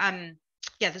 So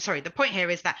sorry. The point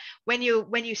here is that when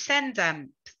you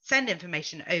send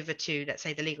information over to, let's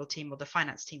say, the legal team or the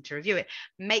finance team to review it,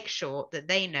 make sure that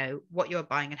they know what you're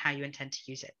buying and how you intend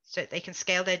to use it, so they can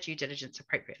scale their due diligence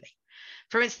appropriately.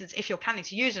 For instance, if you're planning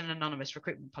to use an anonymous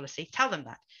recruitment policy, tell them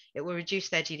that. It will reduce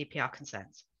their GDPR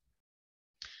concerns.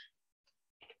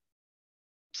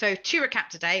 So to recap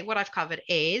today, what I've covered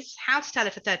is how to tell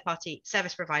if a third-party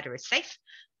service provider is safe,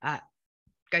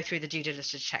 go through the due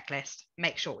diligence checklist,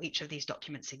 make sure each of these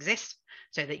documents exist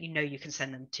so that you know you can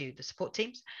send them to the support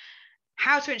teams,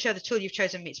 how to ensure the tool you've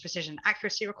chosen meets precision and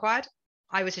accuracy required.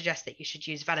 I would suggest that you should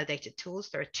use validated tools.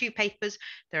 There are 2 papers,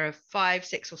 there are 5,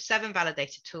 6, or 7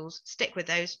 validated tools. Stick with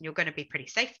those and you're going to be pretty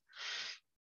safe.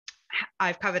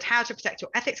 I've covered how to protect your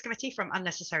ethics committee from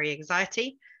unnecessary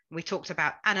anxiety. We talked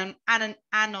about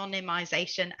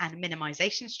anonymization and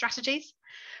minimization strategies,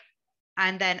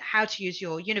 and then how to use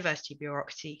your university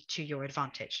bureaucracy to your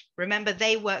advantage. Remember,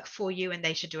 they work for you and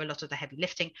they should do a lot of the heavy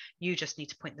lifting. You just need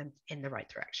to point them in the right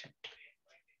direction.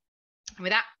 And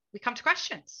with that, we come to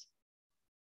questions.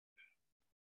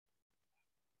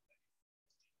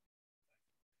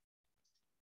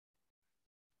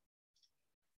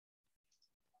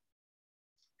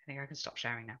 I think I can stop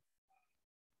sharing now.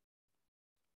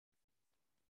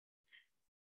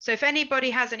 So if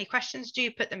anybody has any questions, do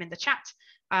put them in the chat.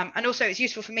 And also it's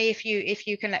useful for me if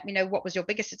you can let me know what was your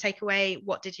biggest takeaway,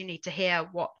 what did you need to hear,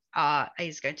 what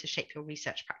is going to shape your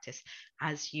research practice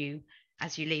as you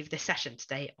leave this session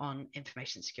today on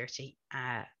information security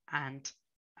and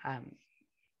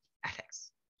ethics.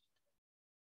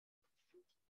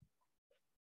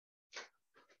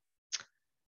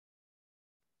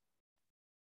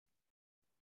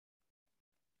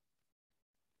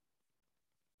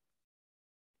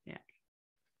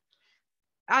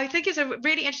 I think it's a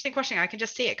really interesting question. I can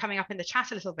just see it coming up in the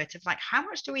chat a little bit of like, how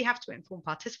much do we have to inform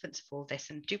participants of all this?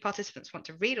 And do participants want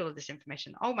to read all of this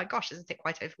information? Oh my gosh, isn't it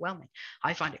quite overwhelming?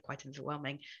 I find it quite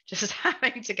overwhelming just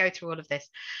having to go through all of this.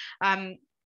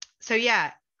 So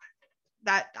yeah,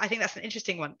 I think that's an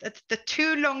interesting one. The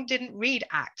Too Long Didn't Read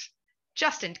Act.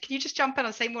 Justin, can you just jump in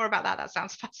and say more about that? That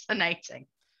sounds fascinating.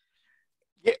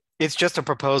 Yeah, it's just a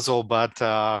proposal, but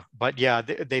yeah,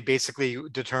 they basically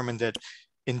determined that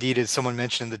indeed, as someone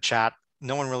mentioned in the chat,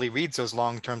 no one really reads those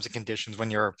long terms and conditions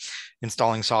when you're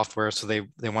installing software. So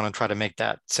they want to try to make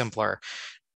that simpler.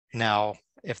 Now,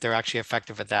 if they're actually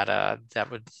effective at that,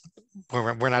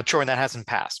 we're not sure, and that hasn't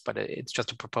passed, but it's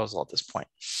just a proposal at this point.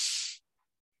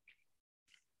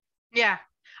 Yeah,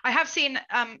 I have seen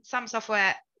some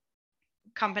software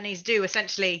companies do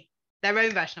essentially their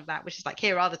own version of that, which is like,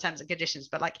 here are the terms and conditions.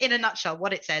 But like in a nutshell,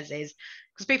 what it says is,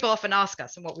 because people often ask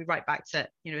us, and what we write back to,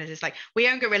 it's like, we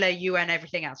own Gorilla, you own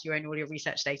everything else. You own all your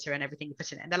research data and everything you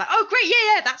put in it. And they're like, oh, great,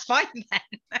 yeah, that's fine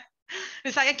then.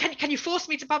 It's like, can you force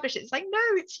me to publish it? It's like, no,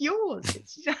 it's yours.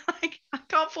 It's like, I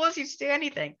can't force you to do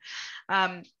anything.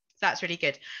 So that's really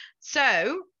good.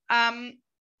 So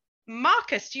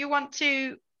Marcus,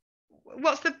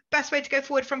 what's the best way to go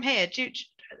forward from here? Do you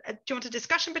want a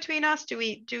discussion between us? Are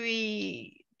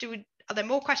there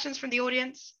more questions from the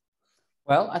audience?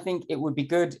 Well, I think it would be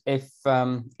good if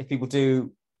people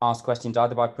do ask questions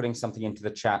either by putting something into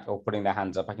the chat or putting their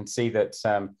hands up. I can see that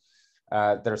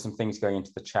there are some things going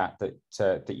into the chat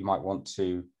that you might want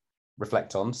to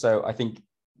reflect on. So I think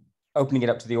opening it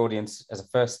up to the audience as a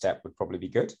first step would probably be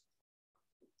good.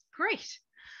 Great.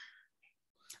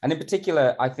 And in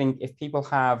particular, I think if people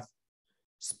have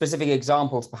specific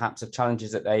examples, perhaps, of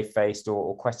challenges that they faced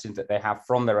or questions that they have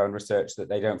from their own research that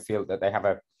they don't feel that they have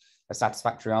a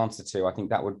satisfactory answer to, I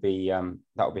think that would be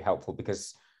helpful,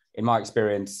 because in my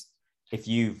experience, if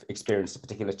you've experienced a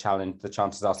particular challenge, the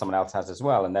chances are someone else has as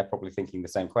well, and they're probably thinking the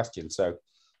same question. So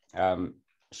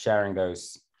sharing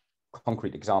those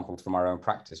concrete examples from our own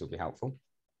practice would be helpful.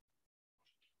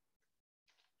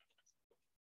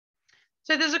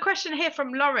 So there's a question here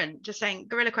from Lauren just saying,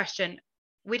 Gorilla question,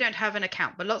 we don't have an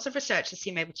account, but lots of researchers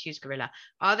seem able to use Gorilla.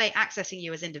 Are they accessing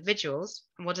you as individuals?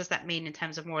 And what does that mean in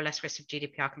terms of more or less risk of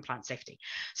GDPR compliance safety?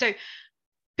 So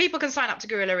people can sign up to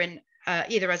Gorilla in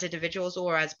either as individuals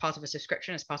or as part of a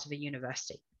subscription, as part of a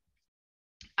university.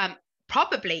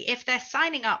 Probably if they're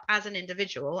signing up as an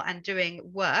individual and doing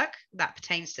work that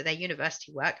pertains to their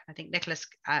university work, I think Nicholas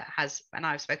has, and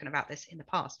I've spoken about this in the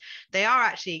past, they are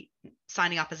actually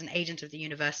signing up as an agent of the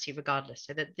university regardless.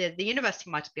 So that the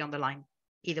university might be on the line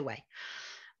either way.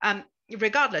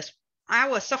 Regardless,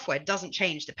 our software doesn't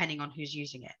change depending on who's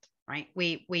using it, right?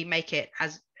 We make it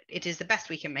as it is the best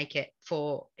we can make it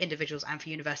for individuals and for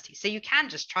universities. So you can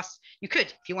just trust, you could,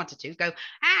 if you wanted to, go,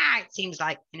 it seems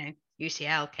like,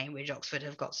 UCL, Cambridge, Oxford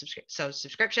have got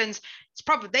subscriptions. It's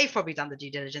probably, they've probably done the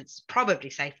due diligence, it's probably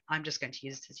safe. I'm just going to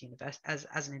use it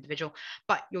as an individual.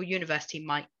 But your university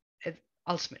might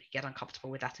ultimately get uncomfortable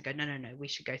with that and go, no, we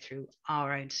should go through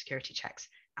our own security checks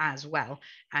as well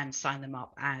and sign them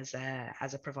up as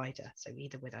a provider. So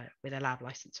either with a lab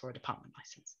license or a department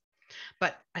license.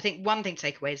 But I think one thing to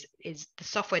take away is the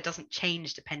software doesn't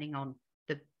change depending on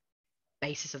the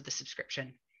basis of the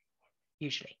subscription,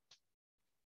 usually.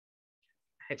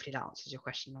 Hopefully that answers your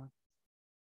question, Lauren.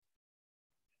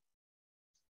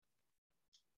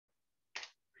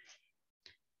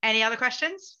 Any other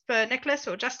questions for Nicholas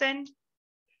or Justin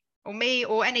or me,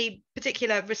 or any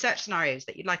particular research scenarios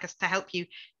that you'd like us to help you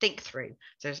think through?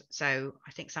 So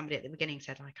I think somebody at the beginning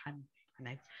said, like, I'm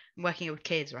working with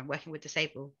kids, or I'm working with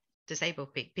disabled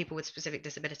people with specific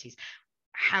disabilities.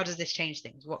 How does this change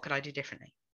things? What could I do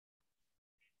differently?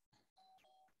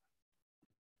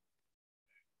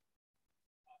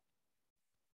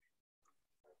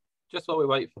 Just while we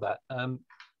wait for that,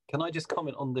 can I just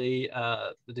comment on the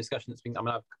discussion that's been,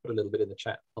 I've put a little bit in the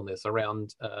chat on this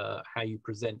around how you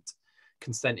present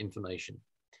consent information.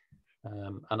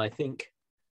 And I think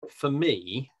for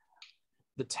me,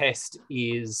 the test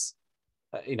is,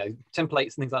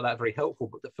 templates and things like that are very helpful,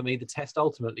 but for me, the test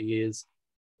ultimately is,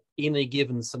 in a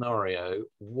given scenario,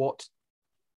 what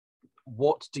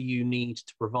do you need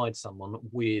to provide someone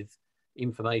with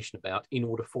information about in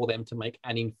order for them to make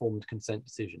an informed consent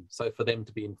decision? So for them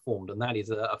to be informed, and that is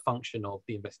a function of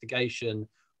the investigation,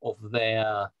 of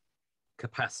their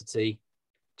capacity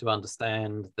to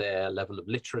understand, their level of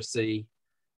literacy,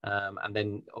 and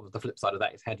then the flip side of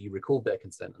that is, how do you record their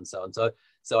consent, and so on.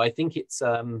 So I think it's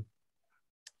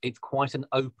quite an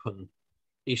open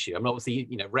issue. I mean, obviously,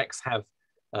 recs have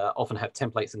often have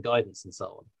templates and guidance and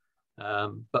so on.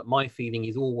 But my feeling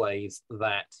is always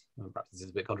that, perhaps this is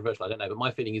a bit controversial, I don't know, but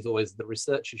my feeling is always that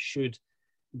researchers should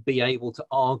be able to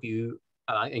argue,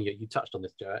 and you touched on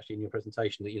this, Joe, actually, in your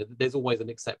presentation, that there's always an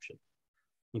exception.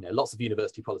 Lots of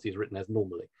university policy is written as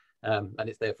normally, and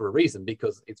it's there for a reason,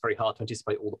 because it's very hard to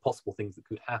anticipate all the possible things that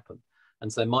could happen.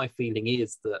 And so my feeling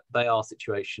is that they are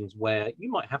situations where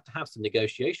you might have to have some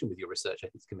negotiation with your research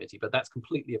ethics committee, but that's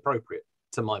completely appropriate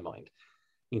to my mind.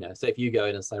 So if you go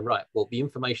in and say, right, well, the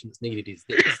information that's needed is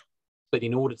this, but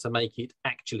in order to make it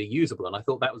actually usable, and I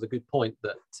thought that was a good point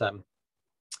that, sorry,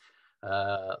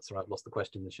 I've lost the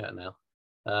question in the chat now.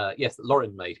 Yes, that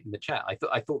Lauren made in the chat.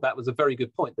 I thought that was a very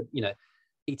good point, that,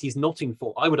 it is not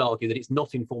informed. I would argue that it's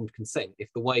not informed consent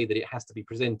if the way that it has to be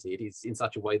presented is in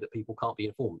such a way that people can't be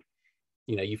informed.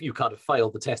 You kind of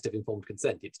failed the test of informed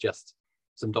consent. It's just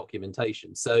some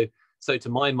documentation. So to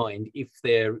my mind, if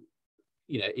the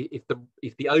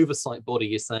oversight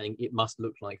body is saying it must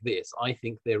look like this, I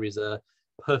think there is a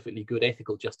perfectly good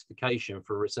ethical justification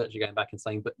for a researcher going back and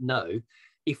saying, but no,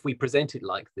 if we present it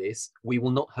like this, we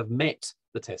will not have met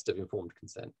the test of informed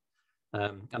consent.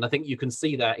 And I think you can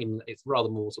see that it's rather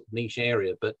more sort of niche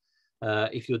area, but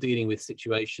if you're dealing with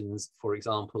situations, for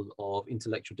example, of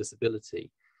intellectual disability,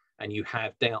 and you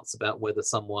have doubts about whether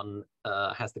someone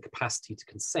has the capacity to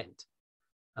consent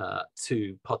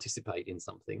to participate in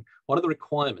something, one of the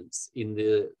requirements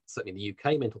certainly in the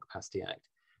UK Mental Capacity Act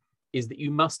is that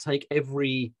you must take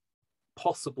every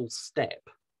possible step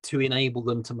to enable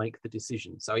them to make the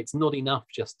decision. So it's not enough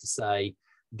just to say,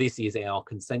 this is our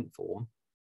consent form,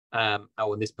 and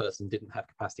this person didn't have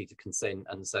capacity to consent,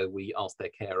 and so we asked their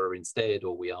carer instead,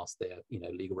 or we asked their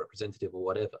legal representative or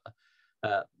whatever.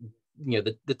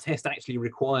 The test actually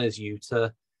requires you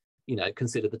to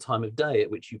consider the time of day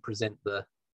at which you present the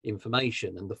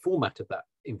information and the format of that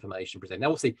information presented. Now,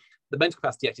 obviously, the Mental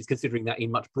Capacity Act is considering that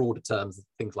in much broader terms,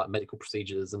 things like medical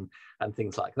procedures and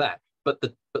things like that. but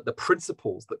the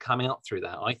principles that come out through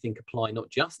that, I think, apply not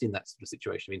just in that sort of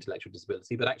situation of intellectual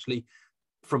disability, but actually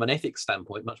from an ethics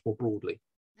standpoint, much more broadly.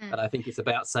 And I think it's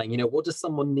about saying, what does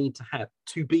someone need to have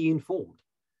to be informed?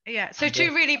 Yeah. So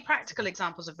two really practical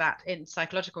examples of that in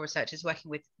psychological research is working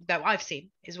with, that I've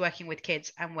seen, is working with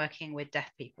kids and working with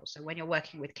deaf people. So when you're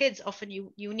working with kids, often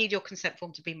you need your consent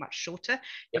form to be much shorter.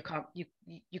 Yep.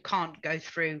 You can't go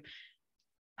through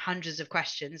hundreds of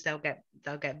questions. They'll get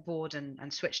bored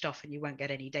and switched off, and you won't get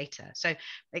any data. So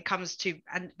it comes to,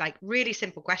 and like really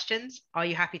simple questions. Are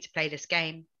you happy to play this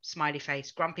game? Smiley face,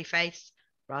 grumpy face,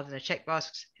 rather than a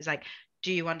checkbox. It's like,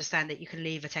 do you understand that you can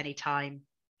leave at any time?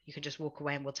 You can just walk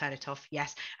away and we'll turn it off.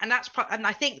 Yes. And and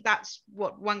I think that's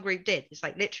what one group did. It's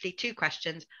like literally 2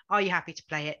 questions. Are you happy to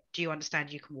play it? Do you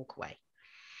understand you can walk away?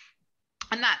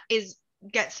 And that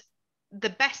gets the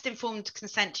best informed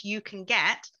consent you can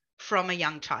get from a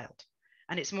young child.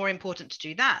 And it's more important to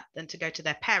do that than to go to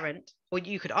their parent, or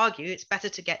you could argue it's better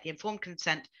to get the informed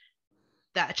consent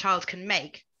that a child can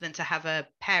make than to have a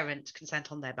parent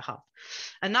consent on their behalf.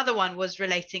 Another one was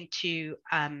relating to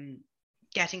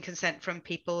getting consent from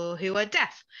people who are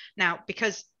deaf. Now,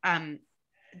 because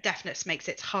deafness makes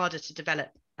it harder to develop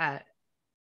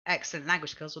excellent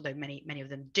language skills, although many of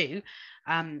them do,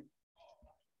 and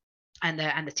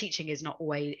the teaching is not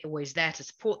always there to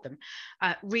support them.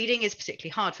 Reading is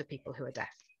particularly hard for people who are deaf.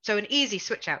 So an easy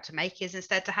switch out to make is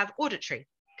instead to have auditory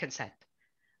consent.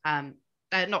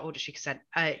 Not auditory consent.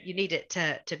 You need it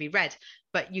to be read,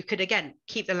 but you could again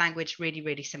keep the language really,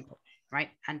 really simple, right?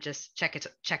 And just check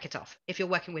it off. If you're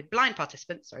working with blind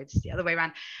participants, sorry, this is the other way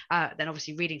around, then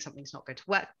obviously reading something's not going to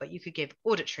work, but you could give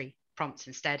auditory prompts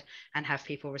instead and have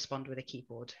people respond with a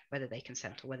keyboard, whether they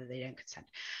consent or whether they don't consent.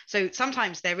 So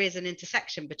sometimes there is an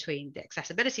intersection between the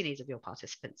accessibility needs of your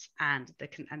participants and the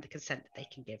consent that they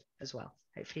can give as well.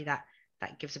 Hopefully that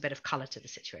gives a bit of color to the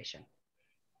situation.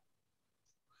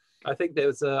 I think there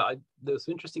was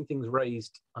some interesting things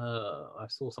raised. I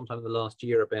saw sometime in the last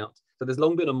year about, so there's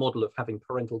long been a model of having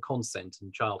parental consent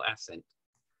and child assent.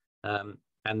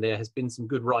 And there has been some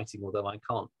good writing, although I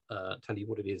can't tell you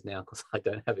what it is now because I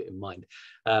don't have it in mind.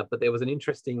 But there was an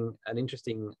interesting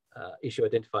issue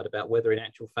identified about whether in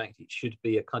actual fact it should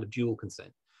be a kind of dual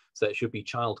consent. So it should be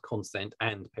child consent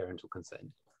and parental consent.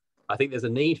 I think there's a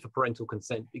need for parental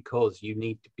consent because you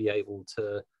need to be able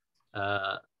to,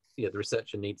 the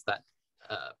researcher needs that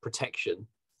protection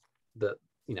that,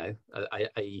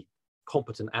 a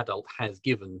competent adult has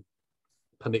given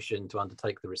permission to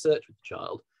undertake the research with the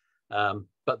child.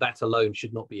 But that alone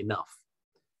should not be enough.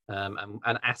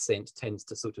 And assent tends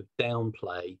to sort of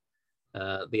downplay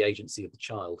the agency of the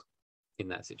child in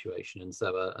that situation. And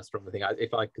so a stronger thing,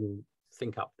 if I can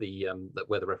think up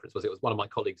where the reference was, it was one of my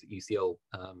colleagues at UCL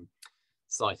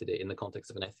cited it in the context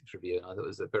of an ethics review. And I thought it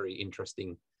was a very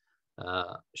interesting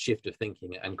shift of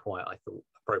thinking and quite, I thought,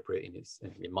 appropriate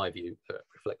in my view,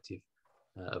 reflective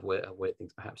of where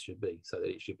things perhaps should be, so that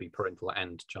it should be parental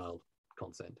and child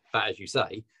consent. But as you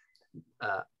say,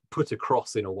 put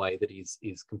across in a way that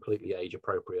is completely age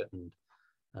appropriate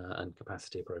and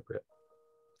capacity appropriate.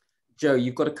 Joe,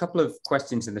 you've got a couple of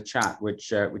questions in the chat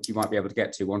which you might be able to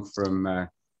get to. One from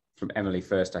Emily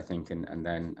first, I think, and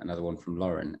then another one from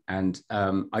Lauren. And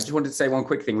I just wanted to say one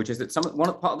quick thing, which is that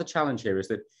part of the challenge here is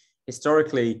that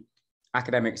historically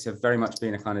academics have very much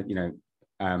been a kind of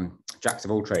jacks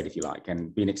of all trade, if you like,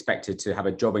 and been expected to have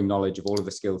a jobbing knowledge of all of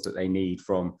the skills that they need,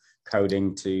 from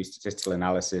coding to statistical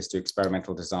analysis to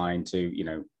experimental design to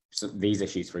these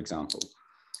issues, for example.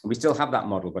 And we still have that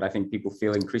model, but I think people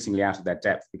feel increasingly out of their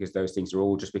depth because those things are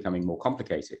all just becoming more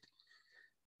complicated.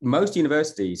 Most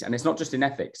universities, and it's not just in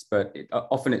ethics, but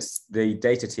often it's the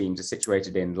data teams are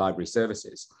situated in library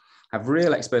services, have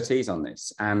real expertise on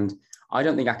this. And I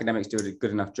don't think academics do a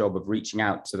good enough job of reaching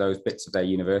out to those bits of their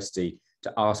university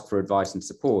to ask for advice and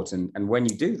support. And when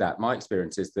you do that, my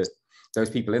experience is that those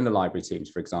people in the library teams,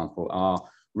 for example, are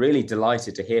really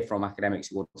delighted to hear from academics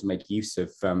who want to make use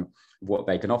of what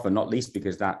they can offer, not least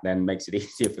because that then makes it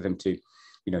easier for them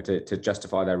to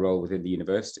justify their role within the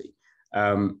university.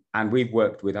 And we've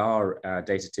worked with our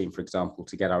data team, for example,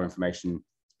 to get our information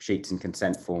sheets and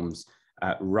consent forms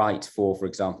right for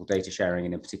example, data sharing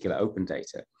and in particular open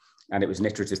data. And it was an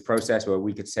iterative process where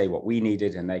we could say what we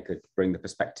needed and they could bring the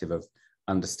perspective of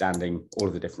understanding all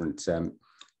of the different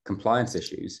compliance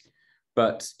issues.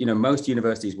 But most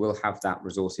universities will have that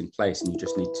resource in place, and you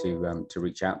just need to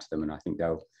reach out to them, and I think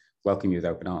they'll welcome you with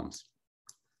open arms.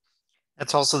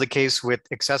 That's also the case with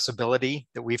accessibility,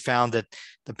 that we found that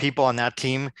the people on that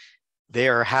team, they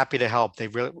are happy to help. They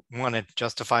really want to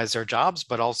justify their jobs,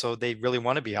 but also they really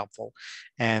want to be helpful,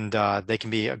 and they can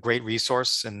be a great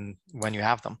resource and when you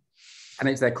have them. and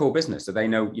it's their core business. So they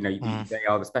know, they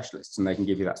are the specialists and they can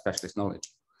give you that specialist knowledge.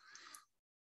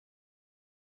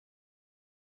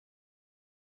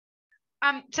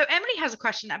 So Emily has a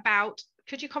question about,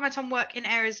 could you comment on work in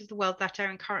areas of the world that are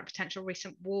in current potential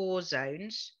recent war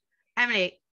zones?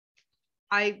 Emily,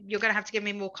 you're going to have to give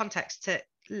me more context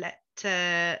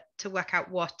to work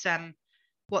out what the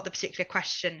particular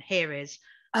question here is.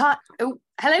 Oh,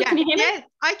 hello, yeah, can you hear me? Yeah,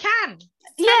 I can.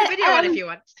 Yeah, video on if you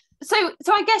want. So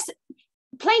I guess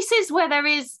places where there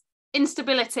is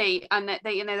instability and that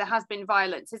there has been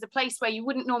violence is a place where you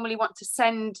wouldn't normally want to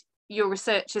send your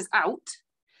researchers out,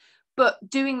 but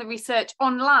doing the research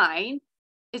online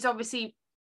is obviously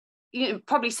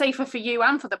probably safer for you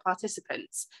and for the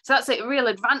participants. So that's a real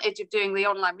advantage of doing the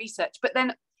online research. But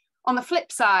then on the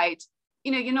flip side,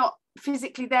 you're not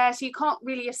physically there, so you can't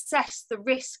really assess the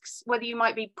risks, whether you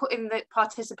might be putting the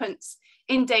participants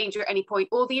in danger at any point,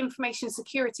 or the information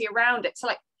security around it. So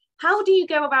like, how do you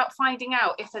go about finding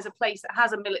out if there's a place that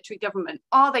has a military government?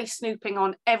 Are they snooping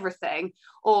on everything?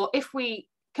 Or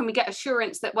can we get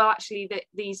assurance that, well, actually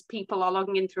these people are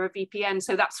logging in through a VPN,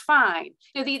 so that's fine?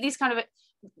 These kind of,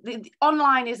 the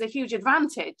online is a huge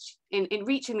advantage in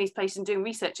reaching these places and doing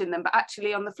research in them, but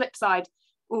actually on the flip side,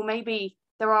 well, maybe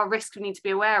there are risks we need to be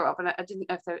aware of. And I didn't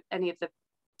know if any of the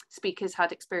speakers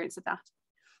had experience of that.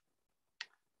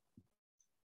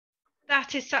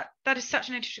 That is such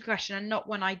an interesting question, and not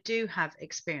one I do have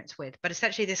experience with. But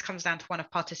essentially, this comes down to one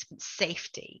of participants'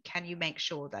 safety. Can you make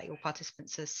sure that your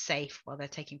participants are safe while they're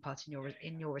taking part in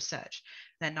your research?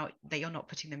 That you're not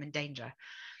putting them in danger.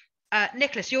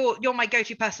 Nicholas, you're my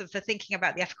go-to person for thinking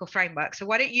about the ethical framework. So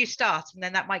why don't you start, and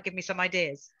then that might give me some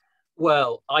ideas.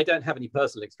 Well, I don't have any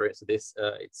personal experience of this.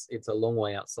 It's a long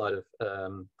way outside of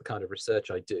the kind of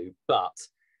research I do. But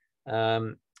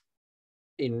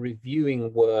in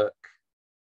reviewing work,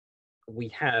 we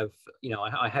have,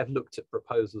 I have looked at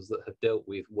proposals that have dealt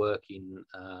with work in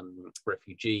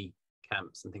refugee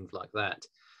camps and things like that.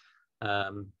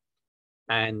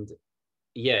 And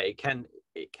yeah, it can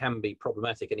be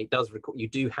problematic, and it does record. You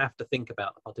do have to think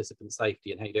about the participant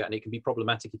safety and how you do it, and it can be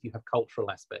problematic if you have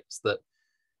cultural aspects that.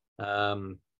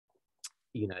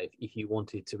 If you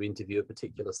wanted to interview a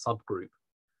particular subgroup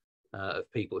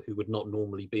of people who would not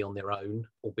normally be on their own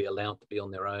or be allowed to be on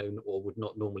their own, or would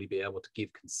not normally be able to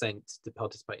give consent to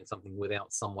participate in something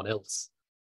without someone else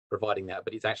providing that,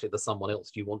 but it's actually the someone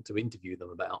else you want to interview them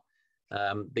about.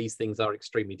 These things are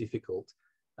extremely difficult.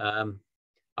 I'm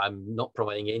not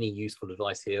providing any useful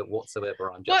advice here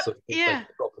whatsoever. I'm just sort of the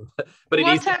problem. But it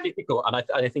is difficult, and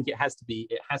I think it has to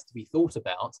be thought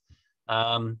about.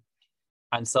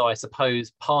 And so I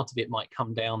suppose part of it might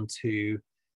come down to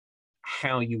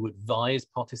how you advise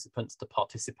participants to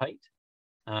participate,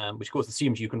 which of course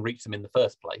assumes you can reach them in the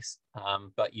first place.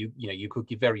 But you could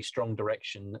give very strong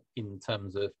direction in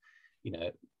terms of,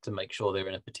 to make sure they're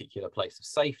in a particular place of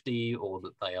safety, or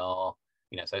that they are,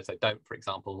 so don't, for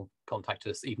example, contact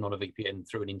us even on a VPN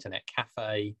through an internet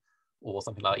cafe or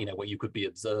something like, where you could be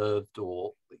observed,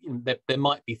 or there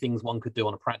might be things one could do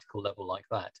on a practical level like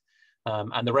that.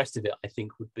 And the rest of it, I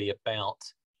think, would be about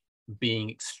being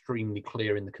extremely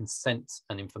clear in the consent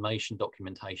and information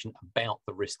documentation about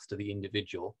the risks to the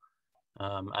individual,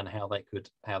 and how they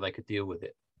could deal with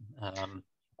it.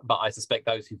 But I suspect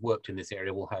those who've worked in this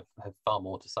area will have far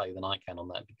more to say than I can on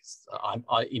that, because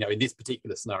in this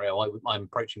particular scenario, I'm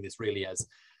approaching this really as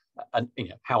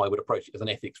how I would approach it as an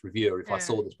ethics reviewer. If I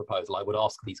saw this proposal, I would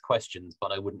ask these questions,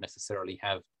 but I wouldn't necessarily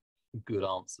have good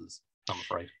answers, I'm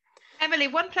afraid. Emily,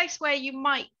 one place where you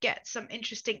might get some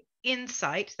interesting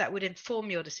insight that would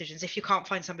inform your decisions, if you can't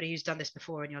find somebody who's done this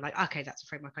before and you're like, okay, that's a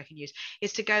framework I can use,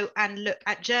 is to go and look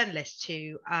at journalists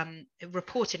who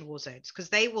report in war zones,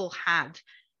 because they will have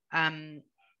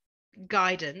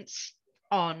guidance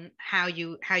on how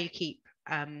you keep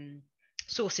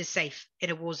sources safe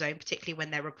in a war zone, particularly when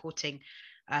they're reporting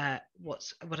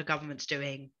what a government's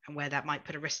doing and where that might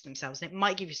put a risk to themselves. And it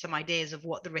might give you some ideas of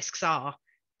what the risks are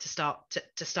to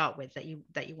start with that you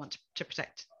want to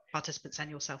protect participants and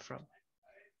yourself from.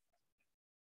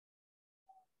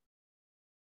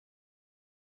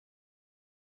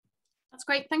 That's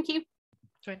great, thank you.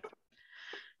 Sorry.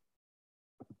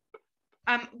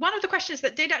 One of the questions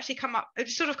that did actually come up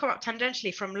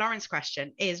tangentially from Lauren's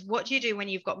question is, what do you do when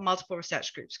you've got multiple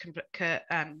research groups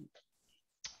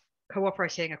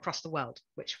cooperating across the world,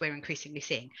 which we're increasingly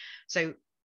seeing? So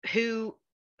who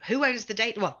owns the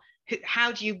data? Well,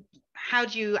 how do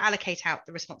you allocate out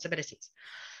the responsibilities?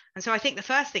 And so I think the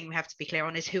first thing we have to be clear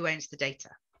on is who owns the data.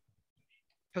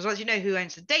 Because once you know who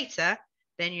owns the data,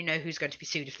 then you know who's going to be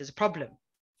sued if there's a problem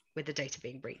with the data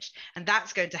being breached. And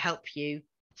that's going to help you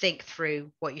think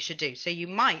through what you should do. So you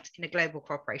might, in a global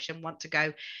corporation, want to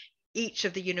go, each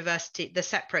of the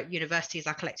separate universities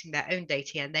are collecting their own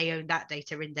data and they own that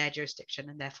data in their jurisdiction,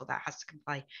 and therefore that has to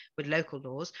comply with local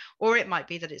laws. Or it might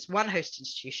be that it's one host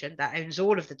institution that owns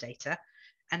all of the data,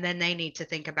 and then they need to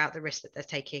think about the risk that they're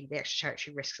taking, the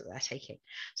extraterritorial risks that they're taking.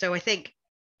 So I think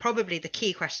probably the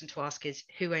key question to ask is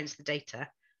who owns the data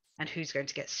and who's going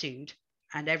to get sued,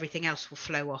 and everything else will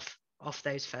flow off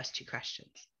those first two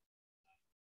questions.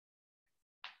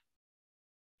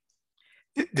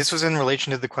 This was in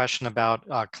relation to the question about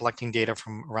collecting data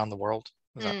from around the world.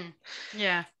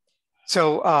 Yeah.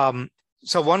 So,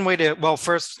 so one way to, well,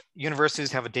 first,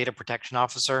 universities have a data protection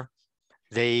officer.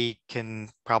 They can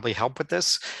probably help with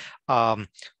this.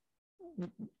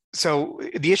 So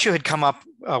the issue had come up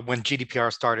when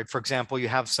GDPR started. For example, you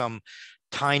have some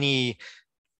tiny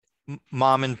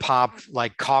mom and pop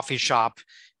like coffee shop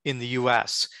in the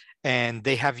US, and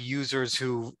they have users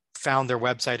who found their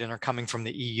website and are coming from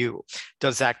the EU.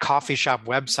 Does that coffee shop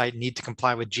website need to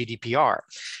comply with GDPR?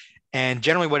 And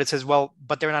generally what it says, well,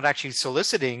 but they're not actually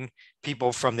soliciting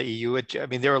people from the EU. I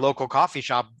mean, they're a local coffee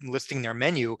shop listing their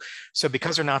menu. So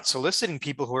because they're not soliciting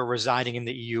people who are residing in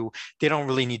the EU, they don't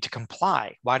really need to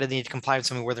comply. Why do they need to comply with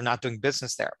something where they're not doing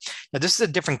business there? Now, this is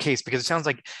a different case because it sounds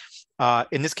like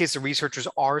in this case, the researchers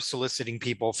are soliciting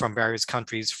people from various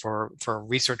countries for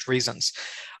research reasons.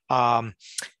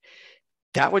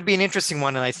 That would be an interesting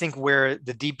one. And I think where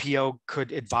the DPO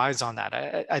could advise on that.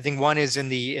 I think one is in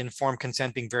the informed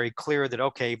consent being very clear that,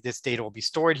 okay, this data will be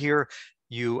stored here.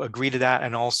 You agree to that.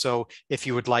 And also, if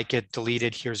you would like it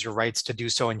deleted, here's your rights to do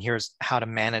so. And here's how to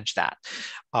manage that.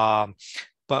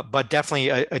 But definitely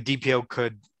a DPO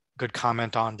could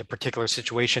comment on the particular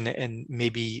situation, and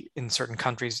maybe in certain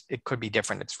countries, it could be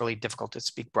different. It's really difficult to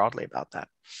speak broadly about that.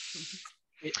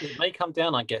 It may come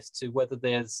down, I guess, to whether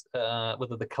there's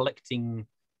whether the collecting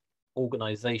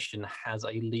organization has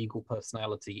a legal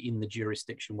personality in the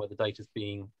jurisdiction where the data is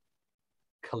being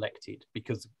collected.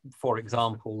 Because, for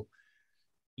example,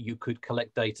 you could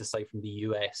collect data, say, from the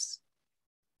US,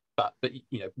 but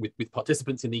you know, with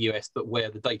participants in the US, but where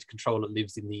the data controller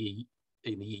lives in the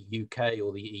UK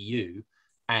or the EU,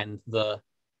 and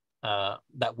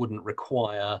that wouldn't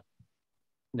require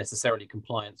necessarily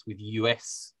compliance with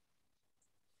US,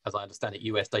 as I understand it,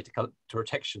 US data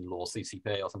protection law,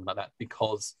 CCPA or something like that,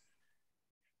 because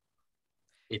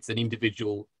it's an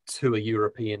individual to a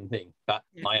European thing. But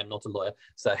I am not a lawyer,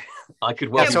 so I could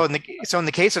well. Yeah, so in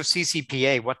the case of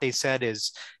CCPA, what they said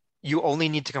is you only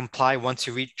need to comply once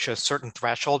you reach a certain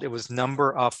threshold. It was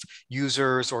number of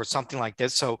users or something like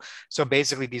this. So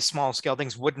basically these small scale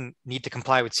things wouldn't need to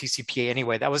comply with CCPA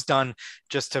anyway. That was done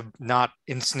just to not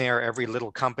ensnare every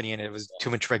little company, and it was too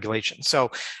much regulation.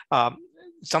 So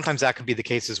sometimes that could be the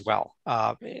case as well.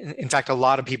 In fact, a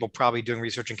lot of people probably doing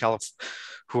research in California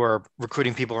who are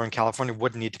recruiting people who are in California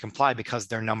wouldn't need to comply because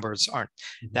their numbers aren't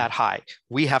that high.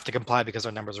 We have to comply because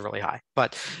our numbers are really high.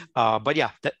 But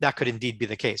yeah, that could indeed be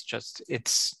the case. Just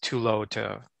it's too low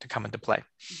to come into play.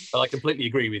 But I completely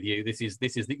agree with you. This is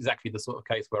exactly the sort of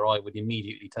case where I would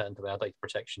immediately turn to our data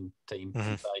protection team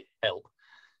and say, help.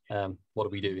 What do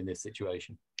we do in this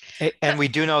situation? And we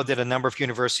do know that a number of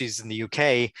universities in the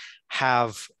UK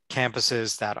have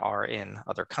campuses that are in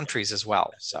other countries as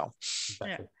well. So,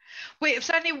 Exactly.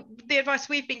 Certainly the advice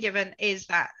we've been given is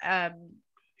that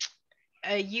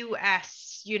a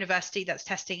US university that's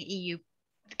testing EU,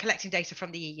 collecting data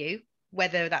from the EU,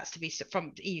 whether that's to be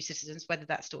from EU citizens, whether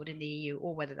that's stored in the EU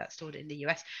or whether that's stored in the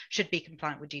US, should be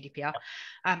compliant with GDPR.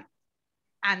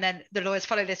 And then the lawyers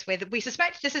follow this with, we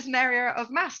suspect this is an area of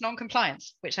mass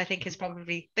non-compliance, which I think is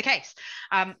probably the case.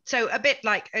 So a bit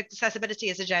like accessibility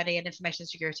is a journey and information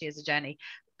security is a journey.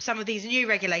 Some of these new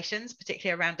regulations,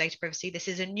 particularly around data privacy, this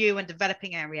is a new and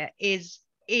developing area, is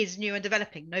new and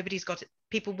developing. Nobody's got it.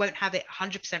 People won't have it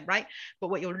 100% right, but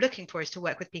what you're looking for is to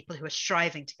work with people who are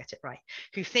striving to get it right,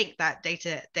 who think that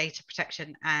data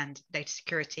protection and data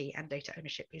security and data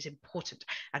ownership is important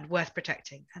and worth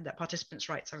protecting, and that participants'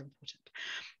 rights are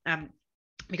important.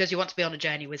 Because you want to be on a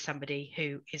journey with somebody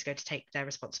who is going to take their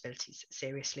responsibilities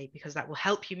seriously, because that will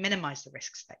help you minimize the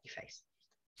risks that you face.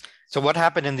 So what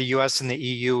happened in the US and the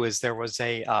EU is there was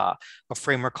a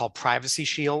framework called Privacy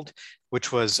Shield,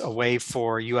 which was a way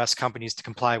for US companies to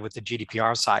comply with the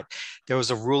GDPR side. There was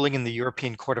a ruling in the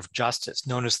European Court of Justice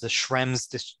known as the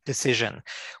Schrems decision,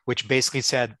 which basically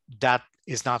said that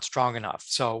is not strong enough.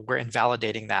 So we're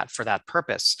invalidating that for that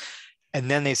purpose. And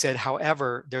then they said,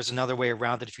 however, there's another way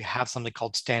around it if you have something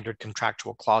called standard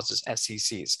contractual clauses,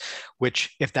 SCCs,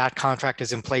 which if that contract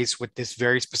is in place with this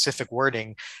very specific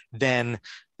wording, then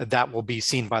that will be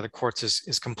seen by the courts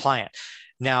as compliant.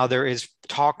 Now there is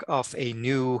talk of a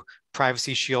new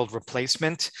Privacy Shield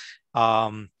replacement.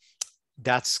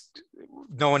 That's,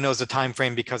 no one knows the time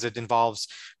frame because it involves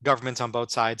governments on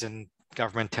both sides, and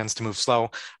government tends to move slow.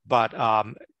 But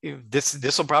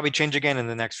this will probably change again in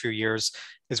the next few years,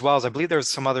 as well as I believe there's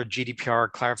some other GDPR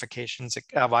clarifications.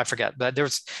 Well, I forget, but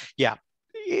there's, yeah,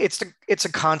 it's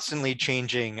a constantly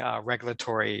changing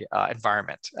regulatory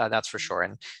environment, that's for sure,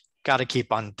 and got to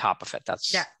keep on top of it.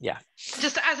 That's yeah.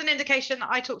 Just as an indication,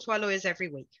 I talk to our lawyers every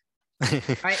week.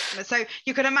 Right, so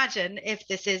you can imagine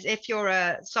if you're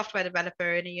a software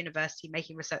developer in a university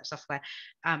making research software,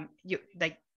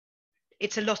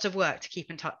 it's a lot of work to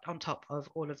keep on top of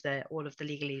all of the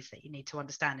legalese that you need to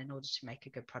understand in order to make a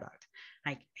good product.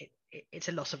 Like it's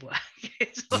a lot of work.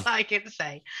 It's all I can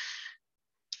say.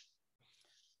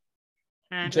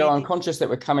 Joe, I'm conscious that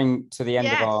we're coming to the end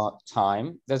of our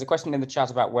time. There's a question in the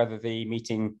chat about whether the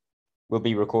meeting will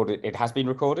be recorded. It has been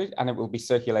recorded and it will be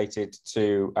circulated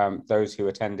to those who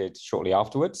attended shortly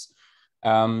afterwards.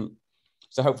 So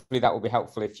hopefully that will be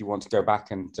helpful if you want to go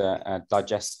back and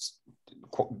digest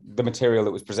the material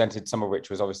that was presented, some of which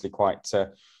was obviously quite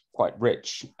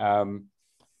rich.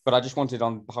 But I just wanted,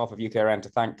 on behalf of UKRN, to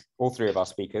thank all three of our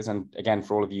speakers, and again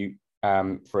for all of you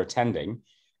for attending.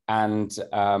 And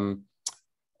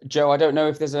Joe, I don't know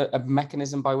if there's a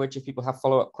mechanism by which, if people have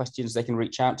follow-up questions, they can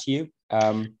reach out to you.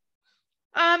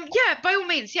 Yeah, by all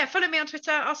means. Yeah, follow me on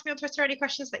Twitter. Ask me on Twitter any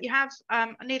questions that you have.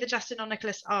 Neither Justin nor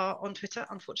Nicholas are on Twitter,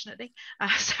 unfortunately,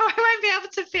 so I won't be able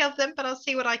to field them, but I'll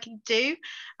see what I can do.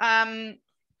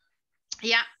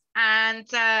 Yeah, and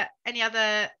any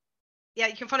other. Yeah,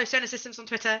 you can follow Sonar Systems on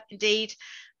Twitter. Indeed.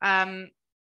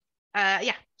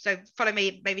 Yeah, so follow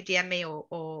me, maybe DM me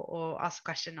or ask a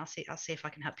question. I'll see if I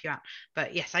can help you out.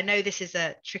 But yes, I know this is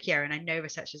a tricky area, and I know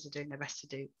researchers are doing their best to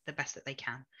do the best that they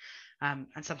can.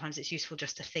 And sometimes it's useful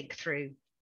just to think through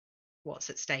what's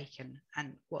at stake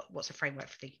and what's a framework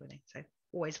for thinking with it. So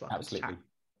always welcome. Absolutely. To chat.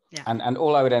 Yeah. And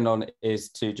all I would end on is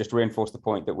to just reinforce the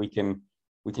point that we can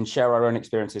share our own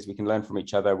experiences, we can learn from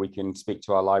each other, we can speak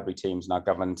to our library teams and our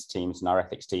governance teams and our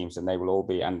ethics teams, and they will all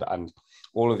be, and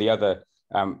all of the other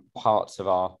parts of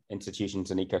our institutions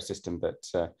and ecosystem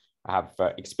that have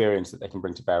experience that they can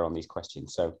bring to bear on these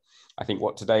questions. So I think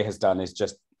what today has done is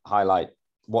just highlight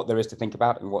what there is to think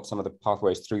about and what some of the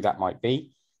pathways through that might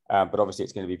be. But obviously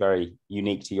it's going to be very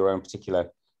unique to your own particular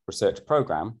research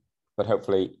program, but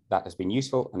hopefully that has been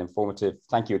useful and informative.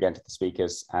 Thank you again to the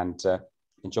speakers, and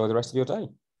enjoy the rest of your day.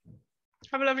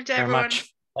 Have a lovely day, everyone.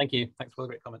 Thank you. Thanks for all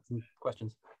the great comments and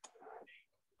questions.